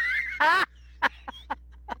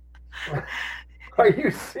 Are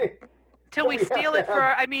you sick? Till we steal it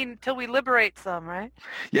till we liberate some, right?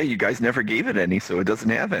 Yeah, you guys never gave it any, so it doesn't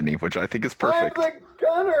have any, which I think is perfect. I'm the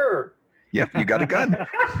gunner! Yep, you got a gun.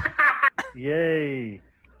 Yay.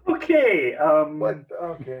 Okay. What?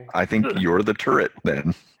 Okay. I think you're the turret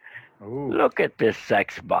then. Ooh. Look at this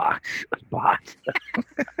sex bot.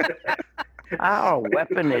 Our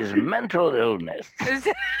weapon is mental illness.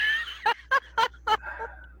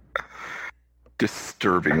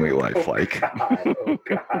 Disturbingly lifelike. Oh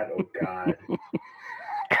God.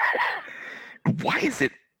 Why is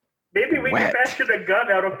it Maybe we wet? can fashion a gun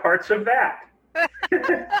out of parts of that.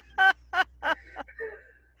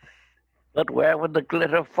 But where would the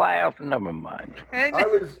glitter fly off? Never mind. I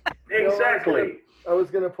was... Exactly. I was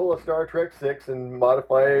going to pull a Star Trek 6 and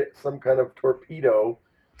modify some kind of torpedo,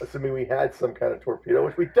 assuming we had some kind of torpedo,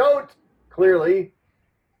 which we don't, clearly.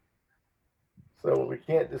 So we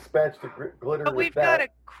can't dispatch the glitter But with we've that. got a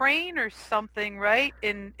crane or something, right?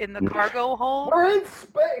 In the cargo hold? We're in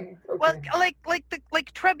space! Okay. Well, like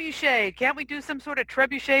trebuchet. Can't we do some sort of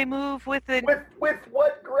trebuchet move with it? With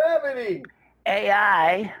what gravity?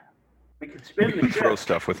 AI. We can spin You the can throw ship.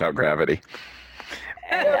 stuff without gravity.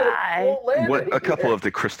 AI. Won't land What, it a couple here. of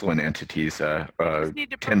the crystalline entities, Just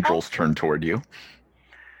need to tendrils turn toward you.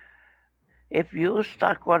 If you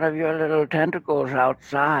stuck one of your little tentacles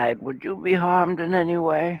outside, would you be harmed in any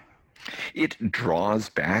way? It draws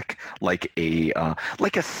back like a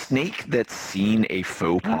snake that's seen a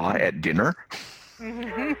faux pas at dinner.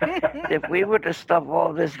 If we were to stuff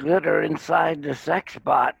all this glitter inside the sex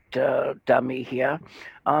bot dummy here,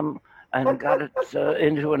 and got it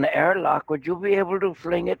into an airlock, would you be able to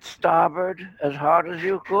fling it starboard as hard as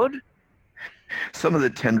you could? Some of the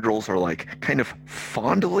tendrils are like kind of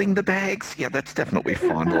fondling the bags. Yeah, that's definitely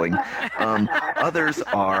fondling. Others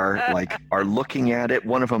are looking at it.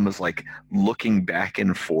 One of them is like looking back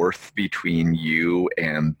and forth between you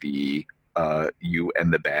and the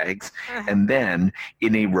bags. And then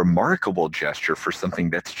in a remarkable gesture for something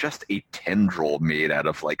that's just a tendril made out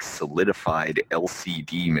of like solidified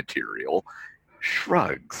LCD material,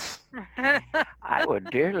 shrugs. I would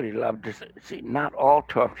dearly love to see. Not all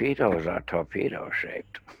torpedoes are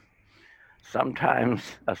torpedo-shaped. Sometimes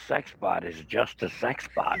a sex bot is just a sex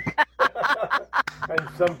bot. And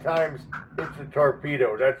sometimes it's a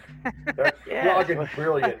torpedo. That's fucking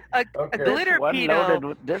brilliant. A glitter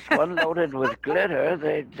pedo. This one loaded with glitter.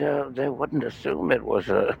 They wouldn't assume it was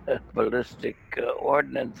a ballistic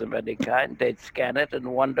ordnance of any kind. They'd scan it and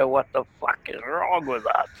wonder what the fuck is wrong with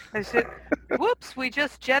us. I said, whoops, we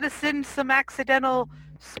just jettisoned some accidental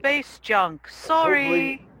space junk.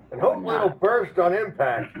 Sorry. Hopefully it'll burst on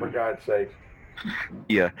impact, for God's sake.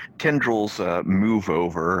 Yeah, tendrils move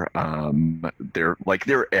over.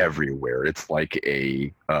 They're everywhere. It's like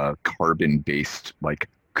a carbon-based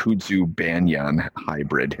kudzu banyan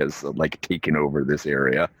hybrid has taken over this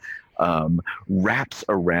area. Wraps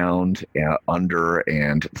around, under,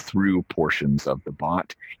 and through portions of the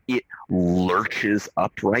bot. It lurches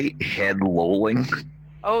upright, head lolling.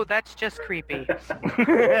 Oh, that's just creepy.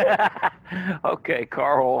 Okay,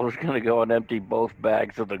 Carl is going to go and empty both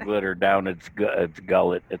bags of the glitter down its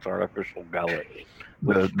gullet, its artificial gullet.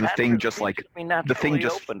 The thing just the thing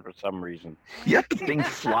just open for some reason. Yep, the thing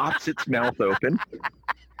flops its mouth open.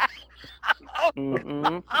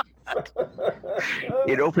 Mm-hmm.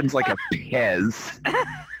 It opens like a Pez.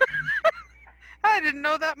 I didn't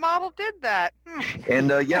know that model did that.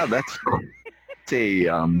 And that's a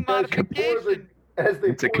modification.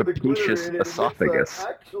 It's a capacious esophagus.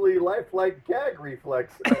 Actually, lifelike gag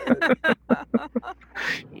reflex.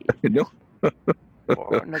 No.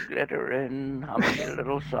 Pouring the glitter in, humming a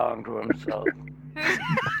little song to himself.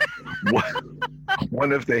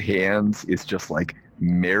 One of the hands is just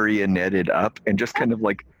marionetted up and just kind of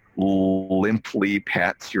limply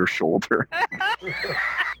pats your shoulder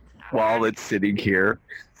while it's sitting here,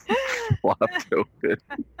 flopped open.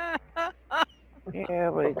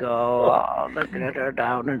 Here we go, all the glitter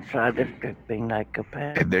down inside the dripping like a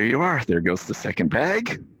pen. And there you are. There goes the second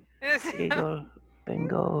bag. Eagle,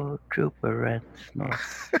 bingo, trooper, and snow.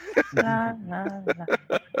 La, la, la.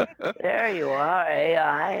 There you are,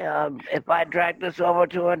 AI. If I drag this over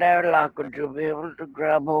to an airlock, would you be able to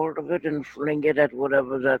grab hold of it and fling it at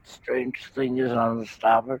whatever that strange thing is on the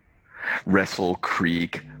starboard? Wrestle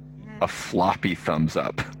Creek, a floppy thumbs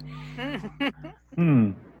up.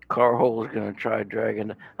 Carl is going to try dragging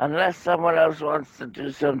it, unless someone else wants to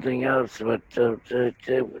do something else. But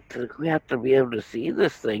we have to be able to see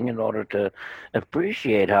this thing in order to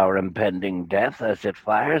appreciate our impending death as it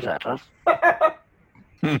fires at us. I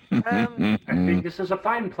think this is a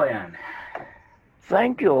fine plan.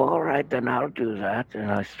 Thank you. All right, then I'll do that.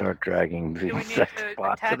 And I start dragging the sex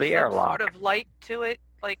bot to the airlock. Some sort of light to it,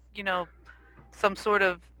 some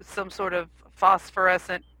sort of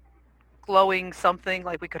phosphorescent glowing something,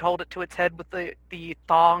 we could hold it to its head with the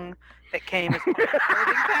thong that came as part of the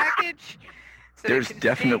clothing package. So there's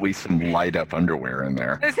definitely some light up underwear in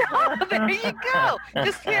there. Oh, there you go.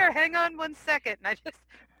 Just here, hang on 1 second. And I just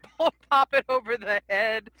pop it over the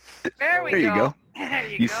head. There we go. You go. There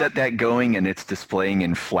you go. set that going and it's displaying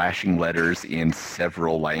in flashing letters in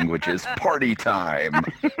several languages. Party time.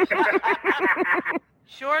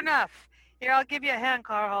 Sure enough. Here, I'll give you a hand,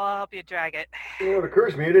 Carl. I'll help you drag it. It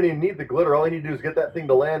occurs to me you didn't even need the glitter. All you need to do is get that thing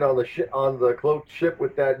to land on the cloaked ship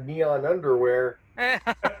with that neon underwear. You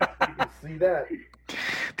can see that.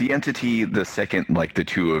 The entity, the second the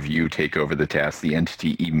two of you take over the task, the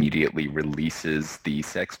entity immediately releases the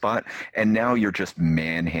sex bot, and now you're just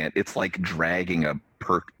It's like dragging a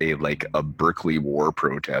Berkeley war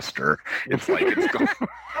protester. It's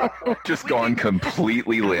it's gone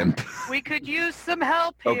completely limp. We could use some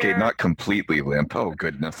help here. Okay, not completely limp. Oh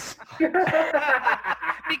goodness.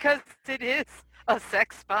 Because it is a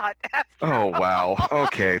sex spot. Oh wow.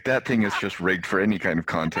 Okay, that thing is just rigged for any kind of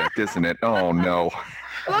contact, isn't it? Oh no.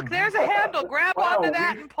 Look, there's a handle. Grab onto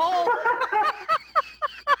that and pull.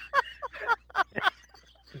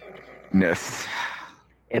 Ness.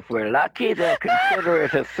 If we're lucky, they'll consider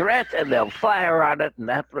it a threat and they'll fire on it, and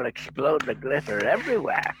that will explode the glitter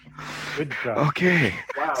everywhere. Good job. Okay.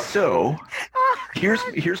 Wow. So,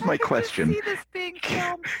 here's my question. See this being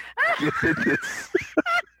filmed.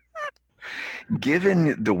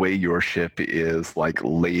 Given the way your ship is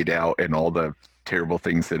laid out and all the terrible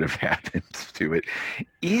things that have happened to it,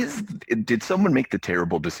 did someone make the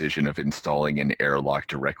terrible decision of installing an airlock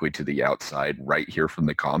directly to the outside right here from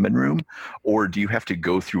the common room, or do you have to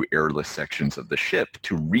go through airless sections of the ship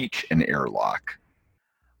to reach an airlock?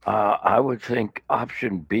 I would think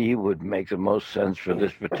option B would make the most sense for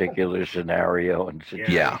this particular scenario and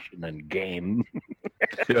situation and game.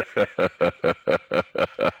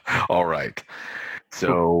 All right.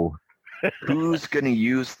 So, who's going to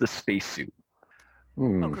use the spacesuit?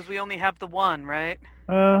 Because we only have the one, right?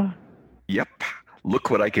 Yep. Look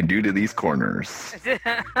what I can do to these corners.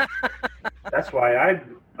 That's why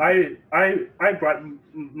I brought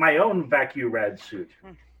my own vacuum rad suit.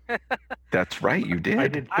 That's right, you did. I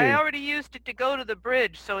did too. I already used it to go to the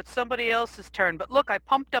bridge, so it's somebody else's turn. But look, I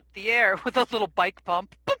pumped up the air with a little bike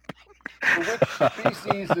pump. Which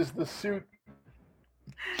species is the suit?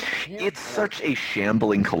 It's such a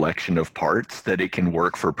shambling collection of parts that it can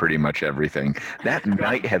work for pretty much everything. That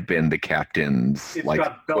might have been the captain's, It's like,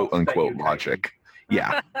 got belts quote-unquote that you logic.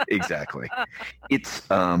 Yeah, exactly. It's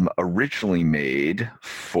originally made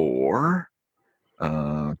for...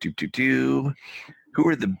 Who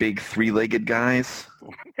are the big three-legged guys?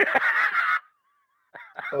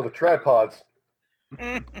 Oh, the tripods.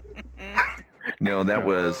 No, that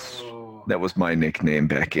was my nickname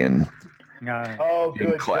back in Oh, in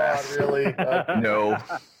good class. God, really? No,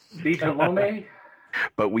 The Trilobite?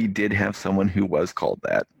 but we did have someone who was called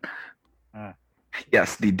that.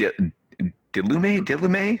 Yes, the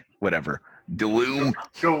Dilume, whatever. Dilume.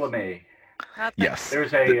 Dolome. Yes.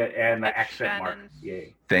 There's an accent mark. Shannon's.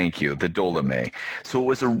 Yay. Thank you, the Dolome. So it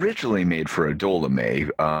was originally made for a Dolome,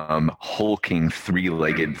 hulking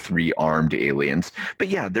three-legged, three-armed aliens. But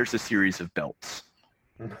yeah, there's a series of belts.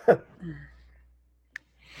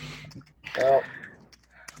 Well,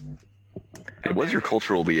 It was your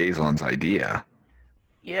cultural liaison's idea.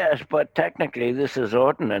 Yes, but technically this is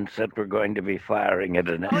ordnance that we're going to be firing at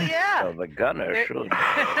an enemy. yeah. So the gunner There- should.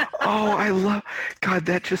 Oh, I love... God,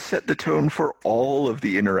 that just set the tone for all of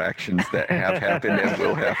the interactions that have happened and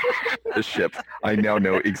will happen on the ship. I now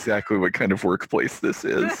know exactly what kind of workplace this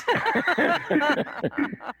is.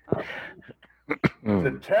 it's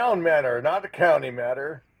a town matter, not a county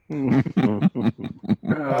matter.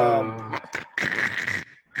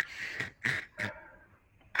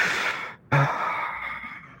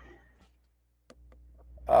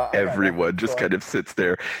 Everyone just kind of sits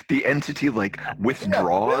there. The entity like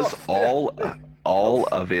withdraws all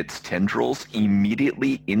of its tendrils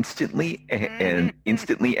immediately, instantly, and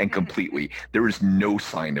completely. There is no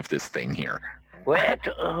sign of this thing here. What?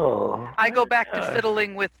 Oh. I go back to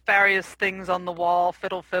fiddling with various things on the wall.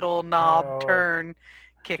 Fiddle, fiddle, knob, Oh, turn,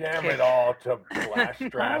 kick, Damn kick. it all to blast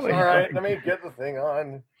stress. All right, let me get the thing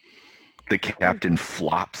on. The captain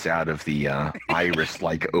flops out of the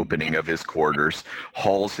iris-like opening of his quarters,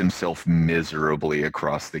 hauls himself miserably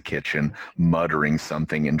across the kitchen, muttering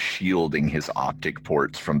something and shielding his optic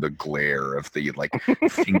ports from the glare of the like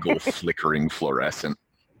single flickering fluorescent.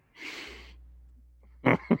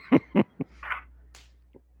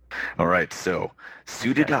 All right, so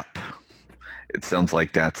suited up. It sounds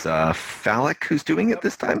like that's Falik who's doing it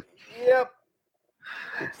this time. Yep.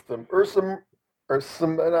 It's the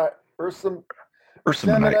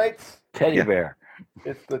Ursamanites. Teddy Yeah. bear.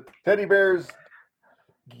 It's the teddy bear's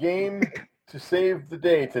game to save the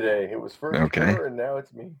day today. It was first Okay. her, and now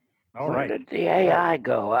it's me. All Where right. did the AI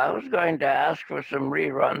go? I was going to ask for some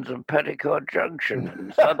reruns of Petticoat Junction,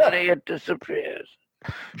 and suddenly it disappears.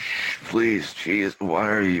 Shh, please, geez, why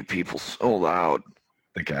are you people so loud?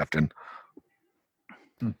 The captain.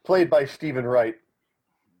 Played by Stephen Wright.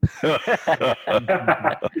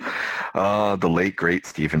 The late, great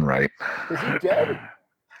Stephen Wright. Is he dead?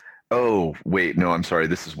 Oh, wait, no, I'm sorry.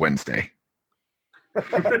 This is Wednesday.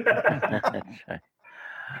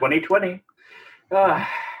 2020.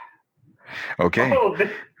 Okay. Oh,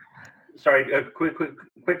 sorry. Quick.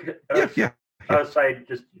 Yeah. Side,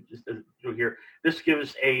 just here. This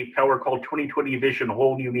gives a power called 2020 vision a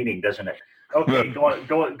whole new meaning, doesn't it? Okay, go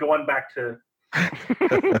on back to.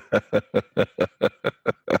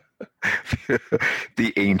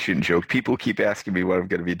 The ancient joke. People keep asking me what I'm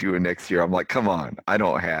going to be doing next year. I'm like, come on, I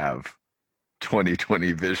don't have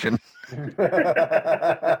 2020 vision.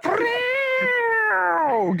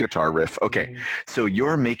 Guitar riff. Okay, so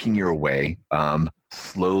you're making your way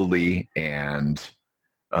slowly and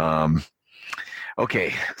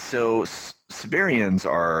okay, so Siberians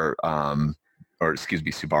are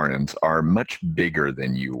Subarans are much bigger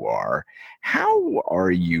than you are. How are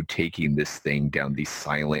you taking this thing down the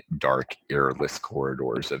silent, dark, airless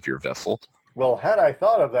corridors of your vessel? Well, had I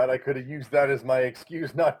thought of that, I could have used that as my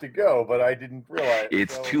excuse not to go, but I didn't realize.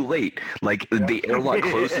 It's so. too late. Like the airlock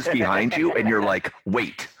closes behind you, and you're like,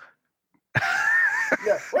 wait.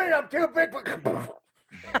 Yeah, wait, I'm too big.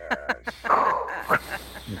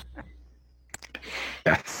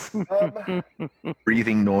 Yes.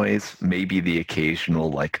 Breathing noise, maybe the occasional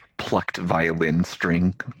like plucked violin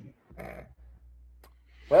string.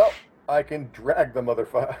 Well, I can drag the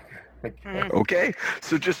motherfucker. Okay,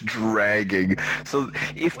 so just dragging. So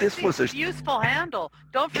if this was a useful handle,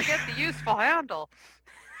 don't forget the useful handle.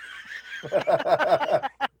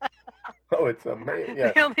 Oh, it's amazing.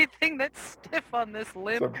 Yeah. The only thing that's stiff on this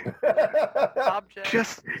limb object.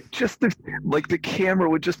 Just the camera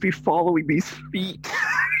would just be following these feet,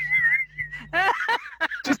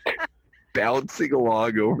 just bouncing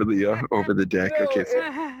along over the deck. Okay, so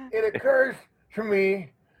It occurs to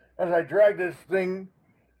me as I drag this thing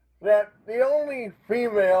that the only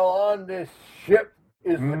female on this ship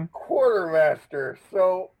is the Quartermaster.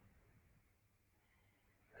 So,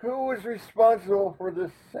 who was responsible for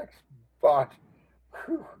this sex bot?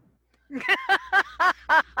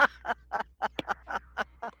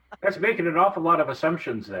 That's making an awful lot of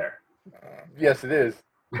assumptions there. Yes, it is.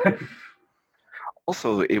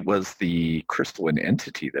 also, it was the crystalline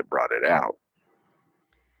entity that brought it out.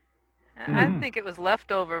 I think it was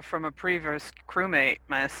leftover from a previous crewmate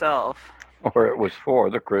myself. Or it was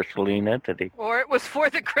for the crystalline entity. Or it was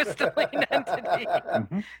for the crystalline entity.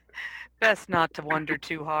 Best not to wonder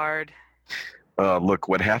too hard. Look,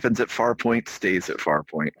 what happens at Farpoint stays at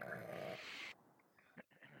Farpoint.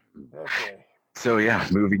 Okay. So yeah,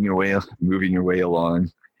 moving your way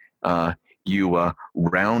along, you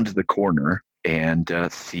round the corner and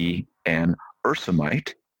see an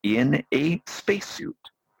Ursamite in a spacesuit.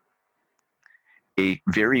 A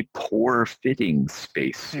very poor-fitting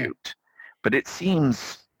spacesuit, but it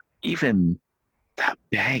seems even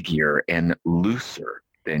baggier and looser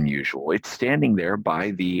than usual. It's standing there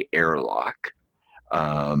by the airlock,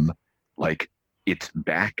 like its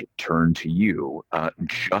back turned to you,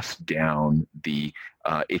 just down the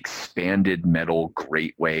expanded metal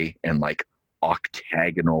grateway and like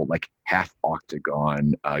octagonal, like half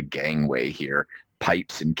octagon gangway here,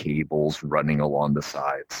 pipes and cables running along the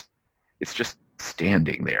sides. It's just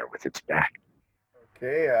standing there with its back.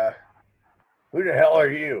 Okay, who the hell are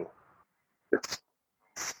you? It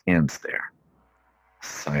stands there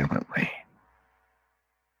silently.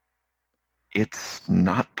 It's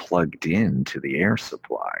not plugged in to the air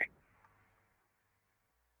supply.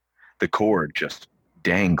 The cord just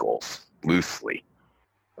dangles loosely.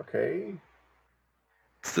 Okay.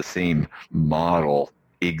 It's the same model,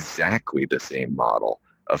 exactly the same model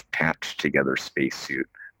of patched together spacesuit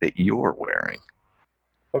that you're wearing.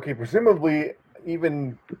 Okay, presumably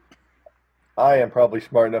even I am probably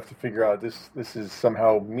smart enough to figure out this is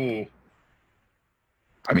somehow me.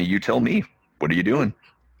 I mean, you tell me. What are you doing?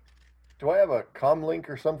 Do I have a comm link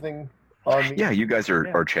or something on me? Yeah, you guys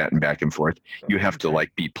are chatting back and forth. You have to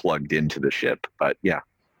like be plugged into the ship, but yeah.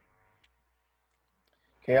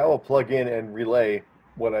 Okay, I will plug in and relay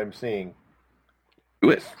what I'm seeing.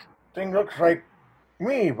 Do it. This thing looks like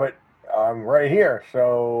me, but I'm right here,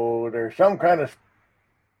 so there's some kind of...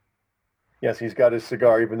 Yes, he's got his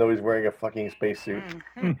cigar, even though he's wearing a fucking spacesuit.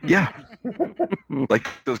 Yeah. Like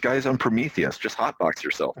those guys on Prometheus. Just hotbox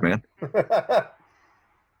yourself, man.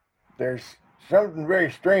 There's something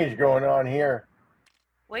very strange going on here.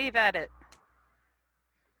 Wave at it.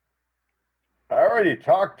 I already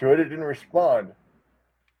talked to it. It didn't respond.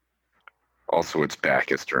 Also, its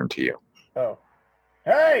back is turned to you. Oh.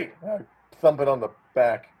 Hey! Thump it on the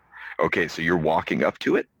back. Okay, so you're walking up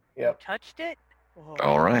to it? Yep. Touched it? Whoa.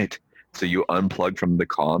 All right. So you unplug from the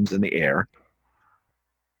comms in the air,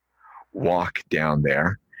 walk down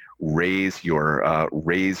there, raise your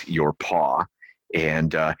paw,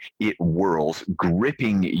 and it whirls,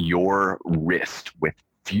 gripping your wrist with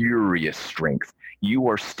furious strength. You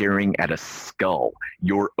are staring at a skull,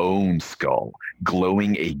 your own skull,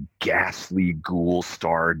 glowing a ghastly ghoul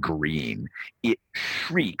star green. It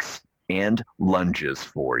shrieks and lunges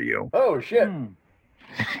for you. Oh, shit.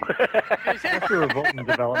 That's a revolting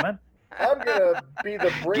development. I'm going to be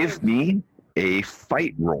the brave... Give me a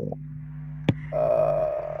fight roll.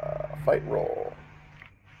 Fight roll.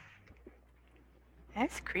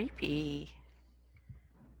 That's creepy.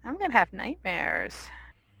 I'm going to have nightmares.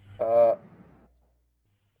 What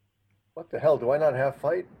the hell? Do I not have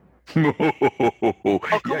fight? Oh,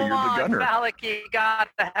 come Yeah, you're on, the gunner. Falik, you got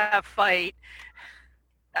to have fight.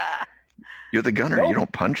 You're the gunner. Nope. You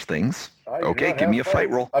don't punch things. I do Okay, not give me a have fight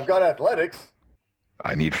roll. I've got athletics.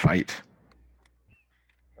 I need fight.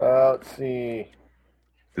 Let's see.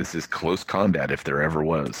 This is close combat if there ever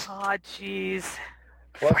was. Oh, jeez.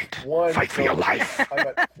 Plus Fight. one, Fight for your life.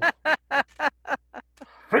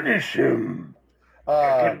 Finish him.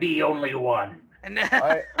 There can be only one.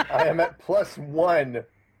 I am at +1.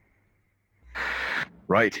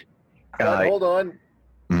 Right. But hold on,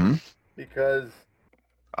 Hmm? because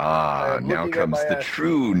I am Now looking at comes my the ass.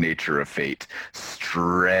 true nature of fate.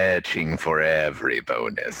 Stretching for every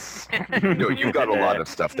bonus. No, you got a lot of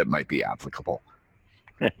stuff that might be applicable.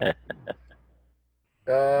 I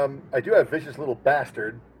do have vicious little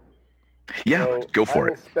bastard. Yeah, So go for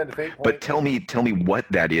I will it. spend a fate point. But tell me what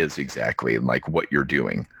that is exactly, like what you're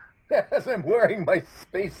doing. As I'm wearing my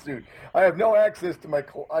spacesuit, I have no access to my.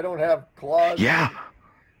 I don't have claws. Yeah.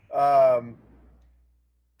 Um.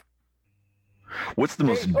 What's the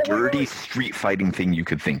most dirty wait. street fighting thing you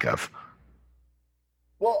could think of?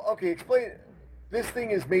 Well, okay, explain. This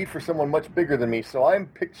thing is made for someone much bigger than me, so I'm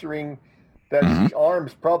picturing that the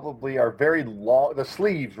arms probably are very long. The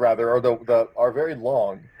sleeves, rather, are very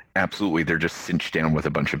long. Absolutely, they're just cinched down with a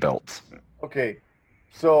bunch of belts. Okay,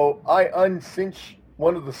 so I uncinch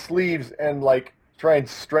one of the sleeves and like try and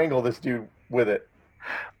strangle this dude with it.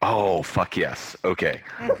 Oh, fuck yes. Okay.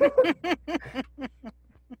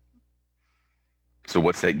 So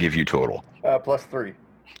what's that give you total? +3.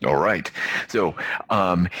 All right. So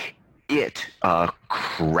it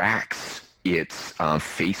cracks its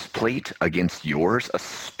faceplate against yours. A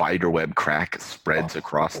spiderweb crack spreads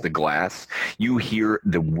across the glass. You hear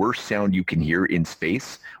the worst sound you can hear in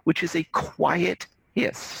space, which is a quiet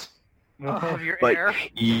hiss. Of your But air.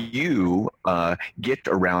 you get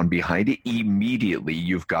around behind it. Immediately,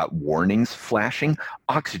 you've got warnings flashing.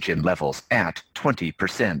 Oxygen levels at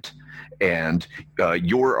 20%. And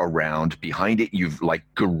you're around behind it. You've like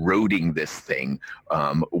garroting this thing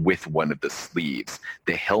with one of the sleeves.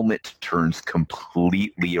 The helmet turns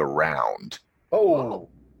completely around. Oh.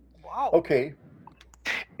 Wow. Okay.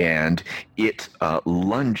 And it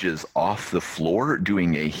lunges off the floor,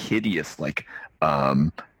 doing a hideous like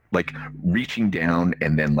reaching down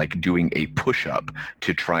and then like doing a push-up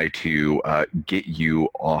to try to get you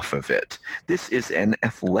off of it. This is an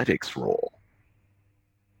athletics roll.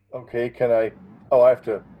 Okay, can I... Oh, I have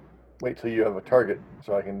to wait till you have a target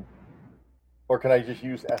so I can... Or can I just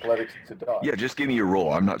use athletics to dodge? Yeah, just give me your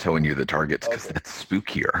roll. I'm not telling you the targets because that's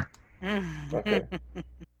spookier. Okay.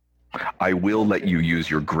 I will let you use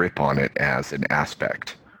your grip on it as an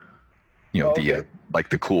aspect. You know, okay.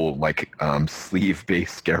 the cool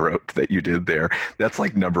sleeve-based scarab that you did there. That's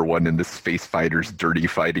like #1 in the Space Fighter's Dirty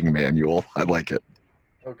Fighting Manual. I like it.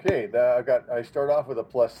 Okay, I start off with a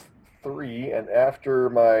 +3, and after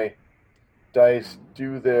my dice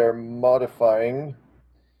do their modifying,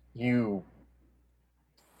 you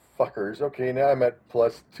fuckers. Okay, now I'm at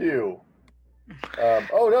 +2.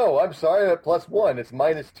 Oh no, I'm sorry, I'm at +1. It's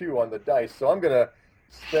 -2 on the dice, so I'm gonna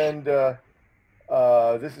spend.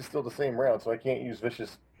 This is still the same round, so I can't use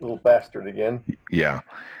vicious little bastard again. Yeah,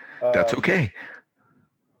 that's okay.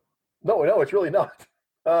 No, it's really not.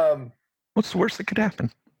 What's the worst that could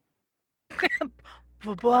happen?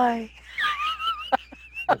 Bye-bye.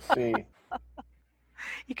 Let's see.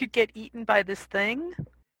 You could get eaten by this thing.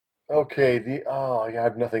 Okay, I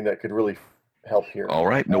have nothing that could really help here. All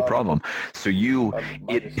right, no problem. So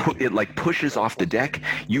it like pushes off the deck.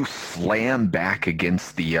 You slam back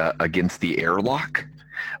against the airlock.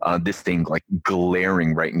 This thing like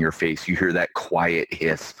glaring right in your face. You hear that quiet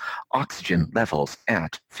hiss. Oxygen levels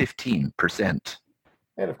at 15%.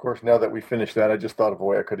 And of course, now that we finished that, I just thought of a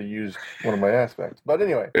way I could have used one of my aspects. But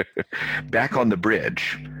anyway. Back on the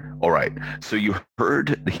bridge. All right. So you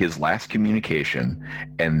heard his last communication,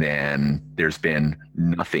 and then there's been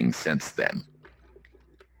nothing since then.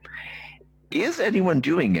 Is anyone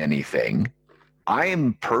doing anything? I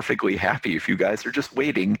am perfectly happy if you guys are just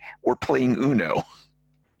waiting or playing Uno.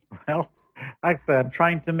 Well, like I said, I'm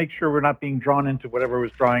trying to make sure we're not being drawn into whatever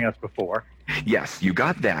was drawing us before. Yes, you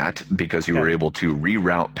got that because you were able to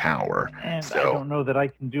reroute power. And so, I don't know that I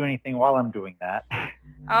can do anything while I'm doing that.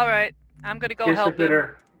 All right. I'm going to go help him.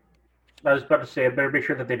 I was about to say, I better make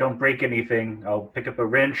sure that they don't break anything. I'll pick up a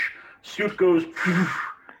wrench. Suit goes.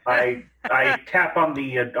 I tap on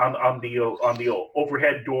the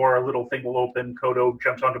overhead door. A little thing will open. Kodo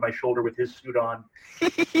jumps onto my shoulder with his suit on.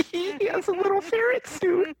 He has a little ferret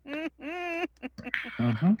suit,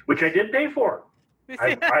 which I did pay for.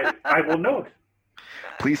 I will note.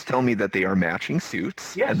 Please tell me that they are matching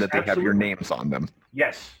suits and that they have your names on them.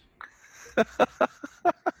 Yes.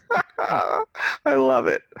 I love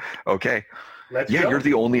it. Okay. Let's go. You're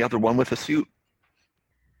the only other one with a suit.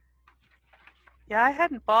 Yeah, I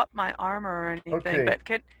hadn't bought my armor or anything,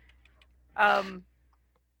 but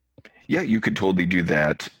Yeah, you could totally do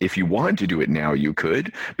that. If you wanted to do it now, you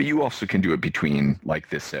could, but you also can do it between like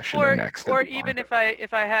this session and next. Or even if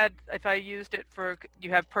I used it for, you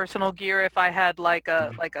have personal gear. If I had like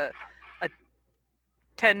a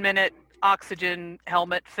 10-minute oxygen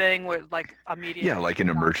helmet thing where like immediately. Yeah, like an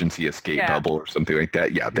emergency escape bubble or something like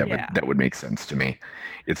that. Yeah, that would make sense to me.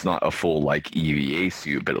 It's not a full like EVA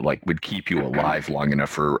suit, but it like would keep you alive long enough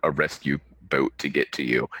for a rescue boat to get to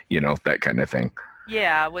you. You know, that kind of thing.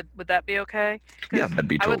 Yeah, would that be okay? Yeah, that'd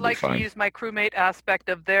be totally I would like fine. to use my crewmate aspect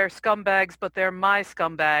of they're scumbags, but they're my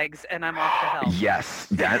scumbags, and I'm off to hell. Yes,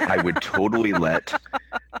 that I would totally let.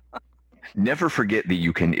 Never forget that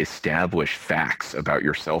you can establish facts about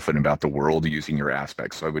yourself and about the world using your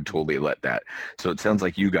aspects. So I would totally let that. So it sounds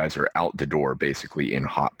like you guys are out the door basically in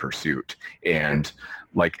hot pursuit. And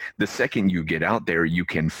like the second you get out there, you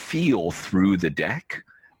can feel through the deck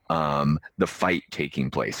the fight taking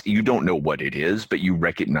place. You don't know what it is, but you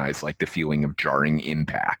recognize like the feeling of jarring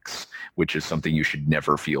impacts, which is something you should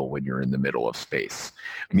never feel when you're in the middle of space.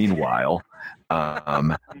 Meanwhile,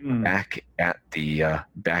 back at the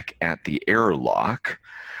airlock,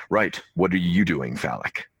 right? What are you doing,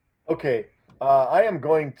 Falik? Okay, I am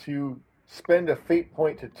going to spend a fate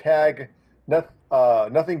point to tag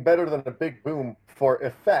nothing better than a big boom for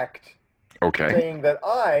effect. Okay. Saying that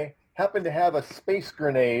I happen to have a space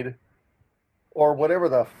grenade, or whatever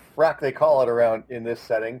the frack they call it around in this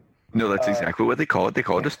setting. No, that's exactly what they call it. They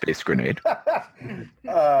call it a space grenade.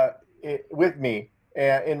 With me,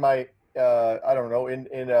 in my, I don't know,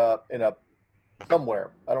 in a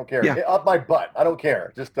somewhere. I don't care. Yeah. Up my butt. I don't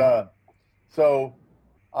care. Just so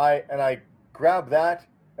I grab that.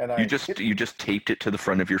 And you just taped it to the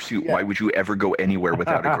front of your suit. Yeah. Why would you ever go anywhere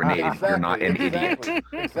without a grenade? Exactly, you're not an idiot.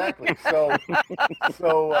 Exactly. So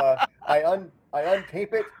I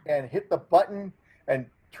untape it and hit the button and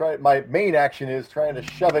try. My main action is trying to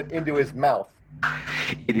shove it into his mouth.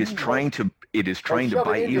 It is trying to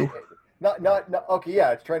bite you. Not. Okay, yeah,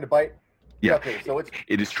 it's trying to bite. Yeah. Okay, so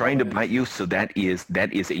it is trying to bite you, so that is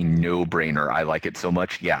a no-brainer. I like it so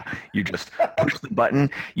much. Yeah, you just push the button.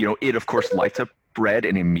 You know, it of course lights up red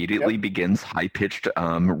and immediately begins high-pitched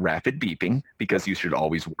rapid beeping, because you should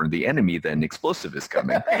always warn the enemy that an explosive is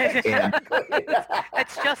coming. And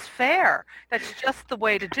that's just fair. That's just the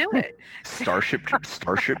way to do it. Starship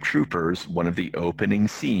Troopers, one of the opening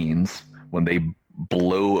scenes, when they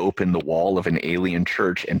blow open the wall of an alien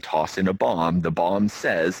church and toss in a bomb, the bomb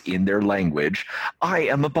says in their language, "I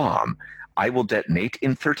am a bomb. I will detonate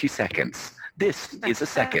in 30 seconds. This is a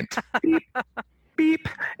second." Beep, beep,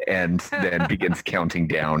 and then begins counting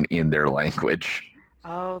down in their language.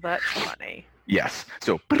 Oh, that's funny. Yes.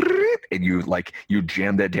 So, and you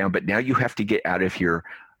jam that down, but now you have to get out of here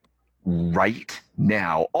right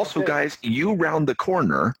now. Also, guys, you round the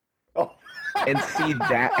corner and see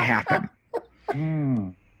that happen.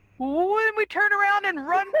 When we turn around and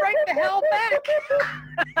run right the hell back.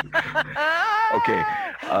 Okay,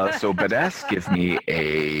 so Badass, give me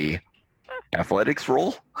a athletics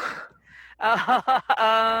roll.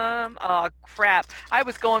 Oh crap! I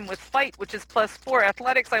was going with fight, which is +4.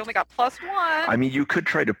 Athletics, I only got +1. I mean, you could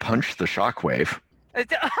try to punch the shockwave.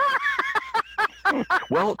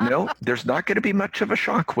 Well, no, there's not going to be much of a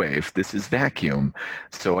shockwave. This is vacuum,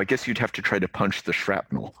 so I guess you'd have to try to punch the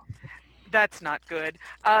shrapnel. That's not good.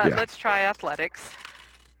 Let's try athletics.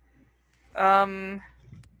 Well,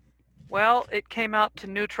 it came out to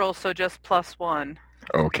neutral, so just +1.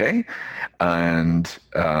 Okay, and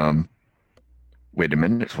wait a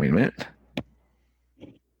minute.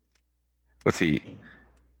 Let's see.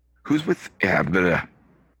 Who's with? Yeah,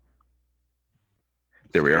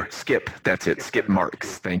 there we are. Skip. That's it. Skip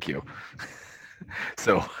Marx. Thank you.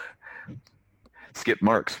 So, Skip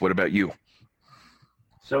Marx, what about you?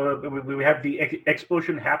 So we have the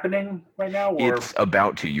explosion happening right now? Or? It's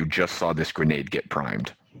about to. You just saw this grenade get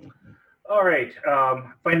primed. All right.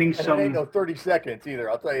 Finding some... It ain't no 30 seconds either.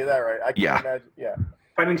 I'll tell you that, right? I can't imagine. Yeah.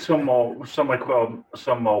 Finding some wall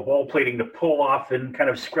plating to pull off and kind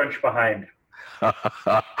of scrunch behind.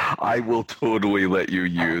 I will totally let you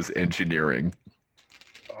use engineering.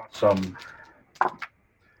 Awesome.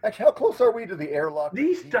 Actually, how close are we to the airlock?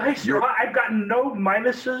 These dice, I've gotten no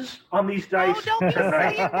minuses on these dice. Oh, don't be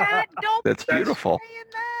saying that. That's beautiful.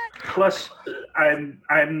 Plus, I'm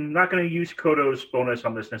not going to use Kodo's bonus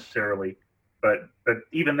on this necessarily, but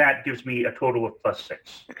even that gives me a total of +6.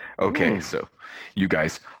 Okay, so you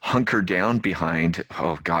guys hunker down behind.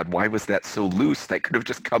 Oh God, why was that so loose? That could have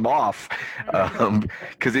just come off,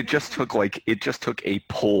 because it just took a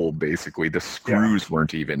pull. Basically, the screws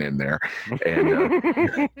weren't even in there, and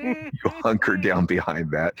you hunker down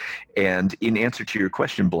behind that. And in answer to your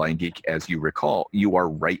question, Blindgeek, as you recall, you are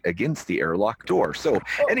right against the airlock door. So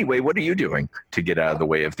anyway, what are you doing to get out of the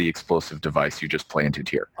way of the explosive device you just planted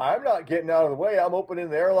here? I'm not getting out of the way. I'm opening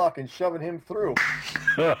the airlock and shoving him through.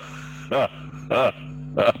 Put the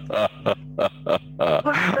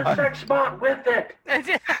sex bot with it.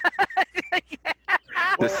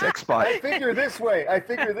 The sex bot. I figure this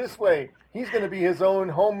way. He's going to be his own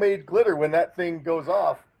homemade glitter when that thing goes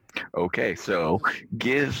off. Okay, so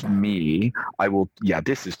give me. I will. Yeah,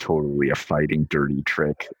 this is totally a fighting dirty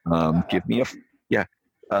trick. Give me a. Yeah.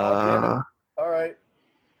 All right.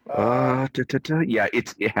 Yeah,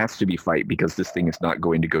 it has to be fight because this thing is not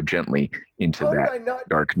going to go gently into How that did I not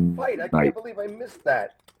dark fight? I night. can't believe I missed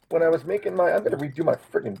that when I was making my. I'm going to redo my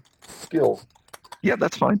freaking skills. Yeah,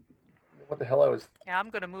 that's fine. What the hell I was? Yeah, I'm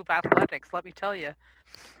going to move athletics. Let me tell you.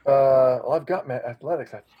 Well, I've got my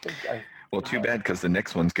athletics. I think I. Well, too bad because the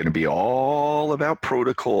next one's going to be all about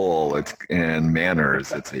protocol and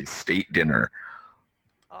manners. It's a state dinner.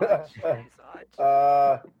 Oh,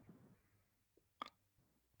 jeez.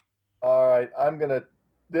 All right, I'm gonna.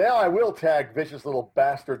 Yeah, I will tag vicious little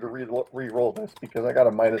bastard to re-roll this because I got a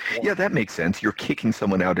 -1. Yeah, that makes sense. You're kicking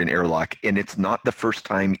someone out in airlock, and it's not the first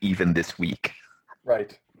time even this week.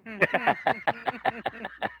 Right.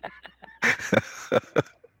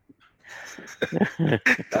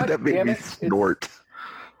 That made me snort.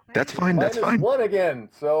 That's fine. That's fine. -1 again.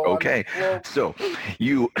 So okay. So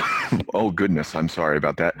you. Oh goodness, I'm sorry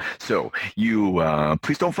about that. So you.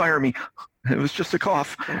 Please don't fire me. It was just a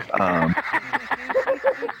cough.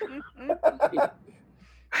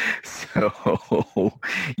 So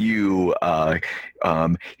you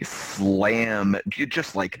slam. You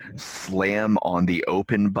just like slam on the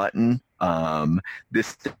open button.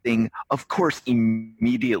 This thing, of course,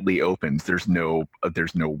 immediately opens. There's no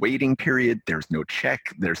waiting period. There's no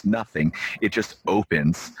check. There's nothing. It just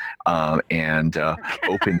opens and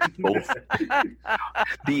opens both.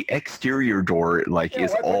 The exterior door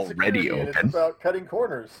is already open. It's about cutting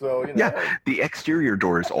corners, so you know. Yeah, the exterior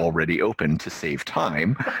door is already open to save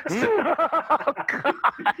time. So,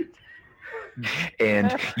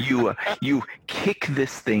 and you kick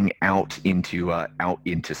this thing out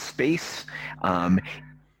into space,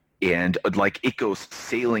 and like it goes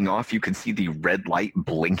sailing off. You can see the red light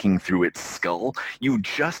blinking through its skull. You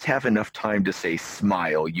just have enough time to say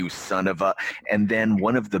 "Smile, you son of a," and then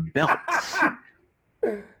one of the belts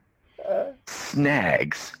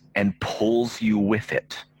snags and pulls you with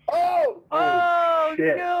it. Oh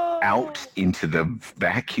shit. No! Out into the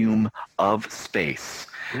vacuum of space.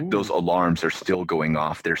 Ooh. Those alarms are still going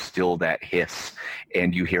off. There's still that hiss.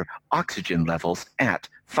 And you hear oxygen levels at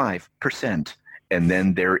 5%. And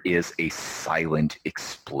then there is a silent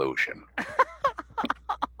explosion.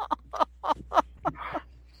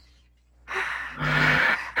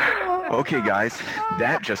 Okay, guys,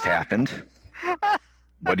 that just happened.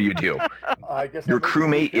 What do you do? I guess Your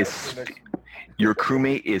crewmate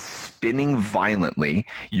is spinning violently.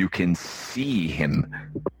 You can see him.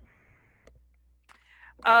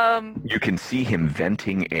 You can see him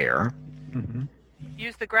venting air. Mm-hmm.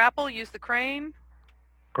 Use the grapple. Use the crane.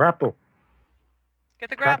 Grapple. Get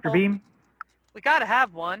the grapple. Tractor beam. We gotta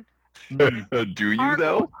have one. Do you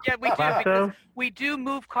though? Yeah, we do. Because we do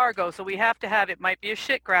move cargo, so we have to have it. Might be a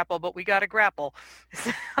shit grapple, but we got a grapple.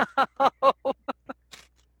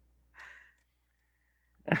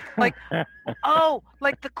 like the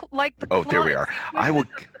Oh, there we are. I will.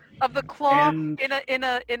 Of the claw in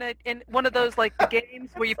one of those like the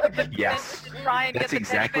games where you put the yes, and try and that's get the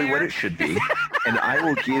exactly what it should be. And I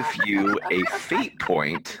will give you a fate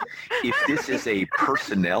point if this is a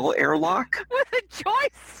personnel airlock. With a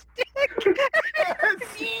joystick.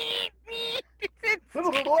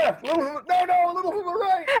 Little to the left. Little to the, no, a little to the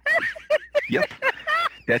right. Yep,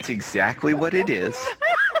 that's exactly what it is.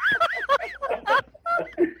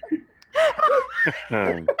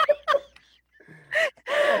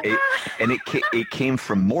 It came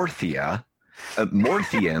from Morthia.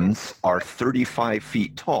 Morthians are 35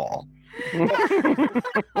 feet tall.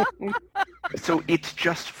 So it's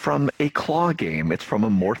just from a claw game. It's from a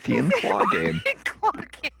Morthian claw game. Claw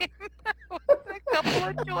game with a couple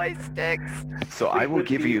of joysticks. So I will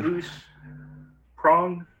give you loose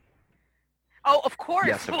prong. Oh, of course.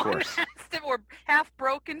 Yes, of course. We're half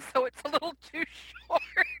broken, so it's a little too short.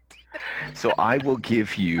 So I will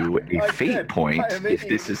give you a fate point if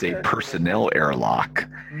this is a personnel airlock,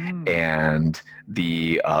 and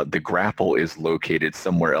the grapple is located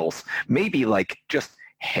somewhere else, maybe like just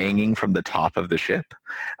hanging from the top of the ship,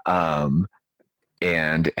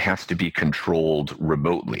 and has to be controlled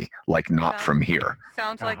remotely, like not from here.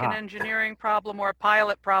 Sounds like an engineering problem or a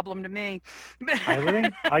pilot problem to me. Piloting?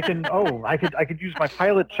 I could use my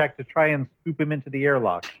pilot check to try and scoop him into the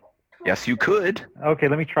airlock. Yes, you could. Okay,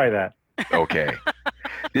 let me try that. Okay.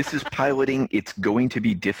 This is piloting. It's going to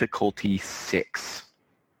be difficulty 6.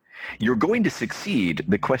 You're going to succeed.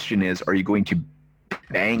 The question is, are you going to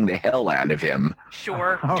bang the hell out of him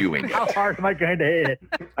doing it? How hard am I going to hit it?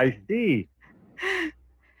 I see.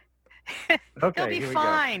 Okay, He'll be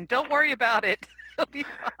fine. Don't worry about it. She'll be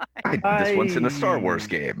fine. This one's in a Star Wars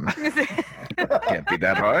game. Can't be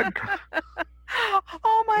that hard.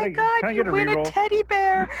 Oh my God! Can I You get a win a reroll? teddy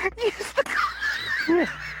bear. Use the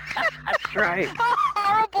That's right. a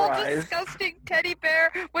horrible, Surprise. disgusting teddy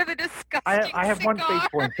bear with a disgusting I have one cigar.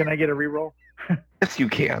 fate point. Can I get a reroll? Yes, you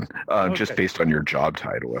can. Just Okay. based on your job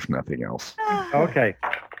title, if nothing else. Okay.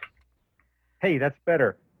 Hey, that's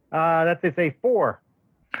better. That's a 4.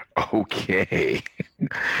 Okay.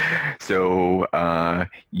 So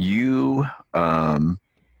you,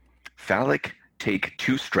 Falik, take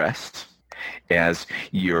 2 stress as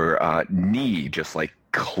your knee just like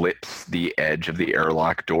clips the edge of the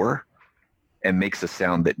airlock door and makes a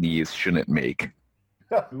sound that knees shouldn't make.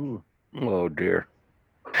 Ooh. Oh dear.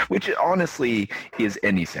 Which honestly is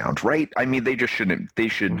any sound, right? I mean, they just shouldn't. They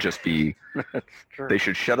should just be. That's true. They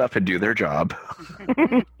should shut up and do their job.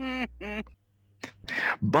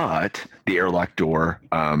 But the airlock door,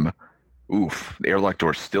 the airlock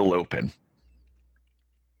door's still open.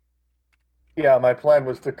 Yeah, my plan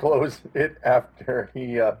was to close it after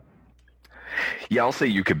he. Yeah, I'll say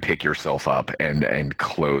you can pick yourself up and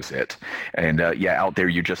close it. And yeah, out there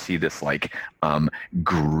you just see this like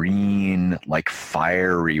green, like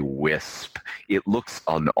fiery wisp. It looks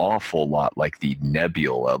an awful lot like the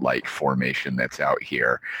nebula-like formation that's out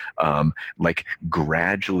here, like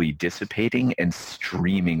gradually dissipating and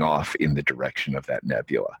streaming off in the direction of that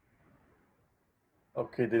nebula.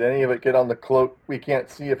 Okay, did any of it get on the cloak? We can't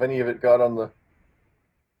see if any of it got on the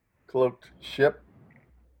cloaked ship.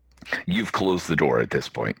 You've closed the door at this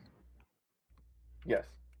point. Yes.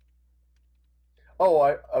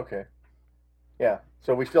 Oh, okay. Yeah.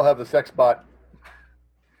 So we still have the sex bot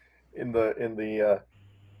in the.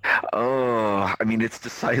 Oh, I mean, it's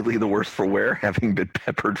decidedly the worse for wear, having been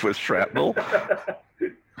peppered with shrapnel.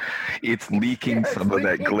 It's leaking some of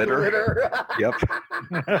that glitter. Yep.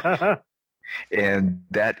 And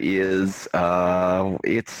that is,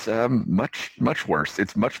 it's much worse.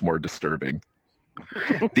 It's much more disturbing.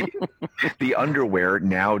 The underwear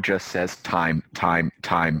now just says time, and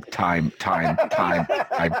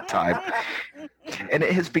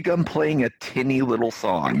it has begun playing a tinny little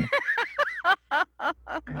song.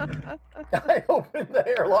 I opened the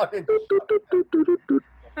airlock and.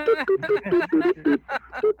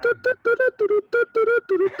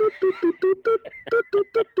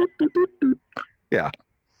 Yeah.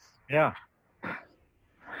 Yeah.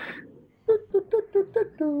 So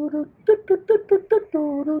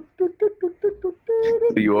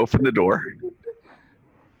you open the door.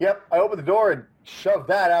 Yep, I opened the door and shoved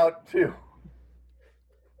that out too.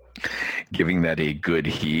 Giving that a good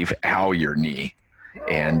heave. Ow, your knee.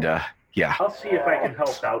 And yeah. I'll see if I can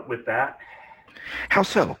help out with that. How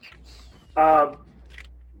so?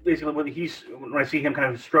 Basically, when I see him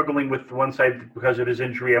kind of struggling with one side because of his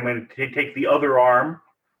injury, I'm going to take the other arm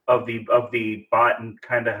of the bot and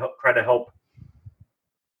kind of try to help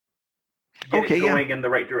get it going in the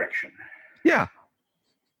right direction. Yeah.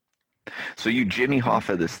 So you Jimmy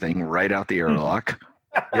Hoffa this thing right out the airlock.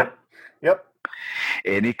 Yep. Yep.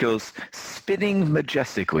 And it goes spinning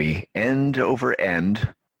majestically, end over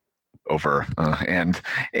end,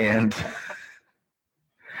 and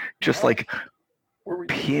just like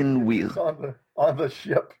pinwheel on the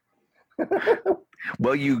ship.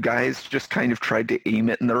 Well, you guys just kind of tried to aim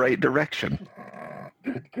it in the right direction.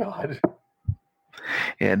 Good God.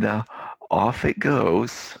 And off it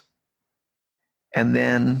goes, and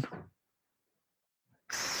then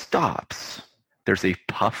stops. There's a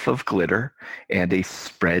puff of glitter and a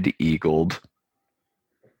spread-eagled,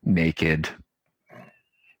 naked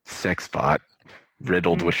sex bot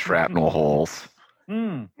riddled with shrapnel holes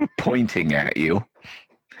pointing at you.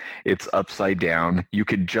 It's upside down. You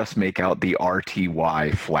could just make out the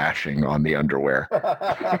RTY flashing on the underwear.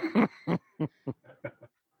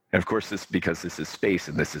 And of course, because this is space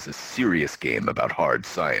and this is a serious game about hard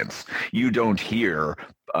science, you don't hear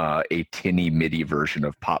a tinny MIDI version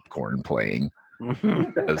of popcorn playing.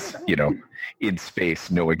 Because, in space,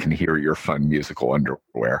 no one can hear your fun musical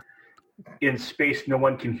underwear. In space, no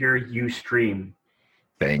one can hear you stream.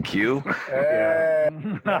 Thank you. I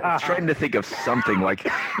was trying to think of something like,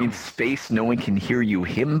 in space, no one can hear you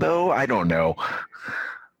himbo? I don't know.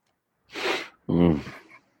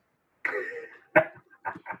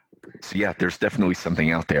 So yeah, there's definitely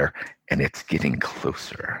something out there, and it's getting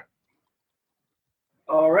closer.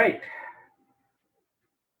 All right.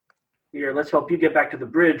 Here, let's help you get back to the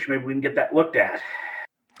bridge. Maybe we can get that looked at.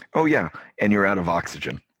 Oh yeah, and you're out of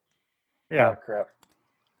oxygen. Yeah. Oh, crap.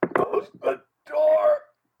 Close the door.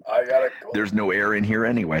 I gotta close. There's no air in here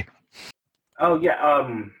anyway. Oh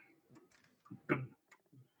yeah.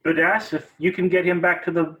 Adass, if you can get him back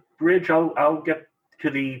to the bridge, I'll get to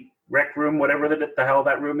the rec room, whatever the hell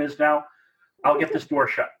that room is now. I'll get this door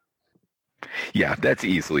shut. Yeah, that's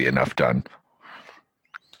easily enough done.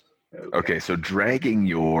 Okay, so dragging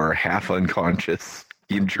your half-unconscious,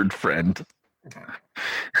 injured friend,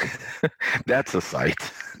 that's a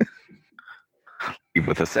sight. Leave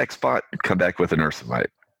with a sex bot, come back with an Ursamite.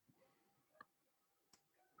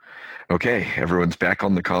 Okay, everyone's back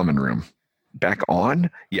on the common room. Back on?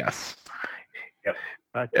 Yes. Yep.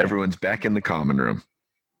 Okay. Everyone's back in the common room.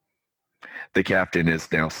 The captain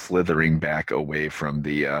is now slithering back away from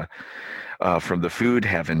the food,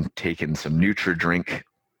 having taken some Nutri-Drink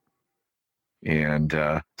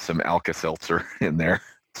and some Alka-Seltzer in there.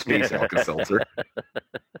 Space Alka-Seltzer.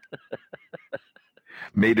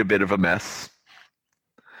 Made a bit of a mess.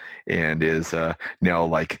 And is now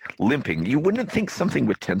like limping. You wouldn't think something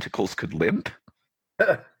with tentacles could limp.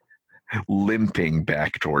 Limping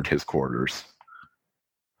back toward his quarters.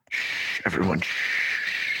 Shh, everyone,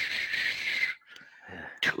 shh.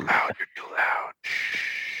 Too loud, you're too loud.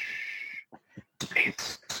 Shh.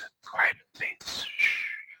 Space, quiet space. Shh.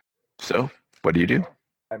 So, what do you do?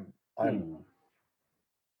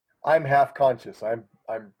 I'm half conscious. I'm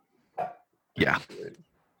Yeah.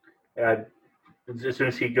 As soon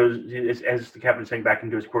as he goes, as the captain's saying back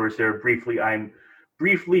into his quarters there, I'm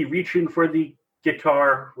briefly reaching for the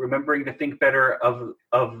guitar, remembering to think better of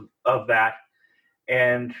that,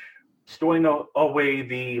 and stowing away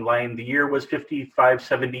the line, the year was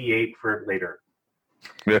 5578 for later.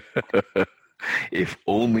 If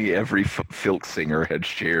only every filk singer had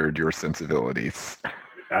shared your sensibilities.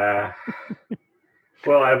 Well,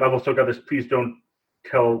 I've also got this. Please don't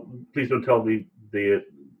tell the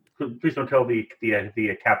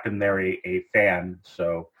captain they're a fan.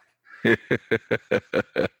 So, and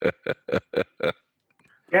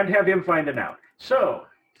have him find it out. So,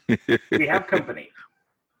 we have company.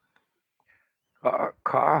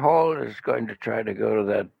 Carhol is going to try to go to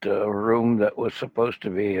that room that was supposed to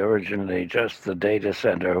be originally just the data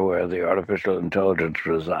center where the artificial intelligence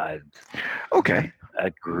resides. Okay.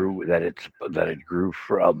 That it grew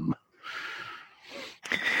from.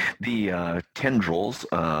 The tendrils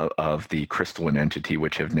of the crystalline entity,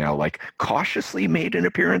 which have now like cautiously made an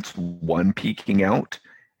appearance, one peeking out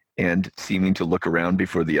and seeming to look around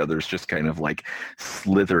before the others just kind of like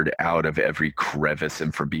slithered out of every crevice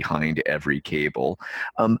and from behind every cable,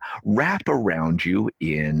 wrap around you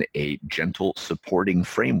in a gentle supporting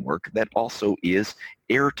framework that also is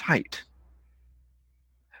airtight,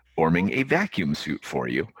 forming a vacuum suit for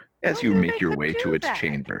you as you make your way to its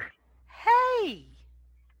chamber. Hey!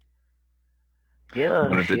 Yeah,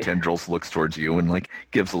 One of the tendrils looks towards you and like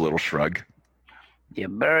gives a little shrug. You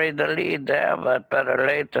buried the lead there, but better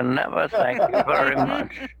late than never. Thank you very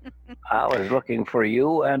much. I was looking for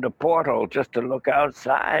you and a portal just to look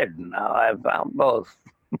outside. Now I've found both.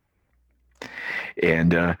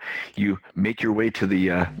 And you make your way to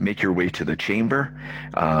the chamber.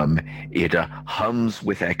 It hums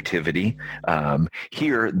with activity.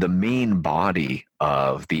 Here, the main body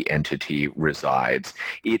of the entity resides.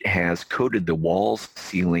 It has coated the walls,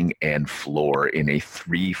 ceiling, and floor in a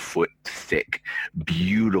 3-foot thick,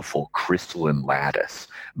 beautiful crystalline lattice.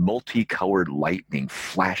 Multicolored lightning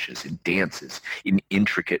flashes and dances in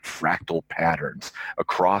intricate fractal patterns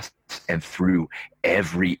across and through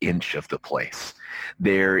every inch of the place.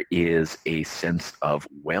 There is a sense of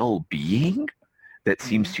well-being that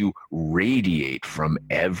seems to radiate from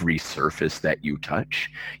every surface that you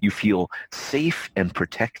touch. You feel safe and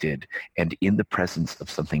protected and in the presence of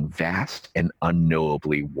something vast and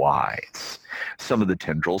unknowably wise. Some of the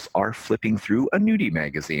tendrils are flipping through a nudie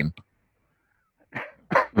magazine.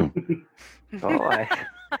 Oh,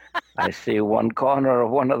 I see one corner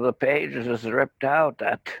of one of the pages is ripped out.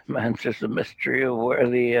 That answers the mystery of where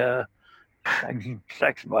the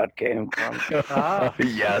sex bot came from.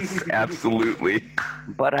 Yes, absolutely.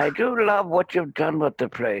 But I do love what you've done with the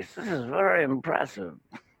place. This is very impressive.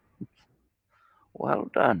 Well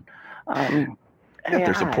done.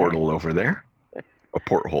 There's a portal over there. A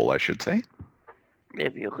porthole, I should say.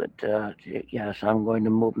 If you could, yes, I'm going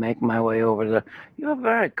to make my way over there. You're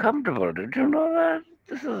very comfortable. Did you know that?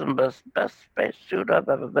 This is the best spacesuit I've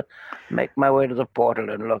ever been. Make my way to the portal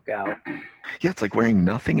and look out. Yeah, it's like wearing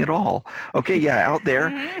nothing at all. Okay, yeah, out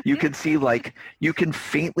there, you can see you can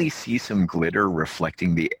faintly see some glitter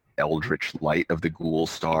reflecting the eldritch light of the ghoul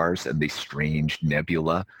stars and the strange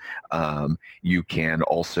nebula. You can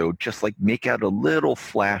also just like make out a little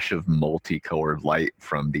flash of multicolored light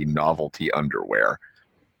from the novelty underwear.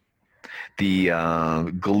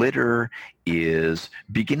 The glitter is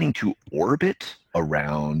beginning to orbit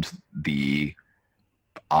around the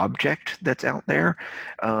object that's out there.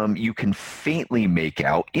 You can faintly make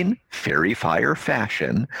out in fairy fire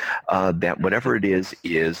fashion that whatever it is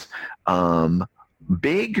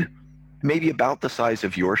big, maybe about the size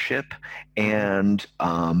of your ship, and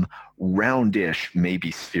roundish, maybe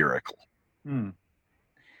spherical.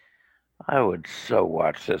 I would so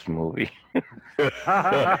watch this movie.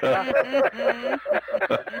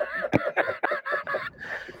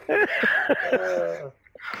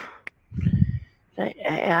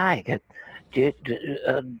 AI, do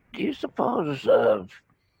you suppose there's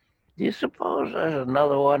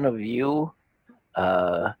another one of you,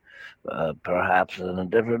 perhaps in a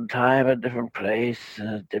different time, a different place,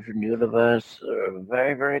 a different universe, or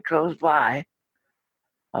very, very close by,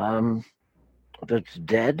 that's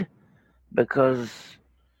dead? Because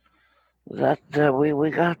that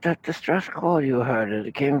we got that distress call you heard.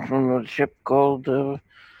 It came from a ship called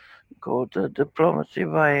Diplomacy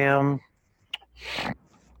by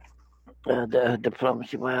the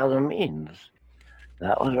Diplomacy by Other Means.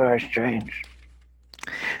 That was very strange.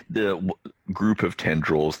 The group of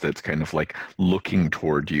tendrils that's kind of like looking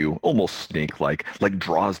toward you, almost snake-like, like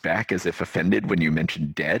draws back as if offended when you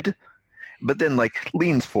mention dead, but then like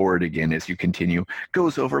leans forward again as you continue,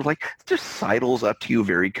 goes over, like just sidles up to you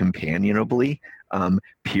very companionably,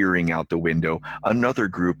 peering out the window. Another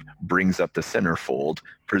group brings up the centerfold,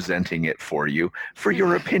 presenting it for you for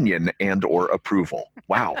your opinion and or approval.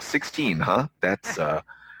 Wow, 16, huh? That's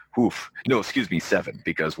oof. No, excuse me, 7,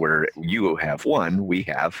 because where you have 1, we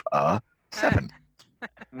have 7.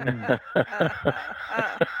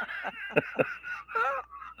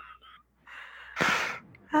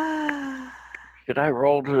 Should I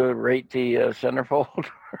roll to rate the centerfold?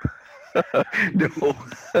 No.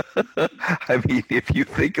 I mean, if you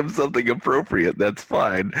think of something appropriate, that's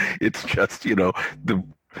fine. It's just, the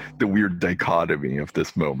weird dichotomy of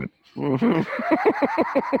this moment.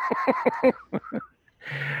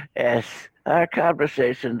 Yes, our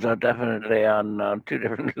conversations are definitely on 2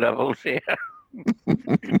 different levels here.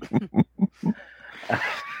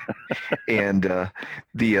 And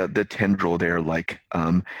the tendril there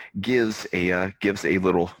gives a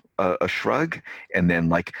little a shrug, and then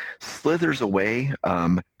like slithers away,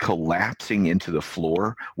 collapsing into the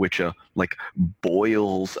floor, which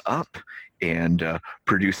boils up and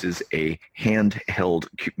produces a handheld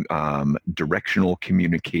directional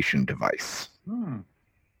communication device.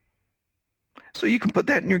 So you can put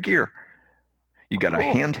that in your gear. You got a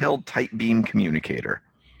handheld tight beam communicator.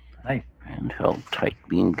 Nice. Handheld tight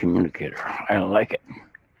beam communicator. I like it.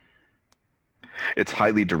 It's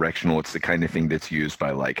highly directional. It's the kind of thing that's used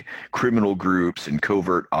by like criminal groups and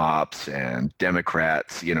covert ops and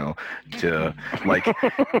Democrats, to like.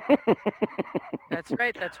 That's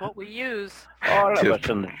right. That's what we use. All of us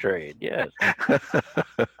in the trade, yes.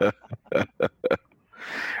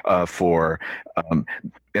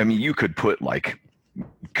 You could put like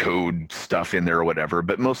code stuff in there or whatever,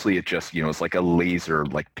 but mostly it just, it's like a laser,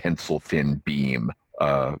 like pencil thin beam,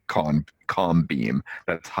 comm beam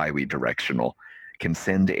that's highly directional, can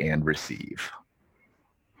send and receive.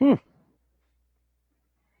 I'm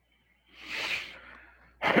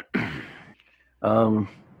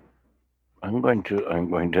going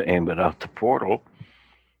to aim it out the portal.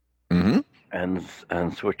 Mm-hmm. And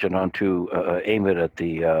switch it on to aim it at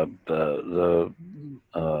the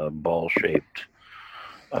ball-shaped.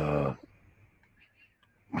 Have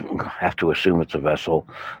to assume it's a vessel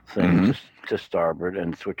thing to starboard,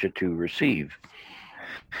 and switch it to receive.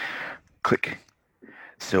 Click.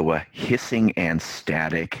 So hissing and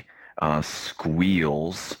static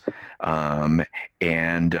squeals, and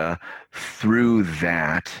through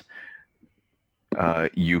that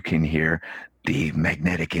you can hear, the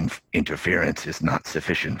magnetic interference is not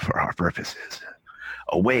sufficient for our purposes.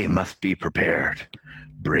 A way must be prepared.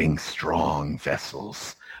 Bring strong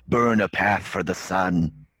vessels. Burn a path for the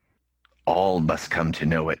sun. All must come to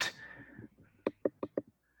know it.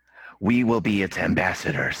 We will be its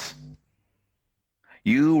ambassadors.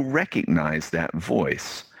 You recognize that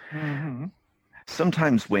voice. Mm-hmm.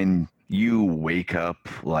 Sometimes when you wake up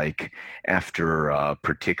like after a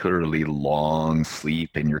particularly long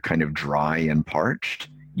sleep and you're kind of dry and parched,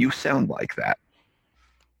 you sound like that.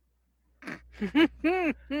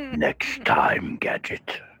 Next time,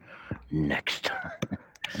 Gadget. Next time.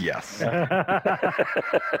 Yes. AI,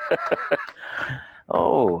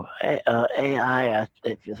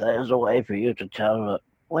 if there's a way for you to tell,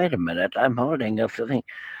 wait a minute, I'm holding a thing.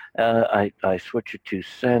 I switch it to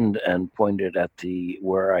send and point it at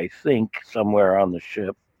where I think somewhere on the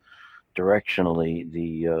ship, directionally,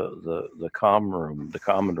 the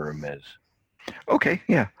common room is. Okay,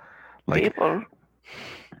 yeah. People.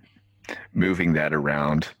 moving that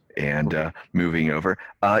around and moving over.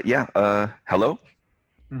 Hello?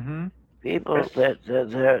 Mm-hmm. People,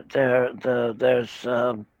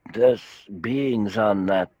 there's beings on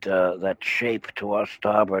that shape to our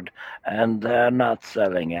starboard, and they're not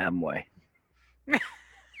selling Amway.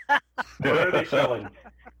 What are they selling?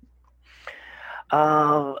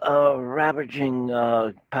 A ravaging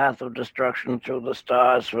path of destruction through the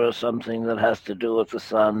stars for something that has to do with the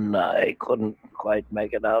sun. I couldn't quite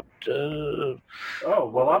make it out.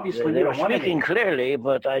 Obviously they we were don't want speaking any. clearly,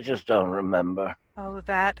 but I just don't remember. Oh,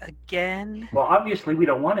 that again? Well, obviously we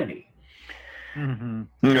don't want any. Mm-hmm.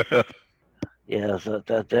 Yes,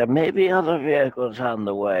 that there may be other vehicles on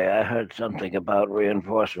the way. I heard something about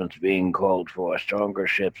reinforcements being called for, stronger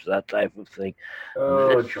ships, that type of thing.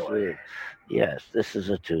 Oh, joy. Yes, this is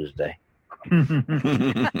a Tuesday. We'll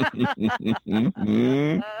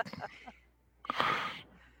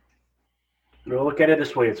look at it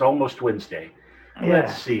this way. It's almost Wednesday. Yeah.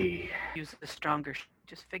 Let's see. Use the stronger.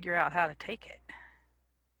 Just figure out how to take it.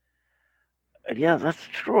 Yeah, that's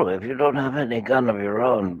true. If you don't have any gun of your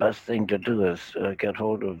own, best thing to do is get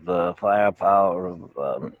hold of the firepower of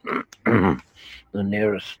the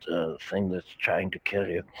nearest thing that's trying to kill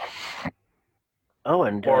you. Oh,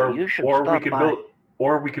 and you should stop by.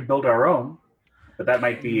 Or we could build our own, but that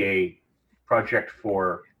might be a project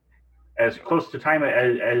for, as close to time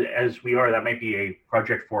as we are, that might be a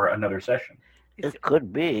project for another session. It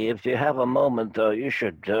could be. If you have a moment, though, you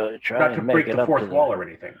should try Not and to make break it the up fourth to wall or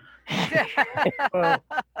anything. Well,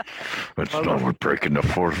 It's not with breaking the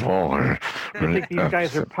fourth wall. I think these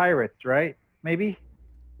guys are pirates, right? Maybe?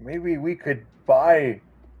 Maybe we could buy...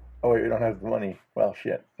 Oh, wait, we don't have the money. Well,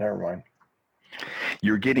 shit. Never mind.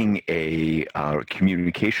 You're getting a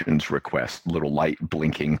communications request, little light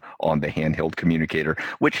blinking on the handheld communicator,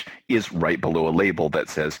 which is right below a label that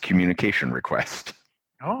says communication request.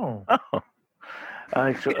 Oh.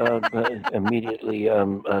 I immediately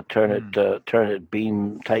turn it tight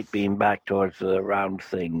beam back towards the round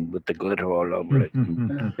thing with the glitter all over it.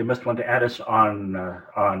 They must want to add us on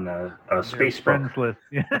Facebook. Friends list.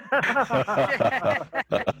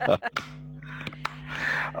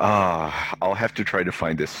 I'll have to try to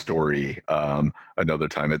find this story another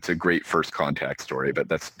time. It's a great first contact story, but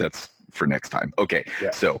that's for next time. Okay,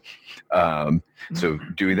 yeah. So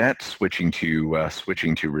doing that, switching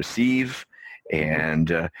to receive,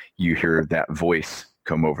 and you hear that voice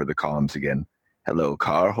come over the comms again. Hello,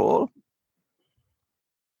 Carhole.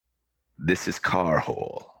 This is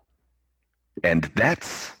Carhole, and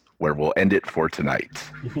that's where we'll end it for tonight.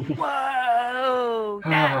 Whoa,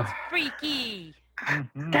 that's freaky.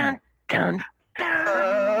 Dun, dun,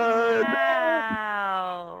 dun.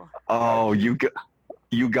 Wow. Oh, you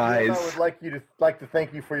guys. I would like to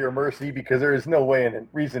thank you for your mercy, because there is no way in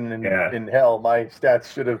hell my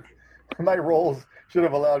rolls should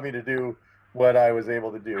have allowed me to do what I was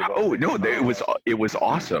able to do. Oh no, it was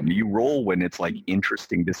awesome. You roll when it's like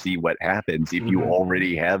interesting to see what happens if you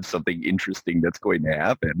already have something interesting that's going to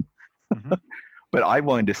happen. But I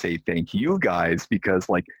wanted to say thank you guys, because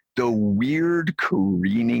like the weird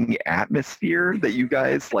careening atmosphere that you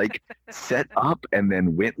guys like set up and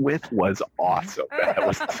then went with was awesome. That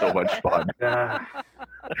was so much fun.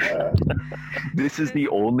 This is the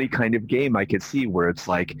only kind of game I could see where it's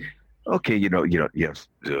like, okay, yes,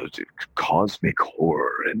 cosmic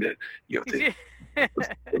horror and the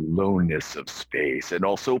aloneness of space, and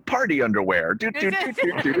also party underwear. That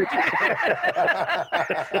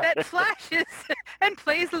flashes and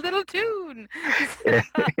plays a little tune.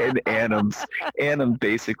 And Annam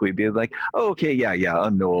basically being like, oh, okay, yeah,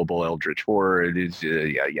 unknowable eldritch horror. It is,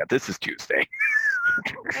 this is Tuesday.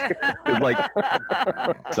 It like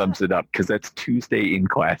sums it up, because that's Tuesday in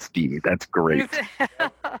Class D. That's great.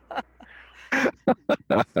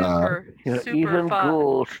 Super even fun.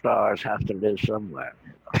 Ghoul Stars have to live somewhere.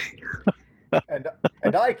 and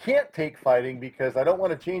I can't take fighting because I don't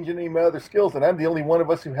want to change any of my other skills, and I'm the only one of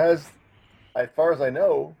us who has, as far as I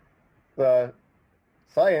know, the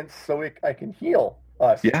science, so I can heal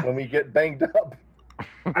us when we get banged up.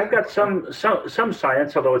 I've got some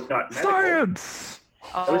science, although it's not medical. Science!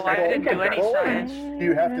 Oh, I didn't do any science. Do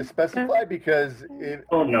you have to specify? Because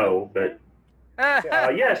no, but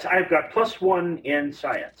yes, I've got +1 in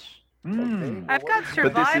science. Okay, I've got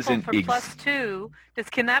survival for +2.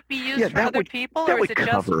 Can that be used for other people, or is it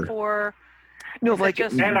just for? No, like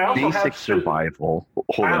basic survival.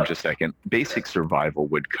 Hold on just a second. Basic survival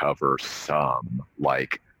would cover some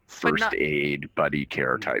like first aid, buddy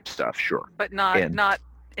care type stuff, sure, but not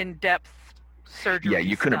in depth surgery. Yeah,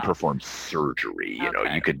 you couldn't perform surgery.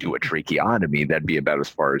 You could do a tracheotomy. That'd be about as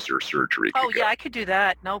far as your surgery. Oh yeah, I could do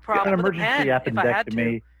that. No problem. An emergency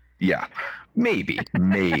appendectomy. Yeah, maybe.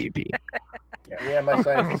 Yeah, my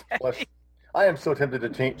science is plus. I am so tempted to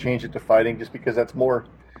change it to fighting just because that's more.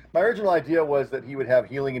 My original idea was that he would have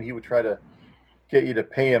healing and he would try to get you to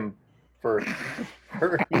pay him for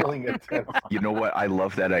healing attempts. You know what? I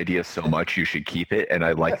love that idea so much. You should keep it. And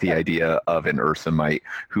I like the idea of an Ursamite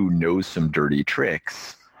who knows some dirty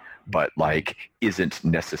tricks, but like isn't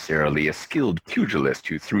necessarily a skilled pugilist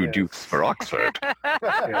who threw dukes for Oxford.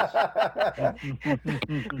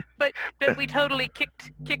 But we totally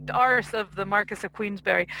kicked arse of the Marquis of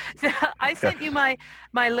Queensberry. So I sent you my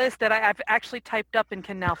list that I've actually typed up and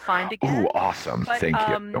can now find again. Oh, awesome! But, Thank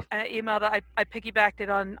you. I emailed. I piggybacked it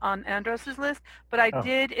on Andros's list, but I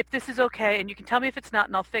did. If this is okay, and you can tell me if it's not,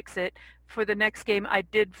 and I'll fix it. For the next game, I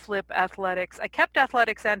did flip athletics. I kept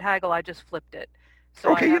athletics and haggle. I just flipped it.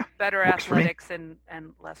 So I have better athletics and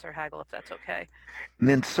lesser haggle, if that's okay. And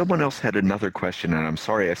then someone else had another question, and I'm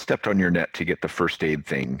sorry I stepped on your net to get the first aid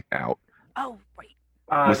thing out. Oh, right.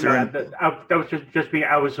 That was just me.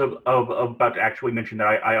 I was about to actually mention that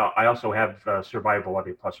I also have survival at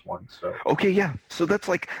a +1. So okay, yeah. So that's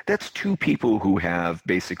two people who have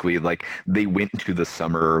basically like they went to the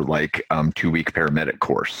summer 2-week paramedic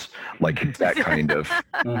course. Like it's that kind of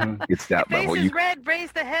it's that Face level. Face is red,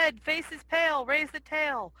 raise the head. Face is pale, raise the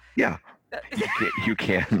tail. Yeah. You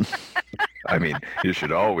can. I mean, you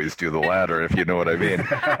should always do the latter if you know what I mean.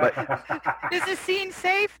 But, is the scene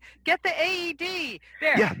safe? Get the AED.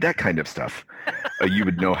 There. Yeah, that kind of stuff. You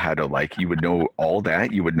would know how to you would know all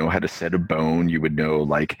that. You would know how to set a bone. You would know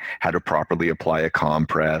how to properly apply a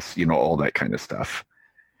compress. You know, all that kind of stuff.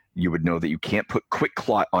 You would know that you can't put quick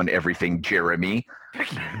clot on everything, Jeremy.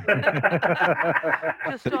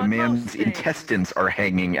 The man's intestines are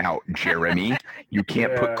hanging out, Jeremy. You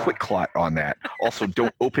can't put quick clot on that. Also,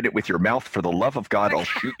 don't open it with your mouth. For the love of God, I'll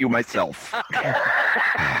shoot you myself.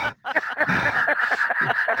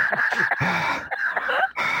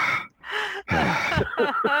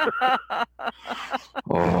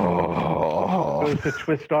 Goes to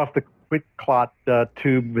twist off the quick clot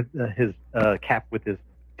tube with his cap with his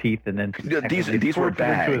teeth, and then these were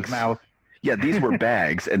bags. Into his mouth. Yeah, these were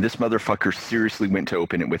bags, and this motherfucker seriously went to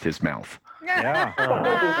open it with his mouth. Yeah.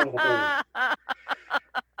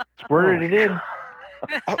 Squirted it in.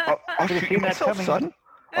 I'll shoot you myself, son.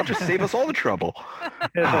 I'll just save us all the trouble.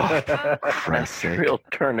 Oh, Christ's sake. Real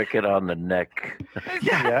tourniquet on the neck.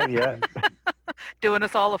 Yeah. Doing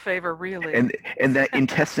us all a favor, really. And that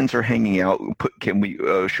intestines are hanging out.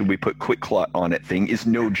 Should we put quick clot on it? Thing is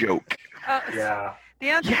no joke. Yeah. The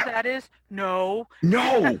answer to that is no.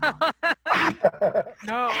 No.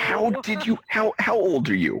 No. How old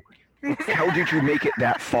are you? How did you make it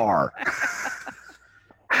that far?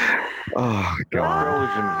 Oh, God. It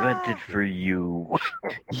was invented for you.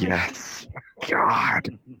 Yes. God.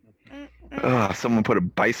 Someone put a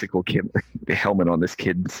bicycle helmet on this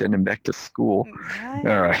kid and send him back to school. Right.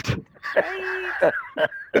 All right.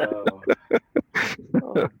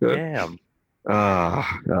 Oh, damn.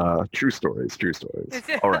 True stories.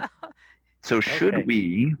 All right. So should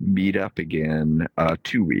we meet up again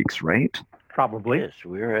 2 weeks, right? Probably. Yes,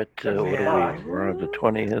 we're at we're on the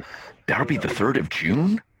 20th. That'll be the 3rd of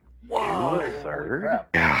June? Whoa. June 3rd?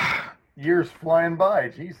 Yeah. Years flying by,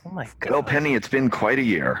 jeez. Oh my God. Well, Penny, it's been quite a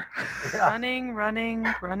year. Running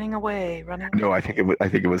away. No, I think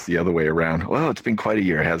it was the other way around. Well, it's been quite a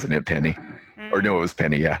year, hasn't it, Penny? Or no, it was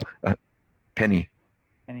Penny, yeah. Penny.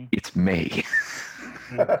 It's May.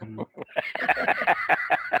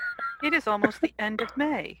 It is almost the end of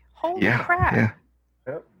May. Holy Yeah, crap. yeah.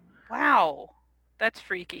 Yep. Wow. That's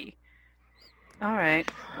freaky. All right.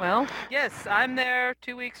 Well, yes, I'm there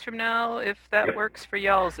 2 weeks from now if that works for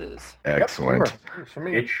y'all's. Excellent. Yep, for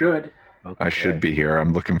me. It should. I should be here.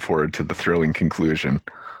 I'm looking forward to the thrilling conclusion.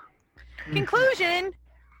 Conclusion?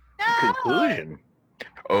 No! Conclusion.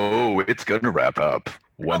 Oh, it's going to wrap up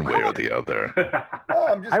one way or the other. Oh,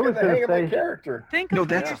 I'm just getting the hang of my character. No,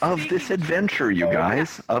 that's of this adventure, you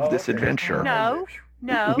guys. Of this adventure. No.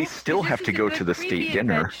 We still have to go to the state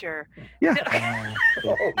dinner. Adventure. Yeah.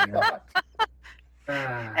 Oh, God.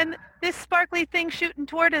 And this sparkly thing shooting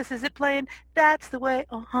toward us, is it playing That's the Way,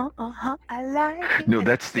 I like it? No,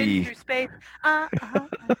 that's the... Through space,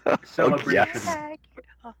 Celebration.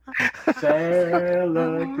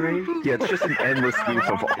 Celebration. Yeah, it's just an endless loop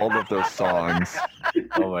of all of those songs.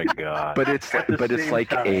 Oh my God. But it's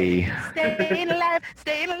like a...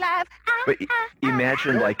 Staying alive. But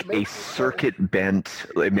imagine like a circuit bent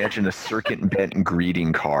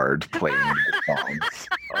greeting card playing the songs.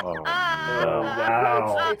 Oh no.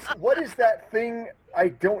 Wow. What is that thing? I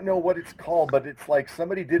don't know what it's called, but it's like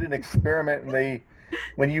somebody did an experiment and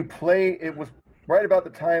when you play, it was right about the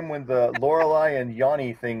time when the Lorelei and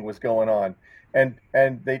Yanni thing was going on, and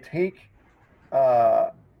they take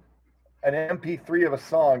an MP3 of a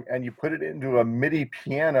song and you put it into a MIDI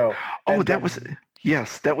piano. Oh, that was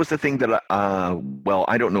the thing that well,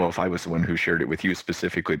 I don't know if I was the one who shared it with you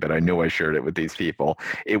specifically, but I know I shared it with these people.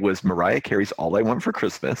 It was Mariah Carey's "All I Want for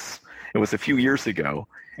Christmas." It was a few years ago.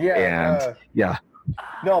 Yeah. And yeah.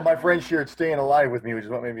 No, my friend shared "Staying Alive" with me, which is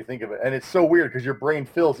what made me think of it. And it's so weird because your brain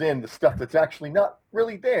fills in the stuff that's actually not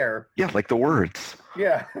really there. Yeah, like the words.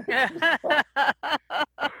 Yeah.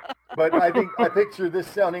 But I picture this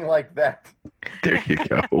sounding like that. There you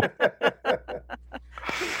go.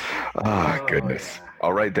 Oh, goodness. Yeah.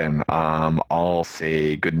 All right, then. I'll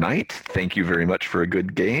say good night. Thank you very much for a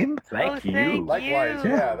good game. Thank you. Likewise,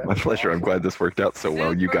 yeah. My pleasure. I'm glad this worked out so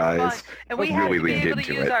well. You Super guys fun. And we had really to be leaned able to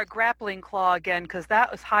into use it. our grappling claw again because that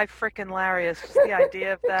was high frickin' hilarious. Just the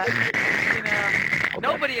idea of that,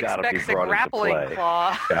 Well, nobody that's gotta be expects a brought into grappling play.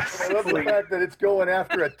 claw. Yes. I love the fact that it's going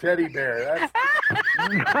after a teddy bear.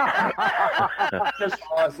 That's Just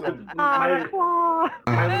awesome. my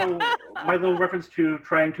little reference to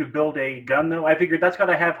trying to build a gun, though, I figured that's got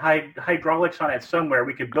to have hydraulics on it somewhere.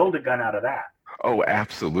 We could build a gun out of that. Oh,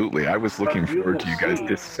 absolutely. I was looking forward to you guys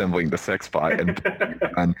disassembling the sex bot and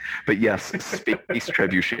gun. But yes, Space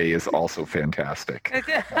Trebuchet is also fantastic.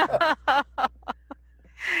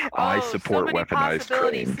 I support so many weaponized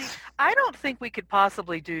possibilities. trains. See, I don't think we could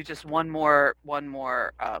possibly do just one more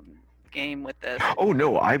game with this. Oh,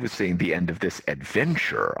 no, I was saying the end of this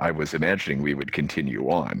adventure. I was imagining we would continue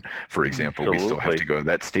on. For example, we still have to go to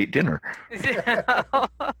that state dinner. He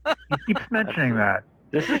keeps mentioning that.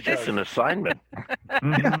 This is just an assignment.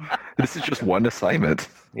 This is just one assignment.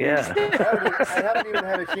 Yeah. I haven't even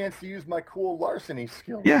had a chance to use my cool larceny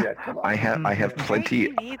skills Yeah, yet. Come on. I have plenty.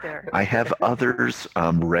 Me neither. I have others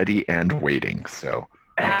ready and waiting. So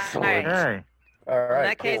Excellent. Hey. All right. In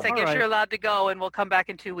that case, cool. I guess you're allowed to go, and we'll come back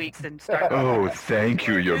in 2 weeks and start. Oh, thank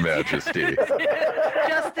you, Your Majesty.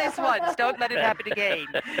 Just this once. Don't let it happen again.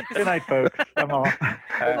 Good night, folks. I'm off.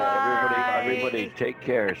 Everybody, take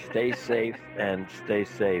care. Stay safe and stay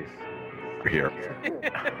safe. We're here.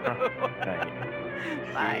 Okay.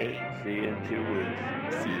 Bye. See you in 2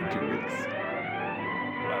 weeks. See you in 2 weeks.